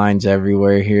storylines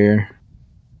everywhere here.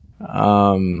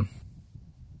 All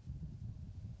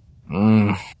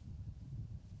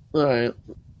right.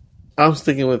 I'm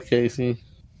sticking with Casey.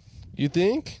 You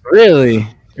think? Really?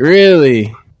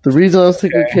 The reason I'm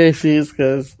sticking with Casey is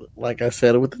because, like I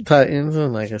said with the Titans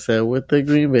and like I said with the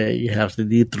Green Bay, you have to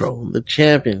dethrone the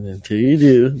champion. Until you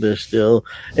do, they're still,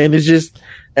 and it's just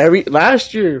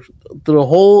last year,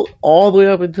 all the way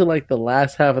up until like the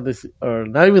last half of this, or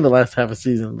not even the last half of the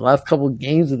season, the last couple of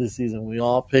games of the season, we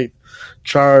all picked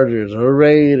Chargers or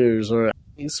Raiders, or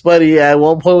Spuddy at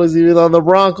one point was even on the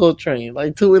Bronco train,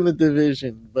 like to win the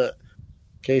division, but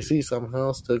KC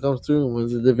somehow still comes through and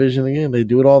wins the division again. They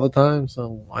do it all the time, so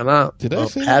why not? Did I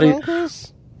say Patty the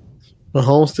Broncos?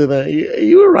 Mahomes to that.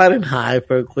 You were riding high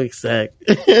for a quick sec.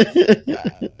 I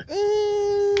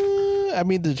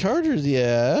mean, the Chargers,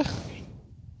 yeah.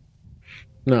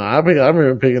 No, I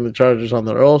remember picking the Chargers on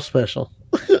the Earl special.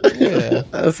 Yeah.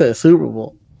 I said Super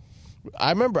Bowl, I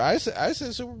remember I said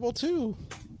Super Bowl too.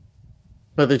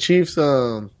 but the Chiefs.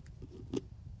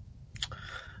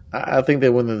 I think they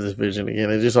win the division again.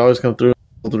 They just always come through.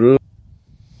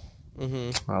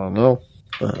 Mm-hmm. I don't know.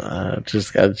 But I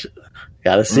just got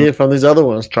to see it from these other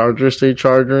ones. Chargers stay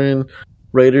chargering.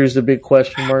 Raiders a big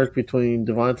question mark between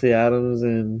Devontae Adams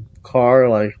and Carr.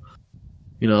 Like,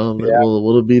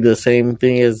 will it be the same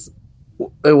thing as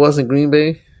it was in Green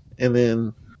Bay? And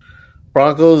then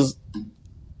Broncos,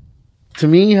 to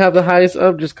me, have the highest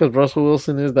up just because Russell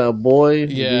Wilson is that boy.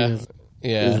 Yeah.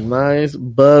 Is nice,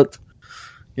 but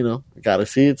gotta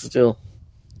see it still.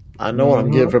 I know what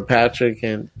I'm getting for Patrick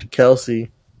and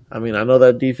Kelsey. I mean, I know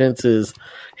that defense is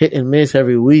hit and miss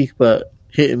every week, but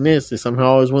hit and miss, they somehow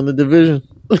always win the division.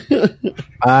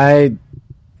 I'm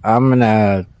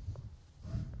gonna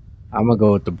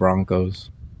go with the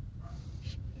Broncos.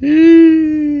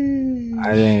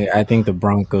 I think the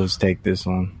Broncos take this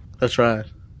one. That's right.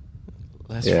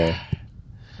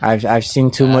 I've seen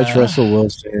too much Russell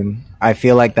Wilson. I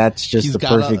feel like that's just the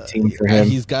perfect team for him.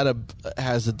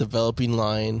 Has a developing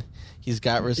line. He's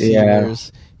got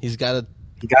receivers. He's got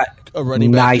a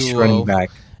running back. Nice running back.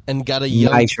 And got a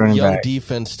young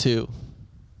defense too.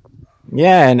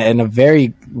 Yeah, and a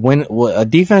a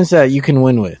defense that you can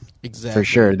win with. Exactly. For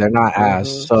sure. They're not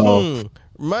ass. So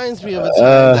reminds me of a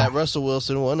time that Russell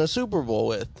Wilson won a Super Bowl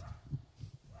with.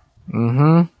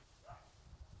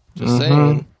 Just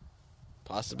saying.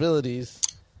 Possibilities.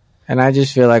 And I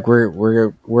just feel like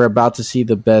we're about to see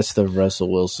the best of Russell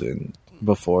Wilson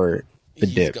before the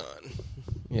dip. Gone.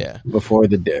 Yeah. Before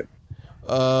the dip.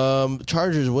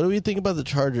 Chargers. What do we think about the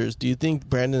Chargers? Do you think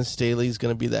Brandon Staley is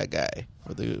going to be that guy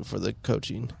for the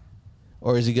coaching,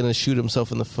 or is he going to shoot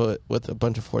himself in the foot with a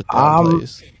bunch of fourth down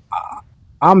plays?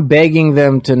 I'm begging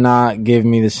them to not give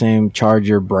me the same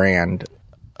Charger brand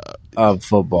of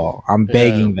football. I'm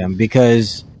begging them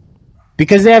because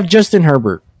they have Justin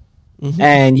Herbert,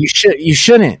 and you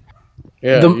shouldn't.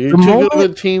 Yeah, you're too good of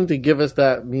a team to give us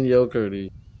that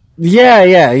mediocrity.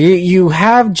 Yeah. You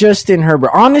have Justin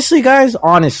Herbert. Honestly, guys,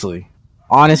 honestly,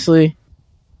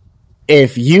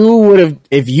 if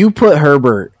you put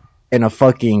Herbert in a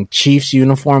fucking Chiefs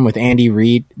uniform with Andy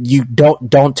Reid, you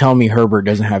don't tell me Herbert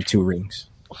doesn't have 2 rings.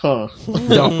 Huh.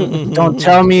 Don't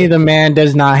tell me the man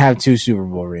does not have 2 Super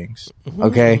Bowl rings.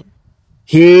 Okay?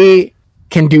 He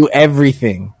can do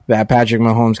everything that Patrick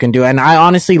Mahomes can do. And I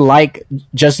honestly like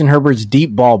Justin Herbert's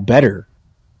deep ball better.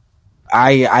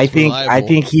 I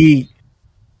think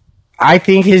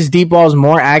his deep ball is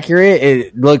more accurate.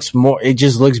 It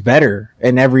just looks better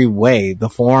in every way. The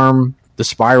form, the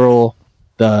spiral,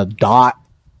 the dot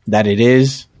that it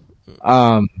is.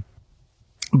 But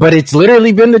it's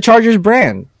literally been the Chargers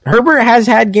brand. Herbert has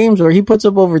had games where he puts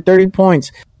up over 30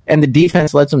 points and the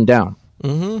defense lets him down.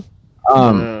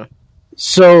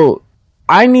 So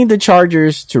I need the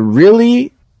Chargers to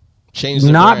really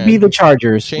be the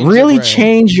Chargers.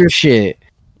 Change your shit.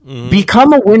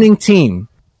 Become a winning team.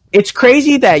 It's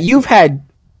crazy that you've had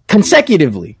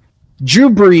consecutively Drew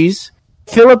Brees,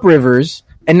 Phillip Rivers,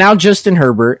 and now Justin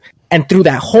Herbert. And through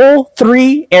that whole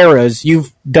 3 eras,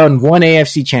 you've done 1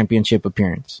 AFC championship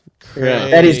appearance.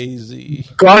 That is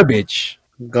garbage.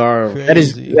 That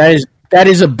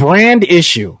is a brand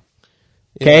issue.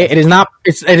 Okay, it is not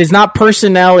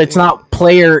personnel. It's not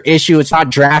player issue. It's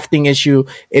not drafting issue.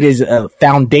 It is a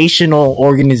foundational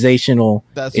organizational.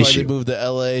 That's issue. why they moved to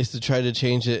LA to try to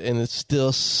change it, and it's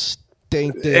still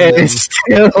stanked in them. It's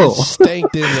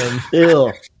stanked in them.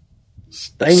 Still.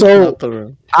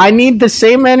 So I need the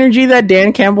same energy that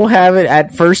Dan Campbell have it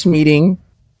at first meeting.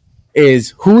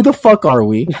 Is who the fuck are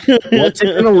we? What's it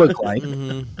going to look like?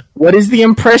 What is the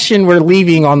impression we're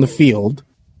leaving on the field?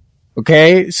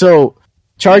 Okay, so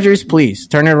Chargers, please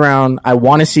turn it around. I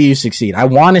want to see you succeed. I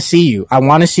want to see you. I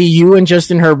want to see you and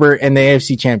Justin Herbert in the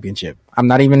AFC Championship. I'm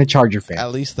not even a Charger fan.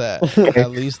 At least that.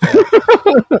 At least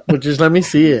that. But just let me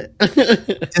see it.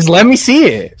 Just let me see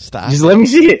it. Let me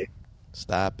see it.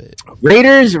 Stop it.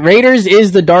 Raiders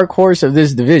is the dark horse of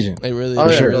this division. They really,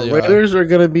 Raiders are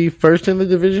going to be first in the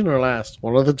division or last.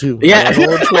 One of the two. Yeah.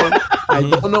 I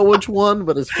don't know which one,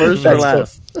 but it's first or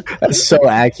last. That's so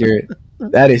accurate.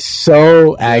 That is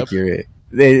so accurate.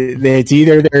 It's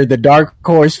either they're the dark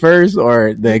horse first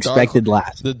or the expected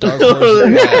last. The dark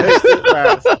horse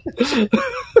last.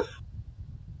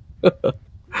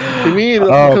 To me, it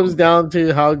comes down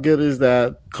to how good is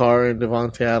that Carr and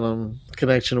Devontae Adams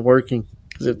connection working.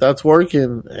 Because if that's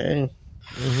working,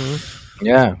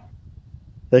 yeah,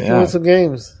 they can win some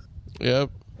games.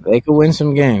 Yep, they could win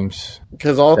some games.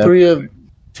 Because all 3 of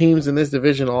teams in this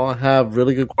division all have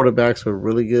really good quarterbacks with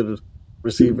really good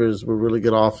receivers with really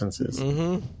good offenses.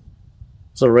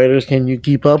 So Raiders, can you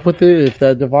keep up with it? If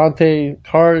that Devontae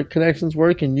Carr connection's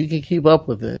working, you can keep up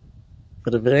with it.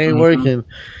 But if it ain't working,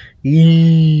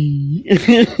 yeah.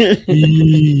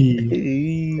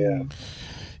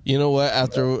 You know what?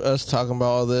 After us talking about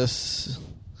all this,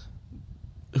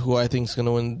 who I think is going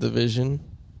to win the division?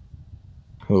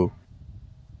 Who?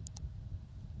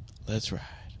 Let's ride.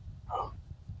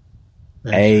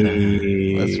 Hey,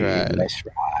 Let's ride. Let's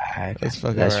ride. Let's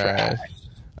fucking Let's ride.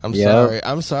 I'm Yep. sorry.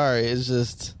 I'm sorry. It's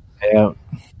just Yep.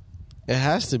 it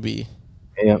has to be.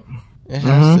 Yep. It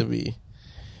has to be.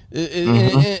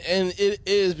 And it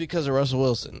is because of Russell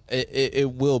Wilson.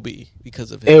 It will be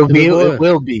because of him. It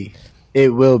will be. It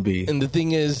will be. And the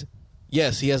thing is,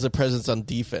 yes, he has a presence on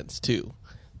defense too.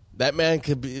 That man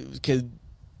could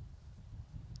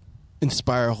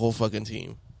inspire a whole fucking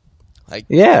team. Like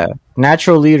Yeah,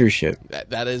 natural leadership.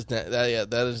 that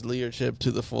is leadership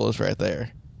to the fullest right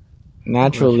there.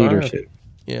 Natural That's right. leadership.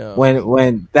 Yeah.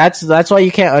 When that's why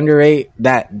you can't underrate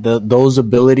those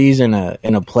abilities in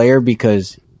a player,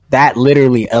 because that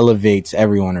literally elevates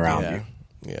everyone around you.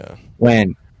 Yeah.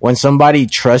 When somebody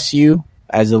trusts you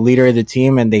as a leader of the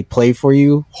team and they play for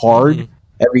you hard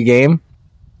every game,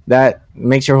 that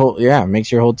makes your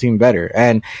whole team better.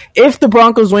 And if the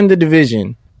Broncos win the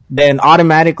division, then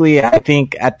automatically I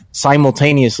think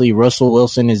simultaneously Russell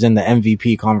Wilson is in the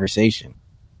MVP conversation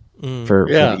for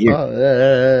the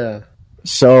year. Yeah.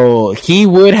 So he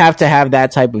would have to have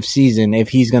that type of season if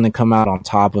he's going to come out on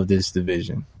top of this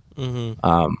division,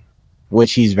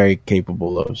 which he's very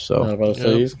capable of. So I was about to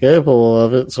say he's capable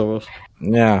of it. So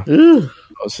yeah, Ew.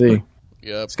 we'll see.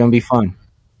 Yep. It's going to be fun.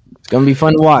 It's going to be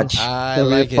fun to watch. I It'll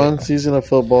like be a fun it. season of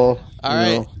football. All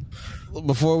right.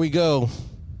 Before we go,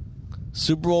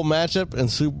 Super Bowl matchup and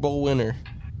Super Bowl winner.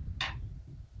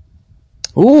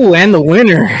 Ooh, and the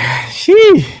winner.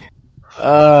 Sheesh.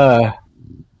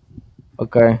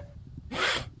 Okay.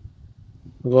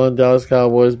 I'm going Dallas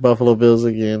Cowboys, Buffalo Bills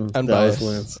again. Dallas Unbiased.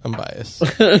 wins. I'm biased.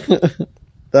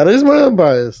 That is my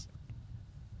unbiased.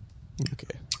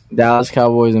 Okay. Dallas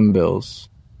Cowboys and Bills.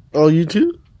 Oh, you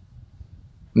too?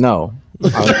 No.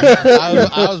 I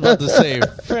was about to say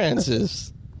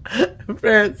Francis.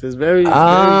 Francis, very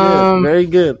Um, good. Very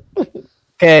good.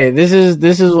 Okay, this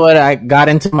is what I got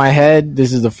into my head.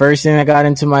 This is the first thing that got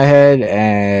into my head,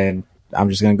 and I'm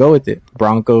just gonna go with it.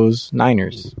 Broncos,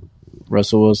 Niners.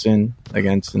 Russell Wilson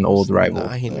against an old rival.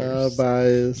 Niners.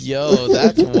 Bias. Yo,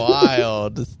 that's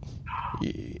wild.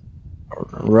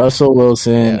 Russell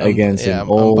Wilson Yeah, against I'm an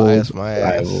old biased my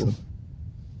ass. rival.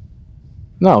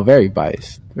 No, very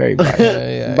biased. Very biased.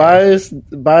 Yeah.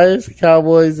 Biased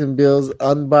Cowboys and Bills.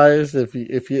 Unbiased.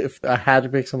 If I had to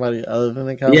pick somebody other than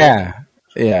the Cowboys,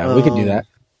 yeah, we could do that.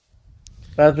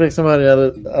 If I had to pick somebody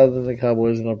other than the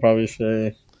Cowboys, and I'll probably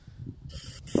say,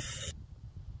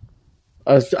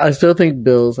 I still think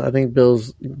Bills. I think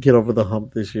Bills get over the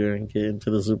hump this year and get into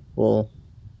the Super Bowl,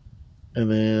 and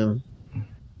then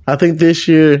I think this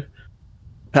year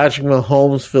Patrick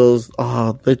Mahomes feels,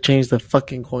 they changed the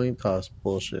fucking coin toss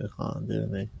bullshit,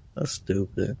 didn't they? That's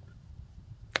stupid.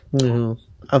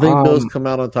 I think Bills come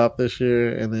out on top this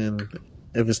year, and then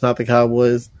if it's not the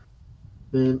Cowboys,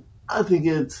 then I think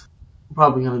it's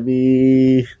probably going to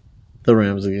be the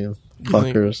Rams again.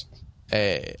 Fuckers.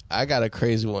 Hey, I got a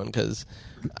crazy one because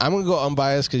I'm going to go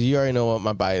unbiased because you already know what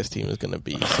my biased team is going to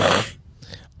be. So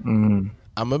I'm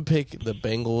going to pick the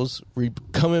Bengals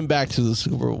coming back to the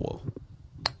Super Bowl.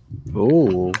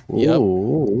 Ooh. Yep.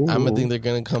 Ooh. I'm going to think they're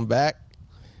going to come back.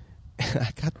 I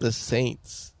got the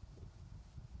Saints.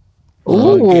 Ooh,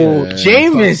 Okay.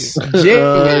 Jameis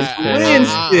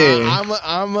Winston.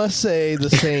 I'm going to say the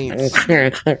Saints.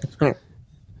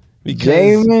 Because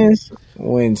Jameis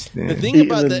Winston. the thing Beating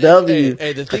about the the W.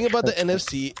 the thing about the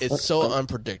NFC, it's so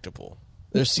unpredictable.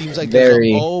 There seems like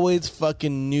Very. there's always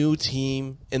fucking new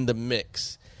team in the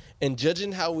mix. And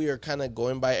judging how we are kind of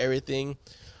going by everything,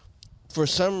 for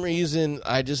some reason,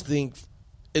 I just think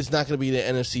it's not going to be the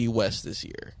NFC West this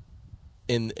year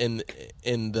in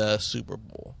the Super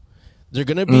Bowl. They're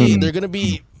gonna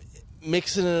be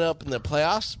mixing it up in the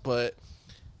playoffs, but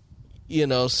you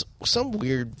know, some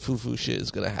weird foo shit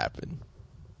is gonna happen.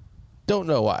 Don't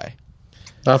know why.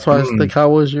 That's why it's the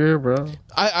Cowboys year, bro.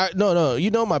 No.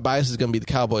 You know my bias is gonna be the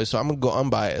Cowboys, so I'm gonna go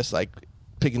unbiased, like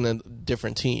picking a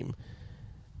different team.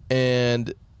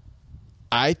 And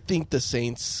I think the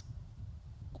Saints,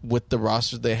 with the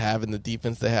roster they have and the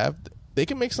defense they have, they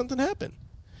can make something happen.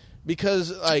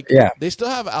 Because they still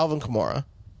have Alvin Kamara.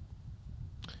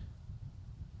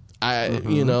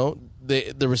 You know,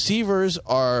 the receivers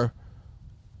are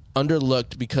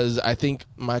underlooked because I think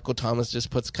Michael Thomas just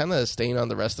puts kind of a stain on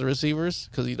the rest of the receivers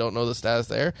because you don't know the status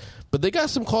there. But they got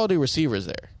some quality receivers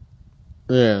there.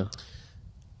 Yeah.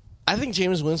 I think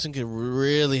Jameis Winston could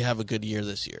really have a good year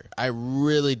this year. I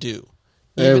really do.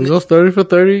 If he goes 30 for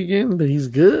 30 again, then he's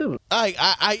good.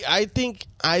 I think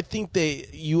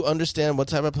you understand what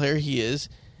type of player he is,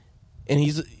 and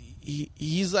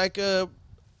he's like a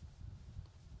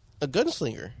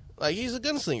gunslinger. Like, he's a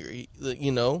gunslinger.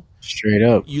 Straight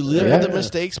up. You live with the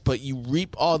mistakes, but you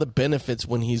reap all the benefits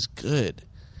when he's good.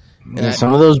 And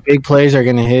some of those big plays are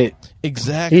going to hit.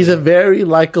 Exactly. He's a very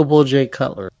likable Jay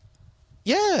Cutler.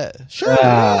 Yeah, sure.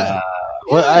 Yeah.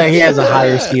 Well, he has a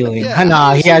higher ceiling. Yeah.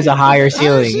 No, he has a higher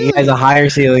ceiling. He has a higher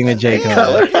ceiling than Jay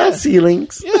Cutler. Cutler has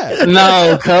ceilings. Yeah.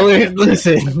 No, Cutler,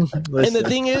 listen. And the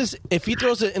thing is, if he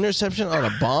throws an interception on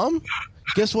a bomb,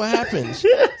 guess what happens?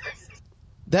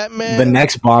 That man. The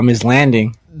next bomb is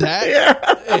landing.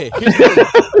 Hey, here's the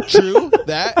thing. True,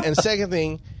 that. And second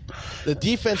thing, the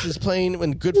defense is playing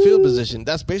in good field position.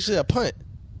 That's basically a punt.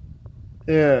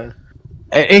 Yeah.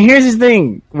 And here's the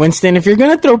thing, Winston, if you're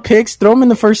going to throw picks, throw them in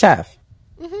the first half.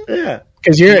 Mm-hmm. Yeah.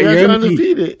 Because you're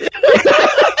undefeated.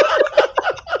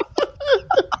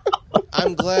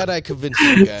 I'm glad I convinced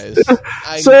you guys.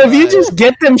 So if you just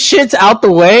get them shits out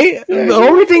the way, the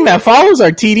only thing that follows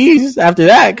are TDs after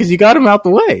that because you got them out the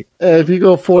way. If you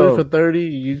go 40 for 30,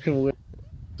 you can win.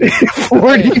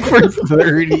 40 for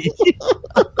 30.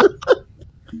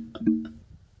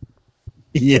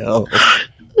 Yo.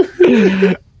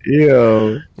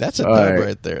 That's a dub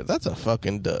right there. That's a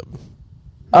fucking dub.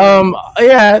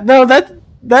 Yeah, no,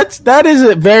 that is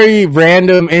a very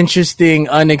random, interesting,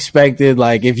 unexpected.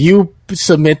 Like, if you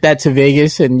submit that to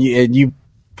Vegas and you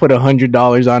put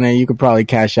 $100 on it, you could probably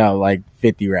cash out like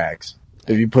 50 racks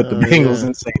if you put the Bengals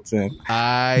and Saints in.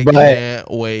 I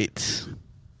can't wait.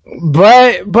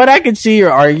 But I could see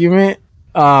your argument.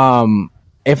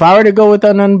 If I were to go with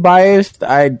an unbiased,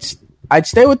 I'd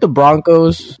stay with the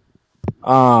Broncos.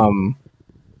 But on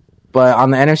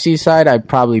the NFC side, I'd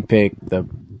probably pick the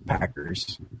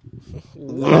Packers.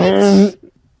 What?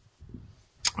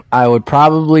 I would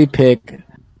probably pick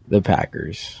the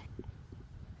Packers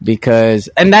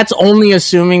and that's only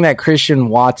assuming that Christian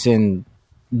Watson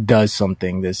does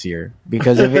something this year.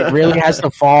 Because if it really has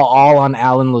to fall all on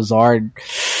Alan Lazard,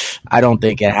 I don't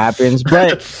think it happens.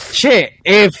 But shit,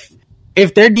 if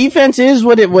their defense is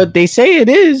what they say it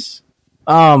is,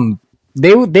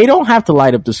 they don't have to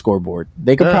light up the scoreboard.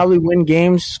 They could probably win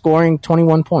games scoring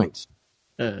 21 points.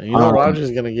 Yeah, Rodgers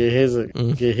is gonna get his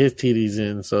TDs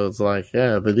in, so it's like,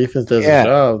 the defense does a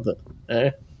job.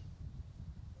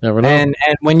 Never know. And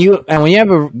when you have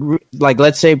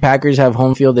let's say Packers have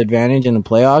home field advantage in the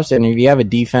playoffs, and if you have a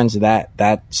defense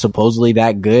that supposedly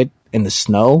that good in the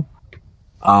snow,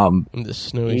 in the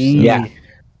snowy,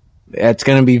 it's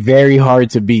gonna be very hard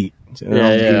to beat.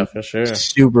 For sure,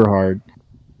 super hard.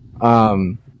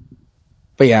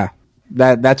 But yeah,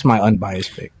 that's my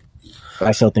unbiased pick. But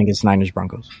I still think it's Niners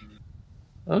Broncos.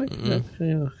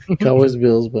 Cowboys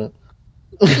Bills, but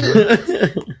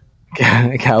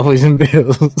Cowboys and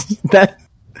Bills.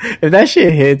 If that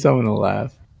shit hits, I'm gonna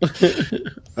laugh.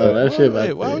 That shit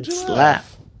wait, why would you slap.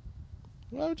 laugh?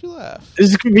 Why would you laugh?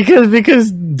 It's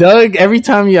because Doug, every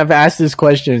time you have asked this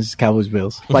question, it's Cowboys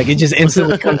Bills. Like, it just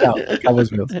instantly comes out. Cowboys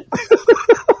Bills.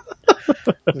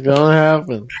 It's gonna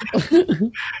happen.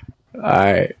 All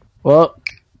right. Well,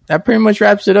 that pretty much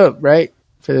wraps it up, right?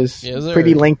 For this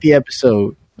pretty lengthy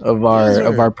episode of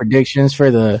our predictions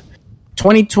for the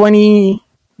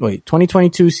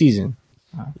 2022 season.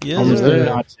 Almost didn't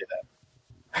know how to say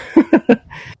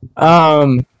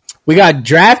that. We got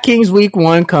DraftKings Week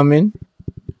 1 coming.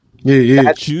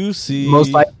 That's juicy.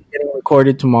 Most likely getting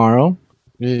recorded tomorrow.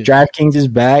 Yeah. DraftKings is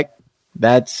back.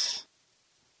 That's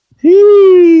the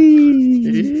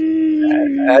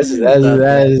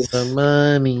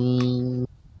money.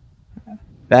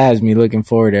 That has me looking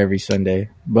forward to every Sunday.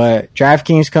 But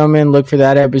DraftKings coming, look for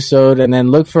that episode, and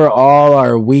then look for all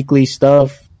our weekly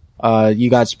stuff. You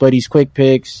got Spuddy's Quick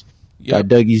Picks, got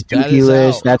Dougie's Dookie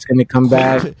List. Out. That's going to come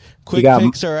back. Quick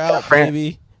Picks are out,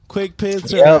 baby. Quick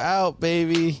Picks are out,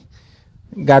 baby.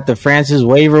 Got the Francis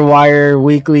Waiver Wire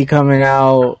weekly coming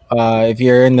out. If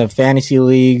you're in the fantasy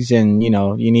leagues and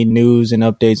you need news and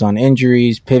updates on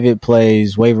injuries, pivot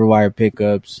plays, waiver wire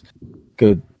pickups,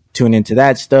 go tune into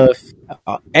that stuff.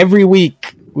 Every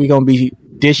week we're gonna be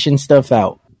dishing stuff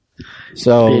out.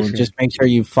 So just make sure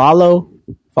you follow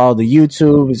the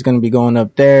YouTube. It's gonna be going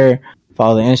up there.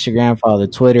 Follow the Instagram, follow the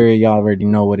Twitter. Y'all already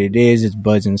know what it is. It's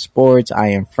Buzz and Sports. I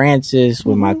am Francis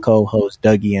with my co-host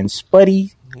Dougie and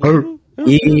Spuddy.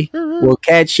 We'll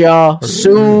catch y'all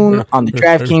soon on the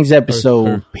DraftKings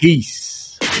episode. Peace.